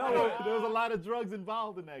 You can do No, it. There was a lot of drugs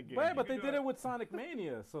involved in that game. Right, but can they do did it. it with Sonic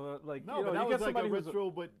Mania, so like no, you know, but that you was get like somebody a who's retro,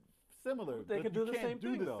 but similar. They But could do you the can't same do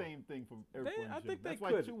thing, the though. same thing from Earthworm I Jim. think they That's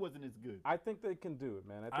why could. 2 wasn't as good. I think they can do it,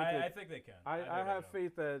 man. I think they can. I have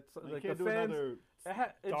faith that You like can't the do fans. another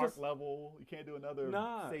It dark just level. You can't do another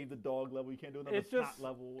Nah. save the dog level. You can't do another It snot just-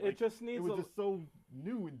 level. it just needs It was a- just so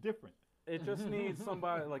new and different. It just needs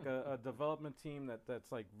somebody like a development team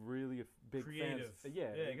that's like really big creative. fans.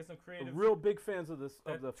 Yeah, get some creative. real big fans of this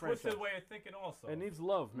that of the twisted franchise. way of thinking also. It needs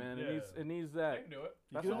love, man. Yeah. It needs They that. can do it.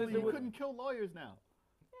 That's You, what they only, do you with- couldn't kill lawyers now.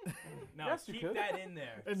 Now Yes, you keep could. that in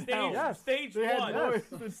there. And Stage, now- Yes. stage They had one.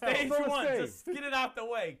 lawyers in hell. Stage Still the one. same. Just get it out the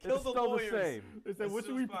way. Kill It's the still lawyers. the same. They said, As "What soon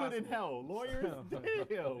should we as put in possible. hell? Lawyers? Damn,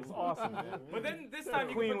 It's awesome, man. But then this time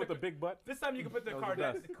you Queen can with put the big butt. this time you can put the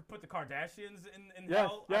That was the Kardashians in Yes,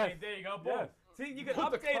 hell. I yes, mean, there you go. Boom. yes. See, you can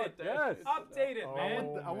Put the update it. Yes. Update it, Oh,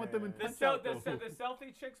 man. I want them in The, Punch sel- Out, the, though. se- the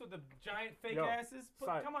selfie chicks with the giant fake Yo, asses.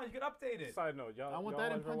 side- Come on, you can update it. Side note, y'all. I want y'all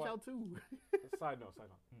that in ever Punch wa- Out too. Side note.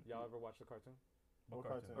 Y'all ever watch the cartoon? What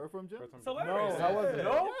cartoon? cartoon? Earthworm Jim? Cartoon? It's hilarious. No, that wasn't.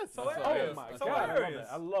 No? Yes. It's hilarious. Oh my It's god, I love hilarious.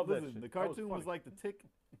 that. I love that Listen, shit. the That was cartoon was funny. like the Tick,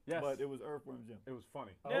 Yes. but it was Earthworm Jim. It was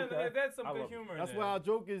funny. Yeah, Okay. that's some I good love it. humor. That's in why there. our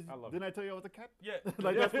joke is. I love Didn't I tell you I was a cat? Yeah.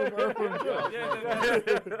 Like that's from Earthworm Jim.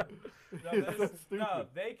 Yeah, It's so stupid. no,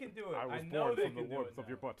 they can do it. I was know born they from the can do warmth it of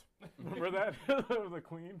your now. butt. Remember that? The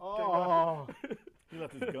queen. Oh, He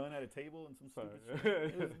left his gun at a table and some Sorry. stupid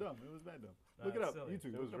shit. It was dumb. It was that dumb. Look it it's up. silly.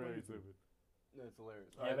 YouTube. It was Look up on very YouTube. stupid. That's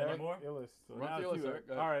hilarious. You have any more? Illest. So Run now to it's your you, list, Eric. Eric.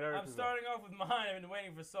 Go All ahead. right, Eric. I'm is up. starting off with mine. I've been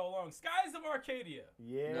waiting for so long. Skies of Arcadia.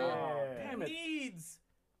 Yeah. No. Damn it. Needs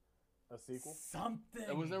A sequel? something.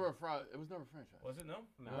 It was never a franchise. Was it no?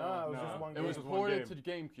 No, it was just one It was game. one ported game.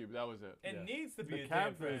 to GameCube. That was it. It Yeah. needs to be The a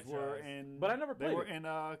damn characters were franchise. in. But I never They played were it. in.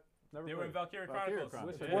 Never They were in played. Valkyria Valkyria Chronicles.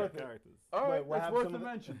 Chronicles. Yeah. Worth it. characters. All right, Wait, what it's happened worth to the the-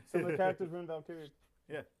 mention. Some of the characters were in Valkyria.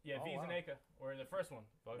 Yeah, Oh, V's wow. and Aka were in the first one.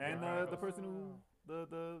 Valkyria And Chronicles. the person who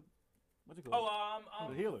the what you call Oh,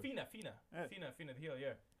 The healer. Fina, Yeah. Fina, the healer.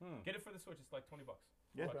 Yeah, Hmm. get it for the Switch. It's like $20.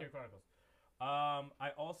 Yeah. Valkyria Chronicles.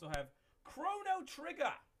 I also have Chrono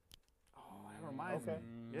Trigger. Oh, that reminds Okay.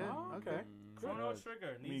 me. Yeah. Oh, okay. okay. Chrono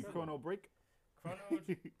Trigger. You mean Needs Chrono Break? Chrono.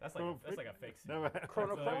 That's Chrono like a fake sequel. Never.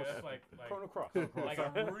 Chrono That's Cross. That's like Chrono Cross. like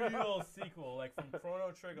a real sequel, like from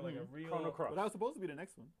Chrono Trigger, like a real. Chrono Cross. But that was supposed to be the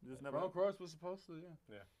next one. Just never. Chrono Cross was supposed to,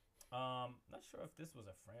 yeah. Not sure if this was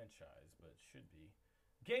a franchise, but it should be.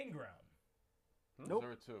 Game Ground. Nope. Was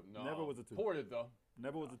there a two? No. Never was a two. Ported though.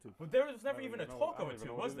 Never was a two. But there was never I don't even a even know- talk I of don't a even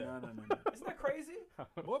two, know was what there? No. Isn't that crazy?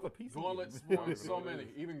 More of a piece. Gauntlet game. spawned so many.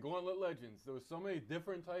 Even Gauntlet Legends. There was so many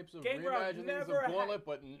different types of Game Ground reimaginings never of Gauntlet, had-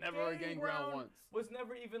 but never a Game Ground once. Was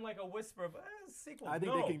never even like a whisper of sequel. I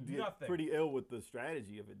think no, they can get nothing. pretty ill with the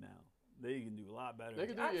strategy of it now. They can do a lot better. They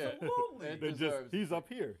can do Absolutely. It They're just deserves- he's up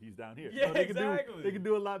here, he's down here. Yeah, they can exactly. They can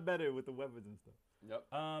do a lot better with the weapons and stuff. Yep.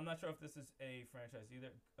 I'm not sure if this is a franchise either.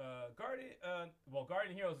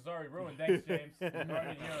 Guardian Heroes is already ruined. Thanks, James.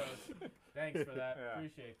 Guardian Heroes. Thanks for that. Yeah.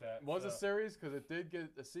 Appreciate that. Was a So- series because it did get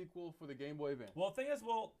a sequel for the Game Boy Advance. Well, the thing is,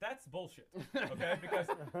 that's bullshit. Okay, because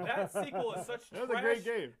that sequel is such That was trash a great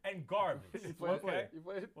game. and garbage. You played okay, it? You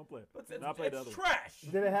played it? One player. but No, I played the it's other one. trash.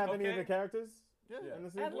 Did it have any of okay? the characters? Yeah. in the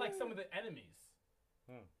And sequel? like some of the enemies.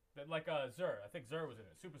 That, like Zur. I think Zur was in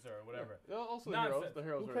it. Super Zur or whatever. Yeah, also the Nonsense. heroes. The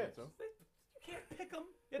heroes Who are in it cares? too. You can't pick them.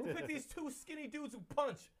 You have to pick these two skinny dudes who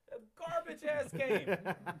punch. A garbage ass game.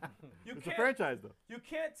 You It's a can't. franchise though. You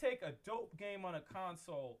can't take a dope game on a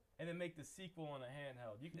console and then make the sequel on a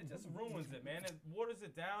handheld. It just ruins it, man. It waters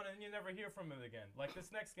it down, and you never hear from it again. Like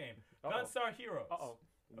this next game, Gunstar Heroes.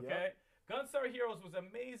 Okay, Gunstar Heroes was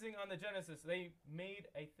amazing on the Genesis. They made,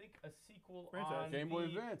 I think, a sequel Franchise. on Game Boy the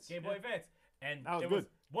Advance. Game Boy Advance, and That was it good. was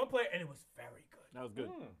one player, and it was very good. That was good.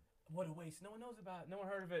 What a waste! No one knows about it. No one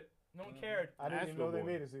heard of it. No one cared. I didn't even Astro know they Boy.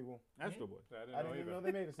 made a sequel. Astro Boy. I didn't I know didn't even either. know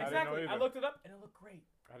they made a sequel. I didn't know Exactly. I either. looked it up, and it looked great.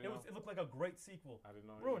 I didn't know. It looked like a great sequel. I didn't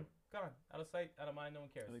know. Ruined, gone, out of sight, out of mind. No one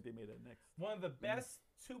cares. I think they made that next. One of the best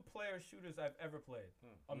two-player shooters I've ever played.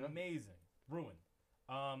 Amazing. Ruined.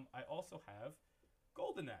 I also have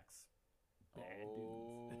Golden Axe.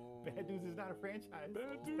 Oh. Bad Dudes is not a franchise.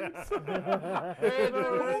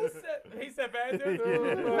 Who said, he said bad dude?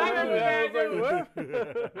 Yeah. Not every bad Yeah, I dude. was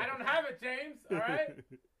like, I don't have it, James. All right.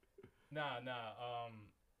 Nah.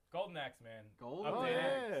 Golden Axe, man. Golden Oh Updated.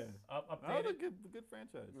 yeah. That was Updated. a good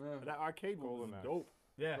franchise. Yeah. That arcade one was Golden Axe. dope.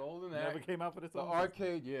 Yeah. Golden Never Axe. came out for this. The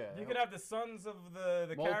arcade, yeah. You could have the sons of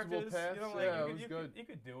the Multiple characters. paths, You know, like yeah, it you, was could, good. you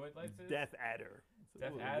could do it. Like it's- Death Adder. Death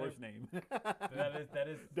That was Adder. the worst name. That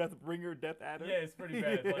is. Deathbringer, Death Adder. Yeah, it's pretty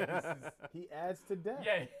bad. Like this is. He adds to death.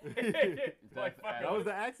 Yeah. Like fuck Adder. That was it.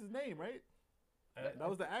 the Axe's name, right? That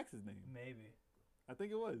was the Axe's name. Maybe. I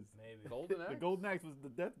think it was. Maybe. Golden The Axe. Golden Axe was the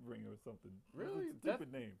Deathbringer or something. It was Really? a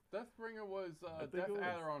stupid name. Deathbringer was I think Death it was.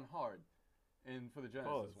 Adder on hard, and for the Genesis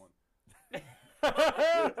Pause. one.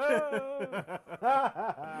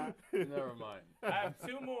 Never mind. I have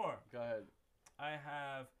two more. Go ahead. I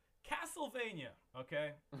have Castlevania.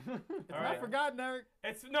 Okay. It's All not right. forgotten, Eric.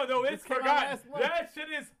 It's no. It's Just came out forgotten. last month. That shit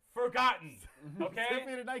is forgotten. Okay.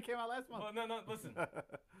 Symphony of the Night came out last month. Well, no. Listen.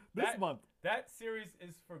 This that- month. That series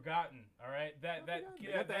is forgotten. All right. That forgotten. They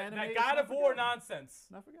got the that animated, God not of War forgotten. nonsense.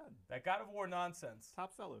 Not forgotten. That God of War nonsense. Top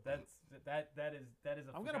seller. That is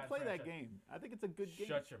a. I'm gonna forgotten play that franchise. game. I think it's a good game.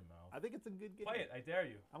 Shut your mouth. I think it's a good game. Play it. I dare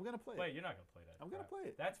you. I'm gonna play Play it. it. You're not gonna play that. I'm gonna crap. play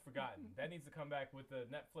it. That's forgotten. That needs to come back with the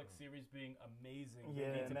Netflix series being amazing. They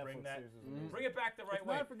Yeah, need to bring Netflix that. series was amazing. Bring it back the right It's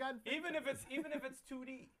way. not a forgotten. Even if franchise. it's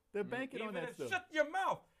 2D. They're banking on Even that if stuff. shut your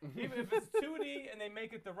mouth. Even if it's 2D and they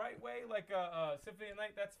make it the right way, like Symphony of the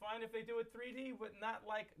Night, that's fine. If they do it 3D, but not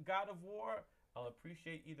like God of War, I'll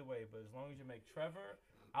appreciate either way. But as long as you make Trevor,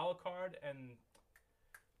 Alucard, and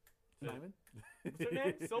Simon. what's her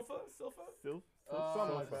name? Silpha? Sylph.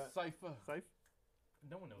 Something like that. Cypher. Scythe.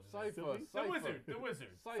 No one knows. His name. Cypher. Sylvie? The wizard.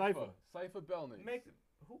 Cypher. Cypher Belnades. Make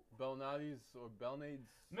who? Belnades or Belnades.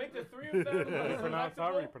 Make the three of them How do you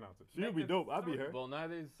selectable. pronounce it? She'd be dope. I'll be her.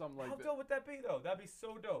 Belnades, something like How that. dope would that be, though? That'd be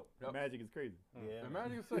so dope. Yep. Magic is crazy. Yeah.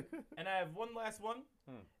 Imagine you say, And I have one last one.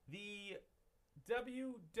 Hmm. The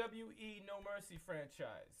WWE No Mercy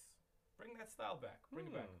franchise. Bring that style back. Bring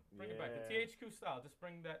it back. Bring it back. The Yeah. THQ style. Just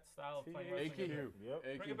bring that style of playing wrestling. THQ. in.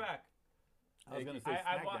 Yep. Bring it back. I was gonna I- say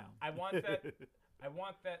I SmackDown. want that. I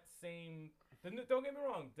want that same. Don't get me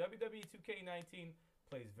wrong. WWE 2K19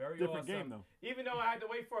 plays very Different awesome. game though. Even though I had to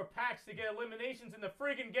wait for a patch to get eliminations in the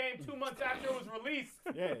friggin' game 2 months after it was released.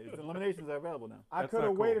 Yeah, the eliminations are available now. I That's could not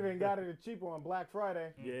have cool. waited and got it cheaper on Black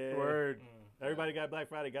Friday. Yeah. Word. Everybody got Black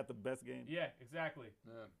Friday. Got the best game. Yeah, exactly.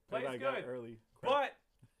 yeah. Plays Everybody got good. it early. Crap.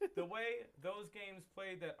 But the way those games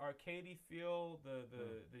play, that arcadey feel,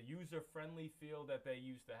 the user friendly feel that they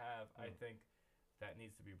used to have, I think that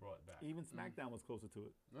needs to be brought back. Even SmackDown was closer to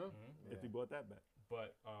it. No? Mhm. If we brought that back.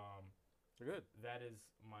 But Good. that is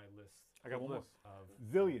my list I got one more. of.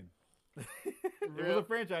 Zillion. It was a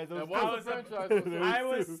franchise. It was It was I a was- franchise. There I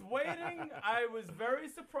was was two. waiting. I was very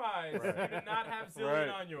surprised you did not have Zillion Right.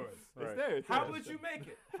 on yours. It's Right. there. It's How there. would you make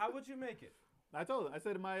it? How would you make it? I told him. I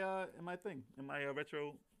said in my thing, in my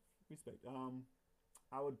retro respect.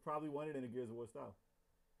 I would probably want it in a Gears of War style,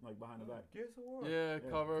 like behind the back. Gears of War. Yeah,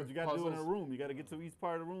 cover. 'Cause you got to do it in a puzzles. room. You got to get to each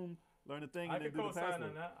part of the room, learn the thing, I and then could do the co-sign password.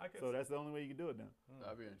 on that. I could. So that's the only way you can do it now.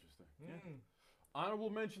 That'd be interesting. Mm. Honorable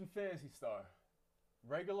mention Fantasy Star.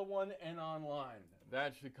 Regular one and online.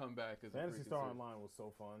 That should come back as a Fantasy freaking Star series. Online was so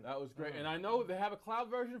fun. That was great. And I know they have a cloud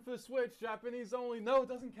version for the Switch, Japanese only. No, it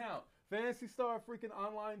doesn't count. Phantasy Star freaking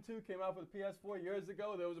Online 2 came out for the PS4 years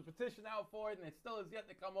ago. There was a petition out for it, and it still is yet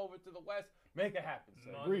to come over to the West. Make it happen,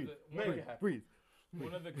 sir. Breathe. Make it happen. Breathe.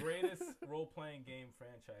 One of the greatest role-playing game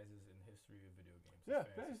franchises in history of video games. is Yeah,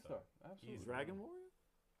 Phantasy Phantasy Star. Star. Absolutely. Dragon Warrior?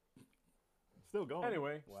 Still going.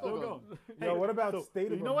 Anyway, Still going. Yo, what about so,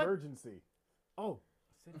 State of you know what? Emergency? Oh,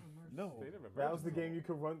 State of Emergency. no. That was the game you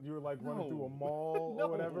could run. You were like running through a No. mall No.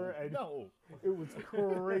 or whatever, and No. it was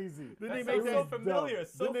crazy. Didn't That they sounds make so that? familiar.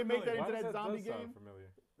 So Didn't they make that familiar. into Why that does zombie does sound game? familiar?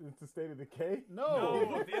 It's the State of Decay. No.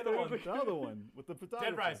 No, the other one. The other one with the photographer.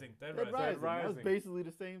 Dead Rising. Dead Dead Rising. Rising. That was Rising. basically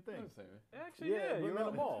the same thing. That's the same. Actually, Yeah, yeah, but you're in no.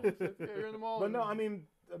 the mall. Yeah, you're in the mall. But no, I mean,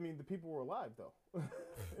 the people were alive though,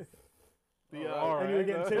 The, All and you were right.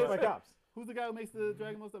 getting chased by cops. Who's the guy who makes the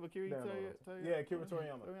Dragon Ball stuff? Akira Toriyama. Yeah, Akira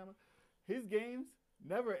Toriyama. His games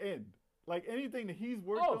never end. Like anything that he's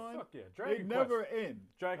worked Oh, on, fuck yeah. they Dragon never Quest. end.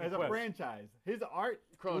 Dragon as a Quest. franchise, his art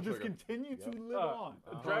Chrono will just Trigger. continue to live on.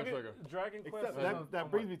 Dragon, Trigger. Dragon Quest. Except Quest.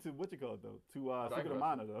 that brings me to what you call it though, to Secret of Quest.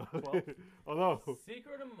 Mana though. 12? Although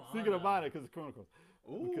Secret of Mana. Secret of Mana because of Chrono Cross.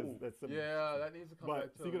 Because Ooh. that's similar. Yeah, that needs to come But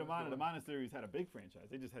back too. Secret of That's Mana, the good. Mana series had a big franchise.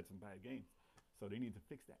 They just had some bad games, so they need to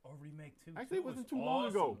fix that. Or remake 2. Actually, it Two wasn't was too long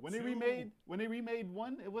ago. awesome. When they remade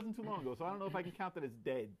one, it wasn't too long ago. So I don't know if I can count that as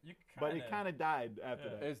dead. You But it kind of died after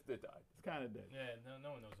Yeah. that. It died. It's kind of dead. Yeah,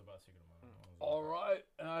 no one knows about Secret of Mana. No one knows All about right,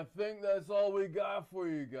 and I think that's all we got for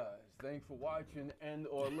you guys. Thanks for watching and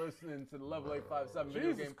or listening to the Level 857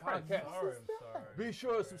 Video Jesus Game Christ. Podcast. Sorry, I'm sorry. Be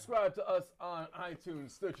sure to subscribe to us on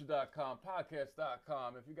iTunes, Stitcher.com,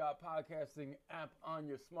 Podcast.com. If you got a podcasting app on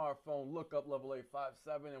your smartphone, look up Level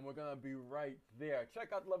 857, and we're going to be right there. Check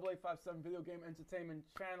out the Level 857 Video Game Entertainment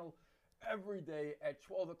channel every day at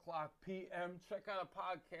 12 o'clock p.m. Check out a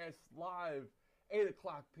podcast live 8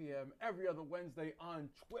 o'clock p.m. every other Wednesday on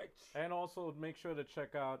Twitch. And also make sure to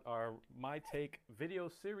check out our My Take video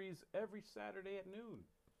series every Saturday at noon.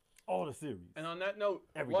 All the series. And on that note,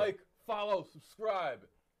 Every like, follow, subscribe.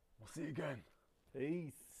 We'll see you again.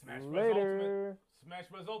 Peace. Smash Bros. Ultimate. Later. Smash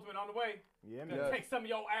Bros. Ultimate on the way. Yeah, Gonna man. take some of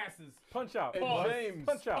your asses. Punch out. And Pause. James,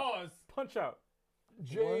 Punch out. Pause. Punch out.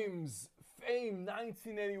 James, Fame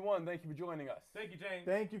 1981. Thank you for joining us. Thank you, James.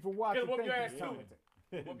 Thank you for watching. Whoop Thank your you ass for too. commenting.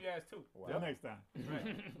 Whoop your ass too. Till next time.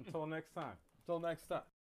 Right. Until next time. Till next time.